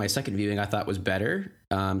today at my second viewing, I thought was better.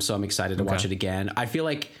 So I'm excited to watch it again. I feel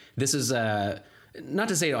like this is not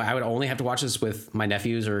to say I would only have to watch this with my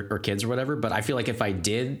nephews or kids or whatever, but I feel like if I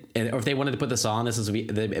did, or if they wanted to put this on, this is be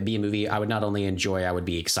a movie I would not only enjoy, I would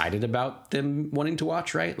be excited about them wanting to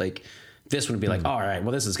watch. Right, like. This would be like, all right,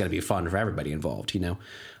 well, this is going to be fun for everybody involved, you know,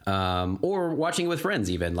 or watching it with friends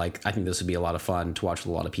even. Like, I think this would be a lot of fun to watch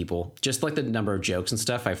with a lot of people. Just like the number of jokes and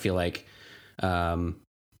stuff, I feel like might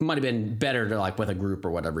have been better to like with a group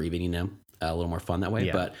or whatever, even, you know, a little more fun that way.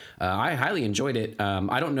 Yeah. But I highly enjoyed it.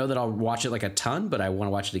 I don't know that I'll watch it like a ton, but I want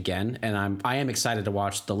to watch it again. And I am excited to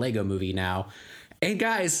watch the Lego Movie now. And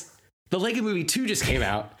guys, the Lego Movie 2 just came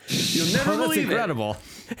out. You'll never believe incredible.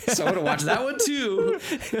 So I'm going to watch that one too.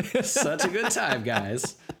 Such a good time,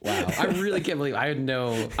 guys. Wow. I really can't believe I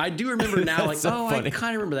do remember now, like, so funny. I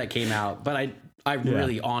kind of remember that came out, but I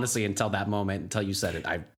really honestly, until that moment, until you said it,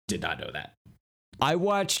 I did not know that. I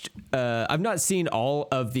watched, I've not seen all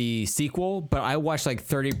of the sequel, but I watched like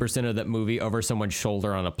 30% of that movie over someone's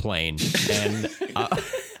shoulder on a plane. And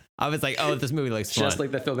I was like, oh, this movie looks fun. Just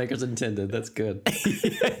like the filmmakers intended. That's good.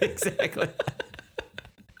 Yeah, exactly.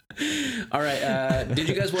 All right. Did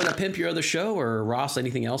you guys want to pimp your other show, or Ross,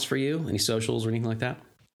 anything else for you? Any socials or anything like that?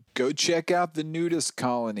 Go check out the Nudist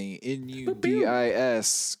Colony,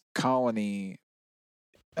 NUDIS Colony.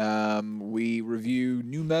 We review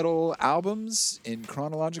new metal albums in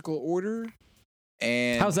chronological order.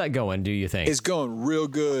 And how's that going, do you think? It's going real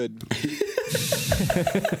good.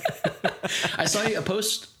 I saw a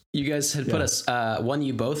post you guys had put us one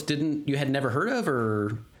you had never heard of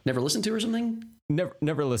or never listened to or something?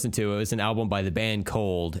 Never listened to. It was an album by the band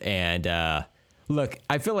Cold. And look,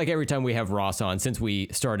 I feel like every time we have Ross on, since we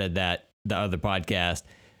started the other podcast,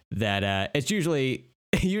 that it's usually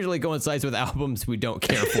coincides with albums we don't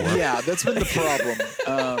care for. Yeah, that's been the problem.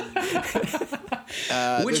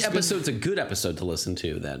 Which episode's a good episode to listen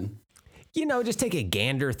to then? You know, just take a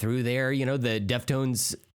gander through there. You know, the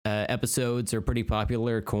Deftones episodes are pretty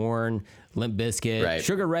popular. Korn, Limp Bizkit, right.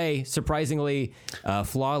 Sugar Ray, surprisingly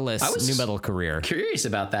flawless new metal career. Curious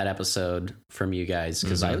about that episode from you guys,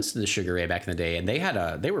 because I listened to Sugar Ray back in the day, and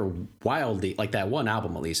they were wildly, like that one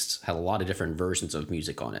album at least had a lot of different versions of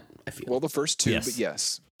music on it. I feel the first two, but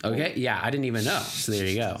yes. Okay, yeah, I didn't even know. So there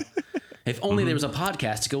you go. If only there was a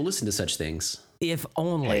podcast to go listen to such things. If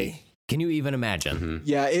only. Hey. Can you even imagine? Mm-hmm.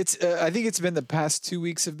 Yeah, it's. I think it's been the past 2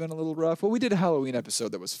 weeks have been a little rough. Well, we did a Halloween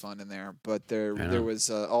episode that was fun in there, but there was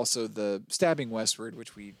also the Stabbing Westward,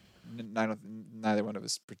 which neither one of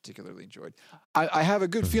us particularly enjoyed. I have a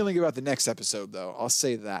good feeling about the next episode, though. I'll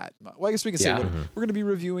say that. Well, I guess we can say we're going to be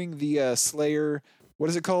reviewing the Slayer. What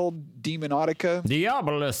is it called? Demonotica?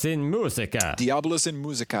 Diabolus in Musica. Diabolus in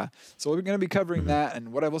Musica. So we're going to be covering that,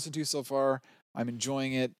 and what I've listened to so far, I'm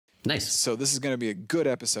enjoying it. Nice. So this is going to be a good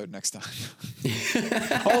episode next time.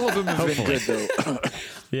 All of them have been good, though.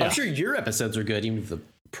 Yeah. I'm sure your episodes are good, even if the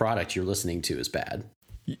product you're listening to is bad.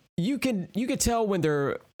 You can tell when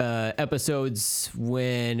they're episodes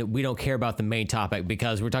when we don't care about the main topic,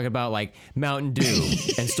 because we're talking about like Mountain Dew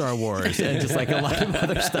and Star Wars and just like a lot of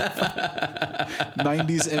other stuff.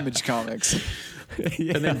 90s Image Comics.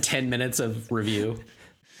 Yeah. And then 10 minutes of review.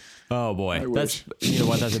 Oh boy, that's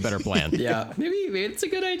a better plan. Yeah, maybe it's a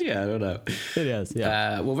good idea. I don't know. It is.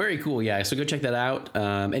 Yeah. Well, very cool. Yeah. So go check that out.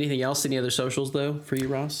 Anything else? Any other socials though for you,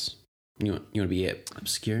 Ross? You want to be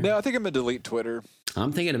obscure? No, I think I'm gonna delete Twitter.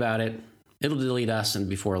 I'm thinking about it. It'll delete us and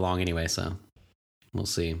before long anyway. So we'll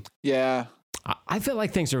see. Yeah. I feel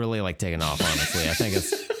like things are really like taking off. Honestly, I think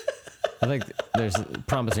there's a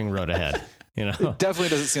promising road ahead. You know, it definitely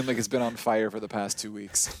doesn't seem like it's been on fire for the past 2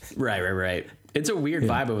 weeks. Right. It's a weird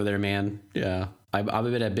vibe over there, man. Yeah. I've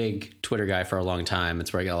been a big Twitter guy for a long time.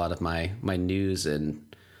 It's where I get a lot of my news and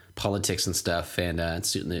politics and stuff, and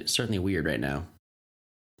it's certainly weird right now.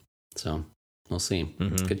 So we'll see.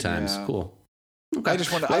 Good times. Yeah. Cool. Okay. I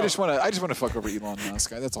just want to fuck over Elon Musk.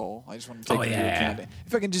 That's all. I just want to take him into account.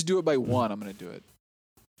 If I can just do it by one, I'm going to do it.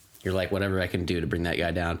 You're like, whatever I can do to bring that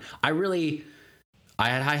guy down. I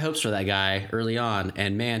had high hopes for that guy early on,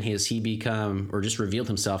 and man, has he become or just revealed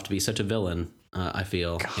himself to be such a villain? I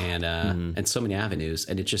feel, and so many avenues,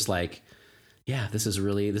 and it's just like, yeah, this is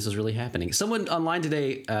really happening. Someone online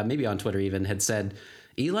today, maybe on Twitter even, had said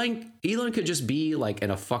Elon could just be like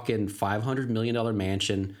in a fucking $500 million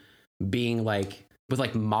mansion, being like with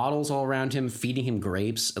like models all around him, feeding him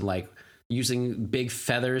grapes and like using big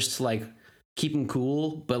feathers to like keep him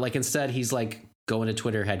cool. But like instead he's like going to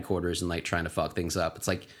Twitter headquarters and like trying to fuck things up. It's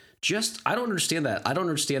like, I don't understand that. I don't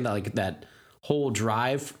understand that, like that whole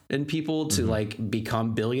drive in people to like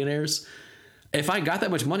become billionaires. If I got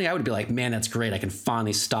that much money, I would be like, man, that's great. I can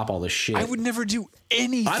finally stop all this shit. I would never do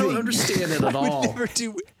anything. I don't understand it at all. I would never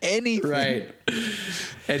do anything. Right.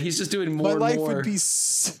 And he's just doing more and more. My life would be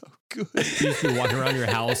so good. You just be walking around your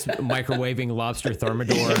house, microwaving lobster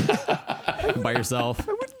thermidor by yourself.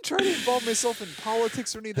 I wouldn't try to involve myself in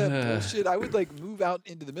politics or any of that bullshit. I would like move out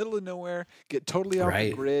into the middle of nowhere, get totally off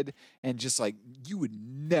the grid, and just like, you would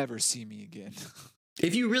never see me again.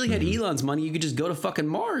 If you really had Elon's money, you could just go to fucking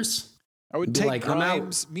Mars. I would take like,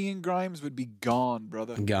 Grimes. Me and Grimes would be gone,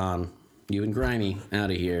 brother. Gone. You and Grimy out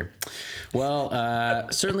of here. Well,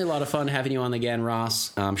 certainly a lot of fun having you on again,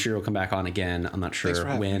 Ross. I'm sure you'll come back on again. I'm not sure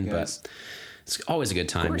when, but it's always a good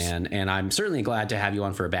time, man. And I'm certainly glad to have you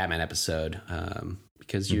on for a Batman episode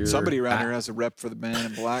because you're somebody around here has a rep for the Man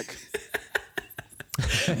in Black.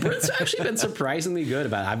 Brent's actually been surprisingly good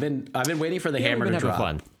about it. I've been waiting for the hammer to drop.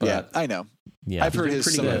 Fun. Yeah, I know. Yeah, I've heard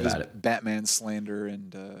some of his Batman slander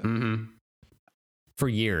and for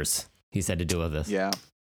years he's had to deal with this. Yeah.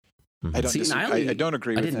 I don't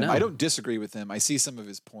agree with him. I don't disagree with him. I see some of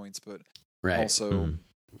his points, but also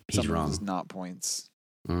he's wrong. Of his not points.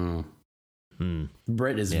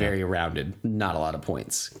 Brett is very rounded. Not a lot of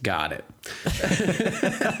points. Got it.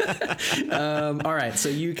 All right. So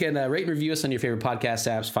you can rate and review us on your favorite podcast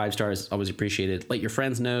apps. 5 stars, always appreciated. Let your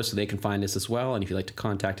friends know so they can find us as well. And if you'd like to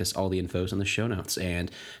contact us, all the info is in the show notes. And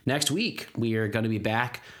next week, we are going to be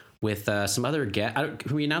back with some other guests.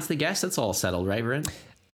 Can we announce the guests? That's all settled, right, Brent?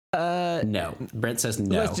 No. Brent says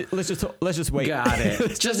no. Let's just wait. Got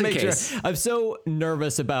it. Just in case. Sure. I'm so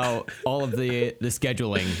nervous about all of the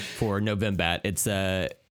scheduling for November. It's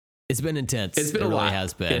been intense. It's been a lot. It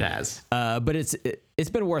has been. It has. But it's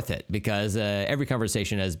been worth it because every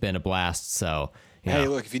conversation has been a blast. So hey,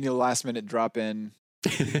 look, if you need a last minute drop in,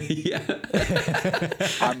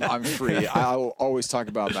 I'm free. I'll always talk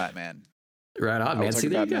about Batman. Right on, man. I'll talk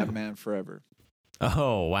about Batman forever.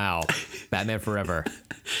 Oh, wow. Batman Forever.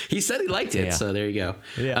 He said he liked it, so there you go.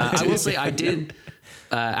 Yeah. I will say I did,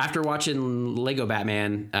 after watching Lego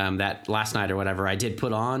Batman that last night or whatever, I did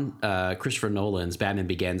put on Christopher Nolan's Batman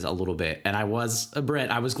Begins a little bit. And I was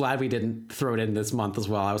glad we didn't throw it in this month as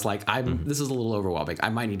well. I was like, this is a little overwhelming. I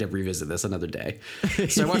might need to revisit this another day.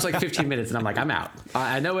 So I watched like 15 minutes and I'm like, I'm out.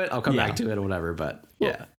 I know it. I'll come back to it or whatever, but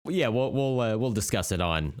yeah. We'll discuss it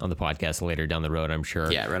on the podcast later down the road, I'm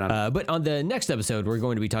sure. Yeah, right on. But on the next episode, we're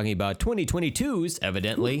going to be talking about 2022's,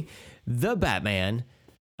 evidently, The Batman,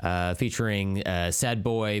 featuring sad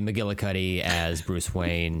boy McGillicuddy as Bruce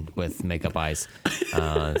Wayne with makeup eyes.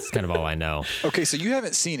 It's kind of all I know. Okay, so you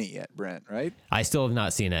haven't seen it yet, Brent, right? I still have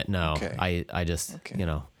not seen it, no. Okay. I just,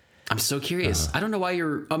 I'm so curious. I don't know why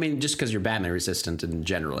just because you're Batman resistant in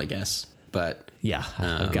general, I guess. But yeah,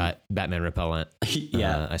 I've got Batman repellent.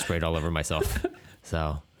 Yeah, I sprayed all over myself.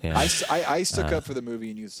 So yeah, I stuck up for the movie,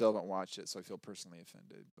 and you still haven't watched it, so I feel personally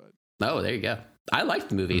offended. But there you go. I liked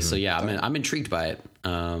the movie, so yeah, I'm intrigued by it.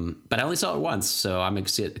 But I only saw it once, so I'm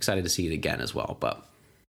excited to see it again as well. But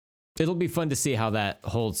it'll be fun to see how that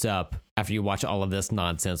holds up after you watch all of this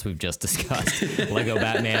nonsense we've just discussed. Lego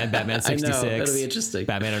Batman, Batman 66, I know, that'll be interesting.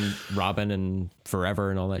 Batman and Robin and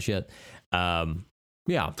Forever and all that shit.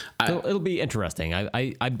 Yeah, it'll be interesting.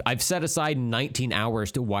 I've set aside 19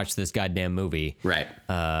 hours to watch this goddamn movie. Right.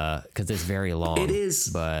 Because it's very long. It is.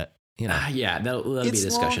 But, yeah, that'll be a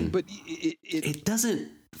discussion. Long, but it doesn't...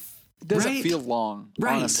 It doesn't feel long,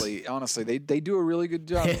 honestly. Honestly, they do a really good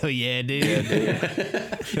job. Hell yeah, dude.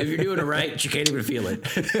 If you're doing it right, you can't even feel it.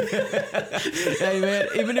 Hey, man,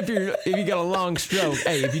 even if you got a long stroke,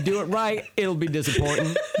 hey, if you do it right, it'll be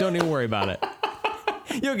disappointing. Don't even worry about it.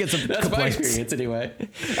 You'll get some That's complaints. My experience anyway.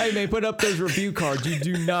 Hey, man, put up those review cards. You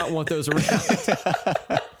do not want those around.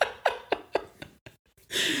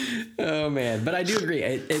 Oh, man. But I do agree.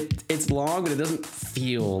 It's long, but it doesn't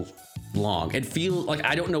feel long. It feels like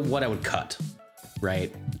I don't know what I would cut,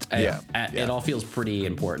 right? It all feels pretty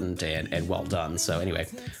important and well done. So anyway,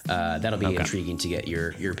 that'll be intriguing to get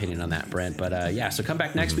your opinion on that, Brent. But so come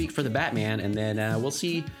back next week for the Batman, and then we'll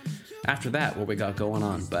see after that what we got going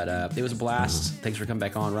on. But it was a blast. Thanks for coming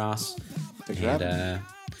back on, Ross. Thanks for having me.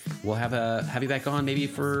 We'll have you back on maybe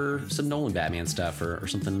for some Nolan Batman stuff or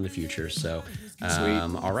something in the future. So,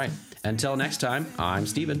 all right. Until next time, I'm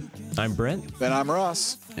Steven. I'm Brent. And I'm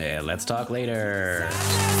Ross. And let's talk later.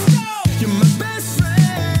 You're my best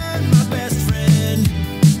friend,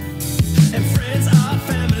 and friends are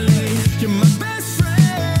family. You're my best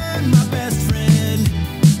friend,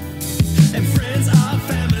 and friends are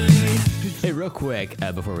family. Hey, real quick,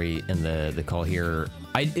 before we end the call here,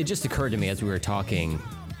 it just occurred to me as we were talking,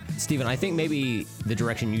 Steven, I think maybe the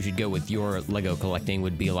direction you should go with your Lego collecting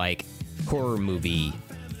would be like horror movie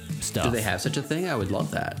stuff. Do they have such a thing? I would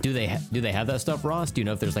love that. Do they have that stuff, Ross? Do you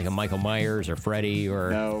know if there's like a Michael Myers or Freddy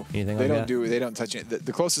or anything like that? They don't touch it.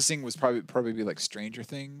 The closest thing was probably be like Stranger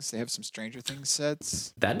Things. They have some Stranger Things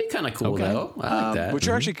sets. That'd be kind of cool though. I like that.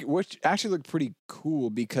 Which actually look pretty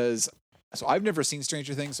cool because I've never seen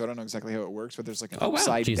Stranger Things, so I don't know exactly how it works. But there's like an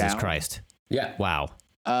upside down. Jesus Christ! Yeah. Wow.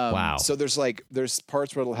 Wow. So there's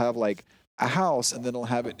parts where it'll have like a house, and then it'll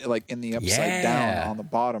have it like in the upside down on the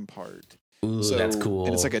bottom part. Ooh, so that's cool.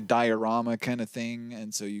 And it's like a diorama kind of thing,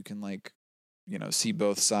 and so you can see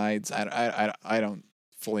both sides. I don't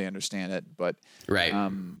fully understand it, but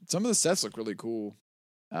some of the sets look really cool.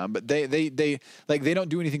 But they don't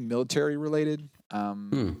do anything military related.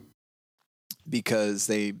 Because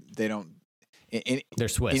they don't. They're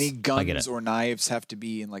Swiss. Any guns or knives have to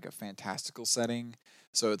be in like a fantastical setting.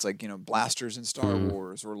 So it's like, blasters in Star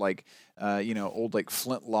Wars, or like, old like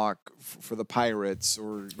flintlock for the pirates,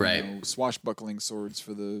 or swashbuckling swords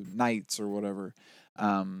for the knights or whatever.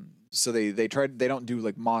 So they don't do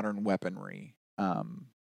like modern weaponry. There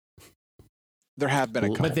have been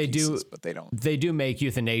a couple pieces, but they don't. They do make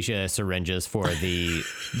euthanasia syringes for the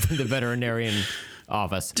the veterinarian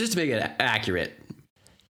office. Just to make it accurate.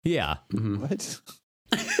 Yeah. Mm-hmm. What?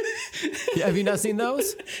 Yeah, have you not seen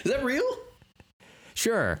those? Is that real?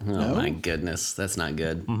 Sure. Oh my goodness, that's not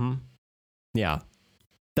good. Mm-hmm. Yeah,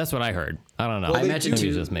 that's what I heard. I don't know. Well, I imagine it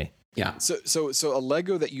was just me. Yeah. So a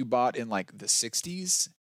Lego that you bought in like the 60s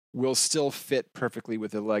will still fit perfectly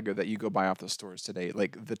with the Lego that you go buy off the stores today.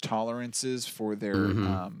 Like the tolerances for their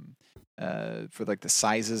for like the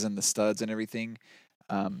sizes and the studs and everything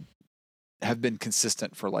have been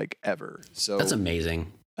consistent for like ever. So that's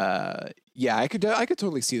amazing. I could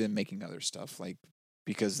totally see them making other stuff, like,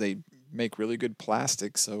 because they make really good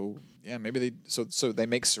plastic. So yeah, maybe they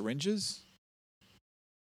make syringes.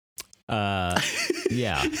 Yeah.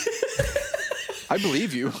 I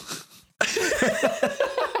believe you.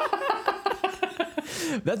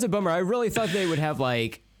 That's a bummer. I really thought they would have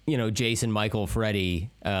like, Jason, Michael, Freddy,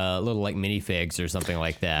 little like minifigs or something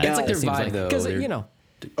like that. It's like their vibe though. Because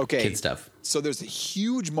okay, kid stuff. So there's a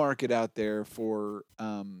huge market out there for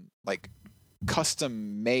like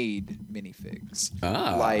custom made minifigs.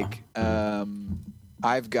 Like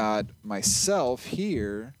I've got myself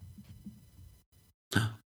here.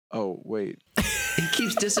 Oh wait, he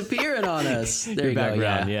keeps disappearing on us. There you go.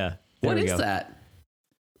 Yeah. What is that?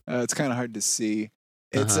 It's kind of hard to see.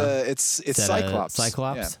 It's it's Cyclops.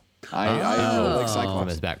 Cyclops. Yeah. I really like Cyclops. From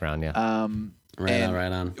his background, yeah.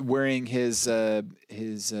 Right on. Wearing his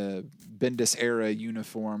Bendis era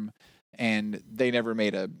uniform, and they never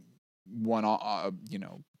made a one,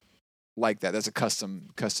 like that. That's a custom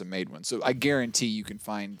made one. So I guarantee you can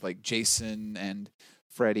find like Jason and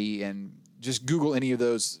Freddy, and just Google any of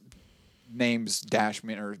those names,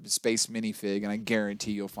 or space minifig, and I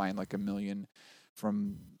guarantee you'll find like 1 million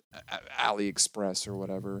from AliExpress or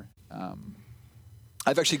whatever.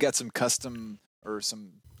 I've actually got some custom or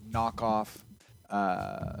some knockoff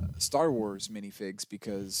Star Wars minifigs,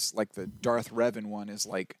 because like the Darth Revan one is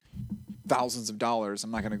like thousands of dollars.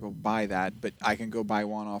 I'm not going to go buy that, but I can go buy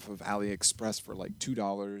one off of AliExpress for like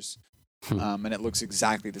 $2. And it looks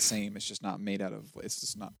exactly the same. It's just not made out of, it's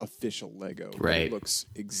just not official Lego. Right. It looks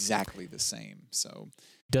exactly the same. So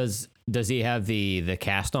does he have the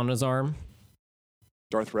cast on his arm?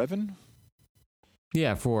 Darth Revan?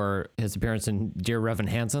 Yeah, for his appearance in Dear Revan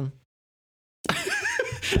Hansen. I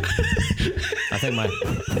think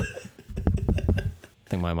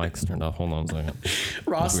my mic's turned off. Hold on a second.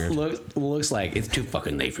 Ross looks like it's too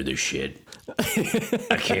fucking late for this shit.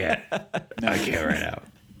 I can't right now.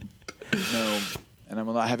 No, and I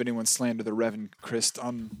will not have anyone slander the Revan Christ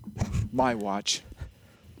on my watch.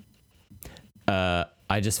 I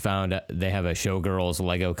I just found they have a Showgirls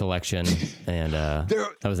Lego collection, and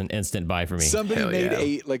that was an instant buy for me. Somebody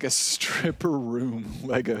made a stripper room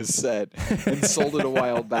Lego set and sold it a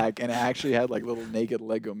while back, and it actually had like little naked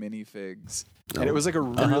Lego minifigs. And it was like a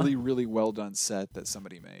really, really well done set that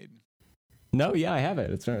somebody made. No, yeah, I have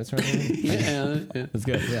it. It's right here. It's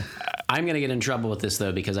good. Yeah. I'm gonna get in trouble with this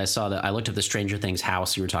though because I looked up the Stranger Things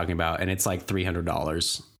house you were talking about, and it's like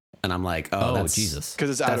 $300. And I'm like, that's Jesus.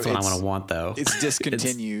 Because that's what I want to want, though. It's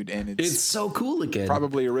discontinued, and it's so cool looking.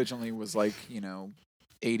 Probably originally was like,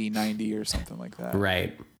 80, 90 or something like that.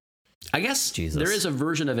 Right. I guess there is a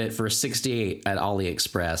version of it for $68 at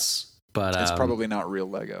AliExpress, but it's probably not real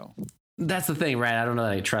Lego. That's the thing, right? I don't know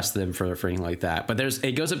that I trust them for anything like that. But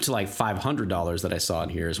it goes up to like $500 that I saw in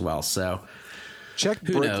here as well. So check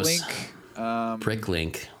Bricklink.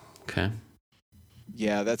 Bricklink. Okay.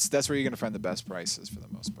 Yeah, that's where you're going to find the best prices for the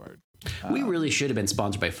most part. We really should have been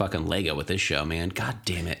sponsored by fucking Lego with this show, man. God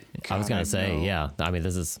damn it. I was going to say, yeah. I mean,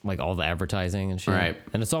 this is like all the advertising and shit. Right.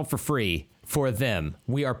 And it's all for free for them.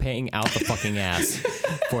 We are paying out the fucking ass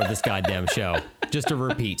for this goddamn show. Just to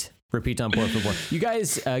repeat on board for more. You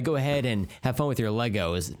guys go ahead and have fun with your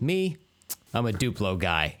Legos. Me, I'm a Duplo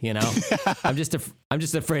guy, I'm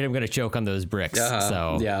just afraid I'm going to choke on those bricks.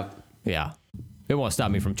 So yeah. It won't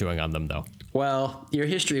stop me from chewing on them, though. Well, your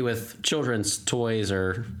history with children's toys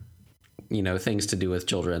or, things to do with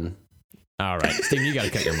children. All right, Steven, you got to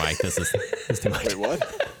cut your mic. This is too much. Wait, what?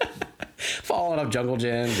 Falling off jungle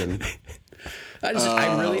gyms, and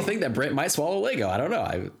I really think that Brent might swallow Lego. I don't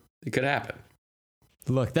know. It could happen.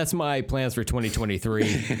 Look, that's my plans for 2023.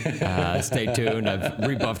 Stay tuned. I've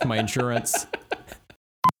rebuffed my insurance.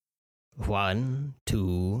 1,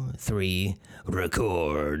 2, 3,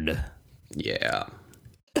 record. Yeah.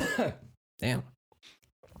 Damn.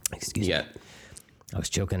 Excuse me. I was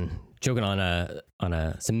choking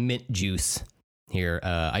on some mint juice here.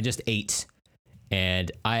 I just ate, and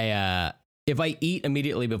if I eat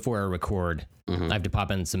immediately before I record, I have to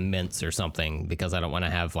pop in some mints or something because I don't want to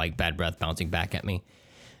have like bad breath bouncing back at me.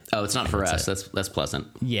 Oh, it's not for us. That's pleasant.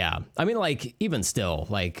 Yeah. I mean, like, even still,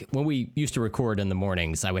 like, when we used to record in the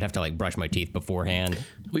mornings, I would have to, like, brush my teeth beforehand.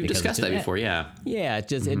 We've discussed that before, yeah. Yeah, it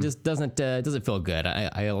just doesn't feel good.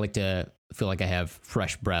 I like to feel like I have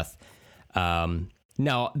fresh breath.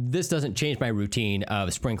 Now, this doesn't change my routine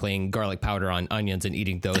of sprinkling garlic powder on onions and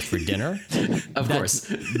eating those for dinner. Of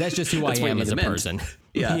course. That's just who I am as a person.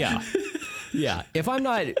 Yeah. Yeah. If I'm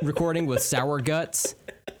not recording with sour guts,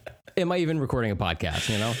 am I even recording a podcast,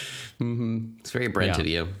 It's very Brent of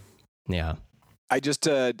you. Yeah. I just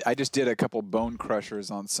did a couple bone crushers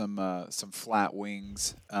on some flat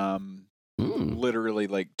wings. Literally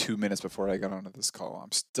like 2 minutes before I got onto this call.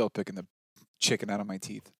 I'm still picking the chicken out of my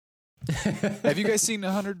teeth. Have you guys seen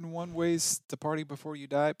 101 Ways to Party Before You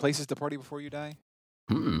Die? Places to Party Before You Die?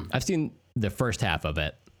 I've seen the first half of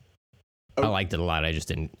it. I liked it a lot. I just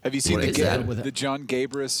didn't. Have you seen the John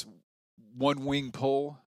Gabris one wing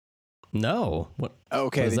pull? No. What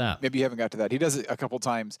is that? Maybe you haven't got to that. He does it a couple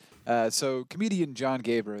times. So comedian John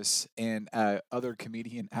Gabris and other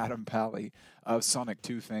comedian Adam Pally of Sonic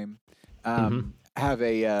 2 fame have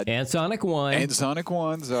a and Sonic 1 and Sonic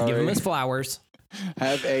 1. Sorry. Give him his flowers.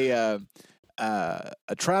 Have a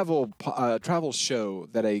travel show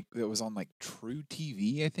that was on like True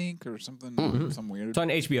TV, I think, or something, some weird. It's on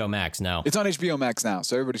HBO Max now. It's on HBO Max now,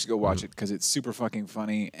 so everybody should go watch it because it's super fucking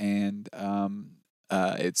funny and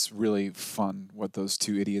it's really fun what those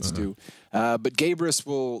two idiots do. But Gabris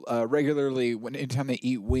will regularly, anytime they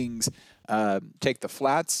eat wings, take the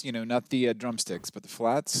flats, not the drumsticks, but the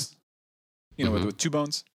flats, with 2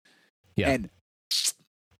 bones, and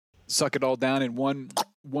suck it all down in one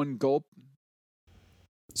gulp.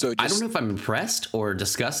 So I don't know if I'm impressed or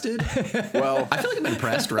disgusted. Well, I feel like I'm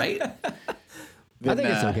impressed, right? I think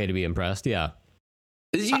it's okay to be impressed. Yeah.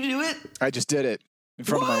 Did you do it? I just did it in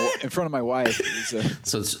front of my wife.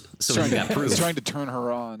 So you got proof. Trying to turn her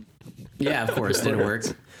on. Yeah, of course, didn't work.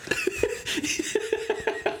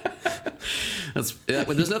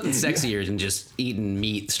 There's nothing sexier than just eating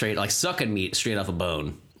meat sucking meat straight off a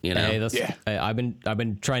bone. Hey, I've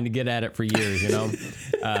been trying to get at it for years,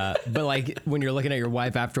 but like when you're looking at your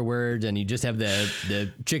wife afterwards and you just have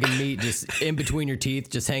the chicken meat just in between your teeth,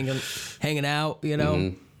 just hanging out,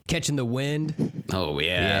 catching the wind. Oh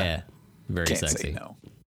yeah, very Can't sexy. Say no.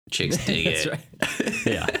 Chicks dig it. Right.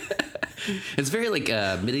 Yeah, it's very like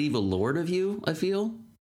medieval lord of you. I feel.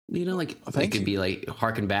 It could be like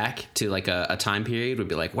harken back to like a time period. Would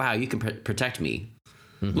be like, wow, you can protect me.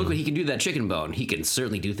 Look what he can do to that chicken bone. He can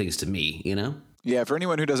certainly do things to me, Yeah, for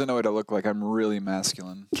anyone who doesn't know what I look like, I'm really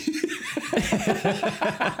masculine.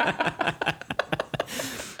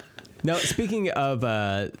 No, speaking of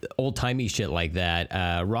old timey shit like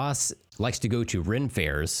that, Ross likes to go to Ren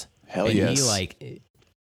fairs. Hell and yes.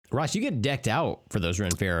 Ross, you get decked out for those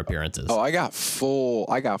Ren fair appearances. Oh, I got full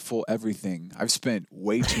everything. I've spent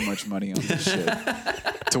way too much money on this shit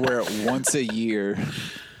to wear it once a year.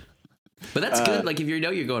 But that's good. Like if you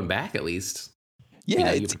know you're going back at least.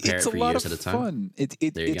 Yeah, you it's a lot of fun.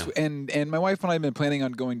 And my wife and I have been planning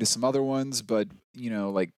on going to some other ones, but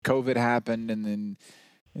like COVID happened, and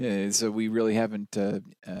then so we really haven't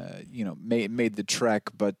made the trek.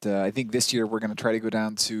 But I think this year we're going to try to go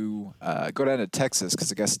down to Texas,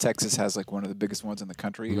 because I guess Texas has like one of the biggest ones in the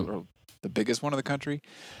country, or the biggest one in the country.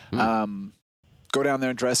 Go down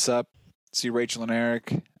there and dress up, see Rachel and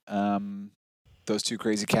Eric. Those two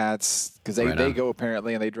crazy cats, because they go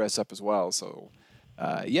apparently, and they dress up as well. So.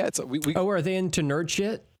 It's we. Oh, are they into nerd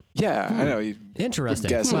shit? Yeah, I know.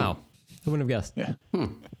 Interesting. Wow, I wouldn't have guessed. Yeah.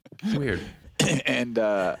 Weird. And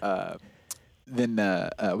then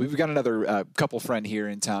we've got another couple friend here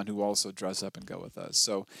in town who also dress up and go with us.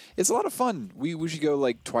 So it's a lot of fun. We should go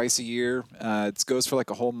like twice a year. It goes for like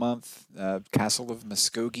a whole month. Castle of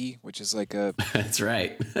Muskogee, which is like a that's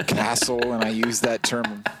right castle, and I use that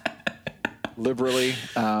term liberally.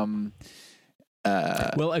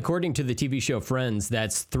 Well, according to the TV show Friends,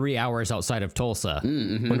 that's 3 hours outside of Tulsa,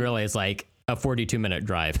 when really it's like a 42-minute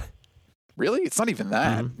drive. Really? It's not even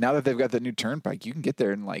that. Now that they've got the new turnpike, you can get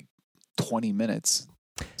there in like 20 minutes.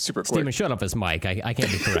 Super quick. Steven, shut up his mic. I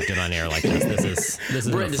can't be corrected on air like this. This is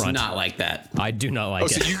Brent an affront. does not like that. I do not like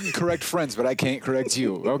it. So you can correct friends, but I can't correct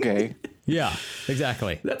you. Okay. Yeah,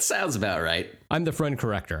 exactly. That sounds about right. I'm the friend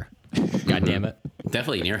corrector. God damn it.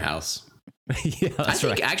 Definitely in your house. Yeah, that's I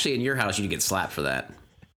think right. actually in your house you'd get slapped for that.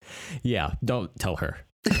 Yeah, don't tell her.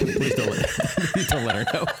 Please don't let her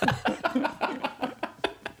know.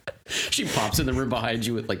 She pops in the room behind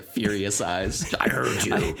you with like furious eyes. I heard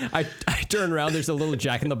you. I turn around. There's a little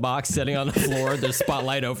Jack in the Box sitting on the floor. There's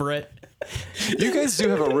spotlight over it. You guys do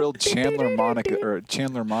have a real Chandler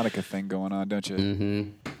Monica thing going on, don't you? Mm-hmm.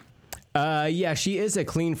 Yeah, she is a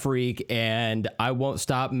clean freak, and I won't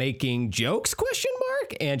stop making jokes, ?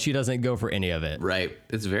 And she doesn't go for any of it. Right.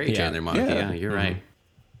 It's very Chandler Monica. Yeah, you're right.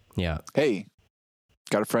 Yeah. Hey,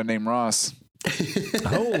 got a friend named Ross.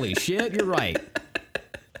 Holy shit, you're right.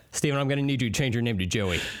 Steven, I'm going to need you to change your name to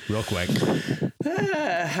Joey real quick.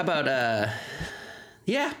 How about,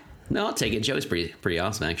 yeah. No, I'll take it. Joey's pretty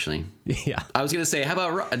awesome, actually. Yeah. I was going to say, how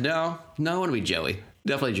about, no, I want to be Joey.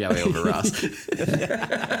 Definitely Joey over Ross.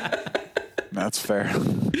 That's fair.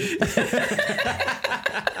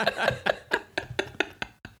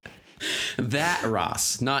 That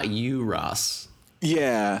Ross, not you, Ross.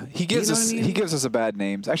 Yeah, he gives us a bad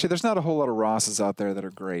names. Actually, there's not a whole lot of Rosses out there that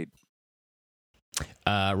are great.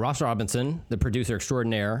 Ross Robinson, the producer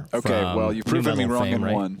extraordinaire. Okay, well, you've proven me wrong in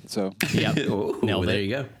right? one. So yeah, nailed it. There you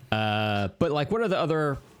go. But like, what are the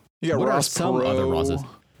other? You got what Ross are some Perot. other Rosses?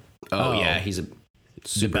 Oh yeah, he's a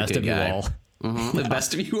super the best good of guy. you all. Mm-hmm. The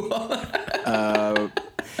best of you all.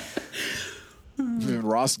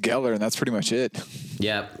 Ross Geller, and that's pretty much it.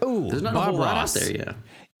 Yeah. Ooh, there's not Bob a whole lot out Ross. there. Yeah.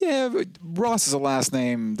 Yeah, but Ross is a last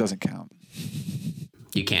name, doesn't count.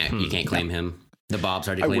 You can't claim him. The Bobs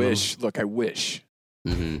already claim wish. Look, I wish.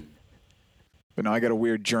 Mm-hmm. But no, I got a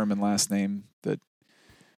weird German last name that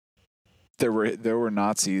there were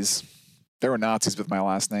Nazis. There were Nazis with my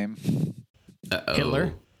last name. Uh-oh.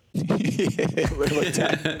 Hitler. Hitler looked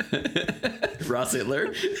at. Ross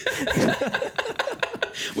Hitler.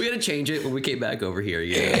 We had to change it when we came back over here.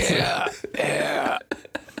 Yeah.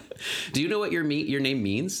 Do you know what your name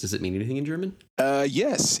means? Does it mean anything in German?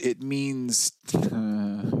 Yes, it means.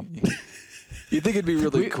 You'd think it'd be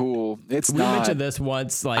really cool. It's We not. mentioned this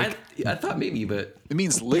once. Like, I thought maybe, but It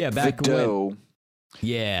means lick the back when- dough.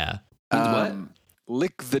 yeah. means what?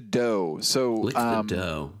 Lick the dough. So Lick the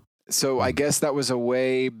dough. So I guess that was a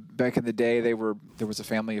way back in the day. There was a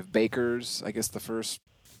family of bakers. I guess the first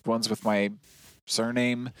ones with my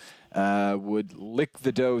surname would lick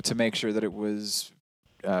the dough to make sure that it was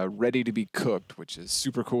ready to be cooked, which is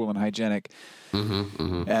super cool and hygienic. Mm-hmm,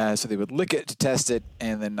 mm-hmm. So they would lick it to test it,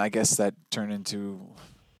 and then I guess that turned into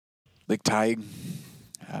lick Teig.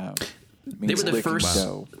 They were the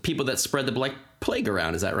first people that spread the Black Plague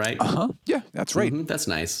around. Is that right? Yeah, that's right. Mm-hmm, that's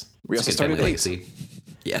nice. We It's also a good family started legacy.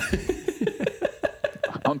 Yeah.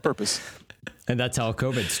 On purpose. And that's how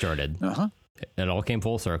COVID started. It all came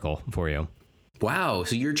full circle for you. Wow.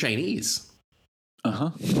 So you're Chinese.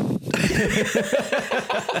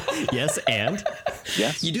 Yes, and?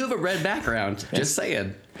 Yes. You do have a red background. Just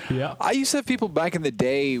saying. Yeah. I used to have people back in the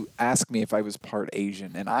day ask me if I was part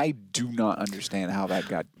Asian, and I do not understand how that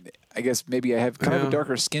got. I guess maybe I have kind of a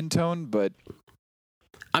darker skin tone, but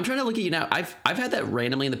I'm trying to look at you now. I've had that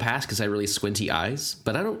randomly in the past because I had really squinty eyes,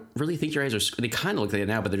 but I don't really think your eyes are. They kind of look like it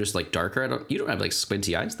now, but they're just like darker. You don't have like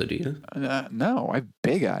squinty eyes though, do you? No, I have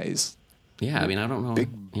big eyes. Yeah, I mean, I don't know. Big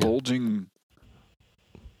bulging.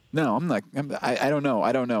 No, I'm not. I don't know.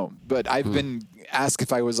 I don't know. But I've been asked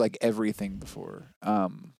if I was like everything before.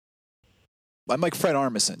 I'm like Fred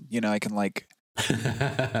Armisen. You know, I can like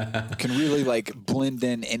can really like blend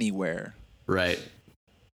in anywhere. Right.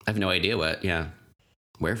 I have no idea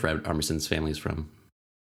where Fred Armisen's family is from.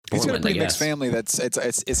 He's got a pretty mixed family. It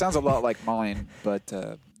sounds a lot like mine, but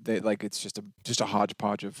it's just a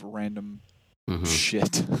hodgepodge of random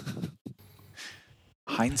shit.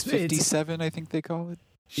 Heinz 57, I think they call it.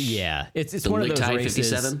 Yeah, it's one of those races.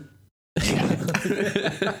 57?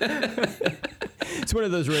 It's one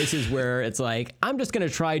of those races where it's like, I'm just going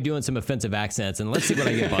to try doing some offensive accents and let's see what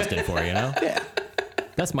I get busted for, you know? Yeah.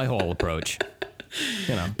 That's my whole approach.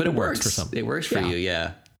 You know, but it works for some. It works for you,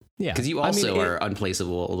 yeah. Yeah. Because you also are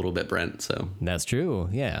unplaceable a little bit, Brent, so. That's true,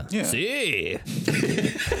 yeah. See?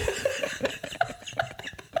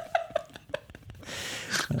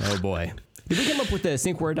 Oh, boy. Did we come up with the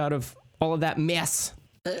sync word out of all of that mess?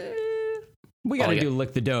 We got to do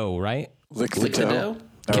lick the dough, right? Lick the dough.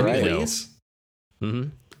 Can we please? Mm-hmm.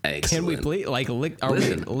 Excellent. Can we please? Like, lick? Are we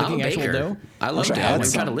licking actual dough? I love dough.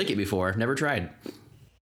 I've tried to lick it before. Never tried.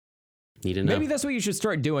 Need to know. Maybe that's what you should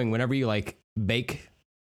start doing whenever you like bake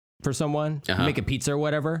for someone, make a pizza or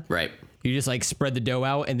whatever. Right. You just like spread the dough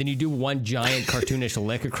out and then you do one giant cartoonish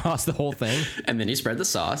lick across the whole thing. And then you spread the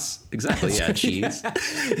sauce. Exactly. Yeah. Cheese.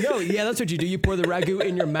 No. Yeah. That's what you do. You pour the ragu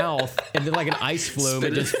in your mouth and then like an ice flume,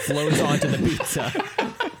 it just flows onto the pizza.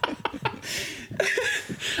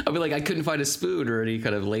 I'll be like, I couldn't find a spoon or any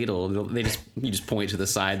kind of ladle. You just point to the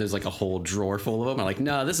side. There's like a whole drawer full of them. I'm like,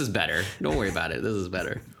 no, this is better. Don't worry about it. This is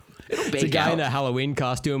better. It'll bake it's a guy out. in a Halloween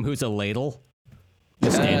costume who's a ladle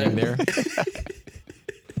just standing there.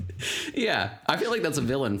 Yeah. I feel like that's a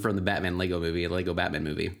villain from the Lego Batman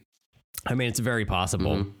movie. I mean, it's very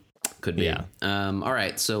possible. Mm-hmm. Could be. Yeah. All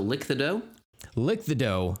right. So lick the dough. Lick the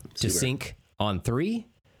dough to sync on 3.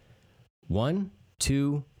 1,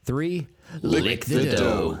 2, 3. Lick the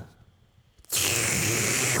dough.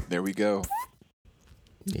 There we go.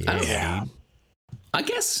 Yeah. I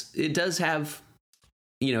guess it does have,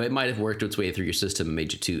 it might have worked its way through your system and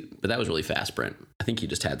made you toot, but that was really fast, Brent. I think you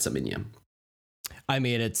just had some in you. I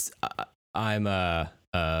mean, I'm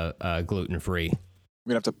gluten free.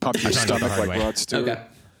 We're gonna have to pump your stomach like Rod Stewart. Okay.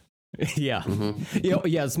 Yeah.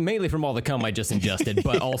 Yeah, it's mainly from all the cum I just ingested,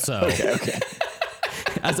 but also okay.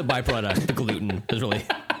 As a byproduct, the gluten is really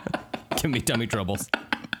giving me tummy troubles.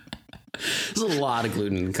 There's a lot of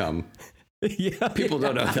gluten in cum. Yeah, people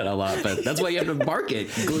don't know that a lot, but that's why you have to market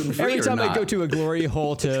gluten-free. Every time or not. I go to a glory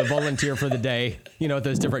hole to volunteer for the day, at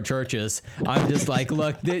those different churches, I'm just like,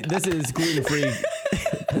 look, this is gluten-free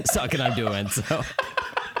sucking I'm doing. So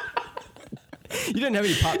you didn't have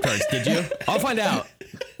any Pop-Tarts, did you? I'll find out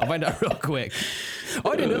real quick.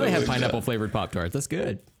 Oh, I didn't know they have pineapple flavored Pop-Tarts. That's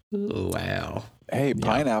good. Oh, wow. Hey,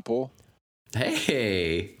 pineapple.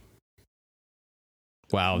 Hey.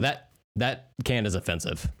 Wow, that can is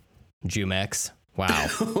offensive. Jumex. Wow.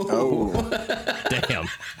 Oh. Damn.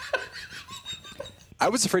 I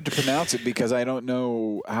was afraid to pronounce it because I don't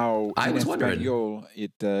know how I was wondering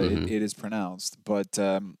it is pronounced. But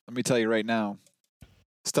let me tell you right now,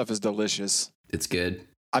 stuff is delicious. It's good.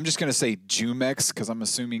 I'm just going to say Jumex because I'm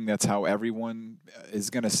assuming that's how everyone is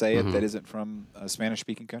going to say it that isn't from a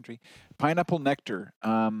Spanish-speaking country. Pineapple nectar.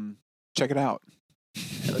 Check it out.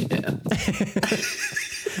 Hell yeah.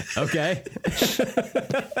 Okay.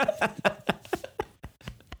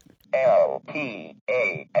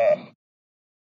 LPAS.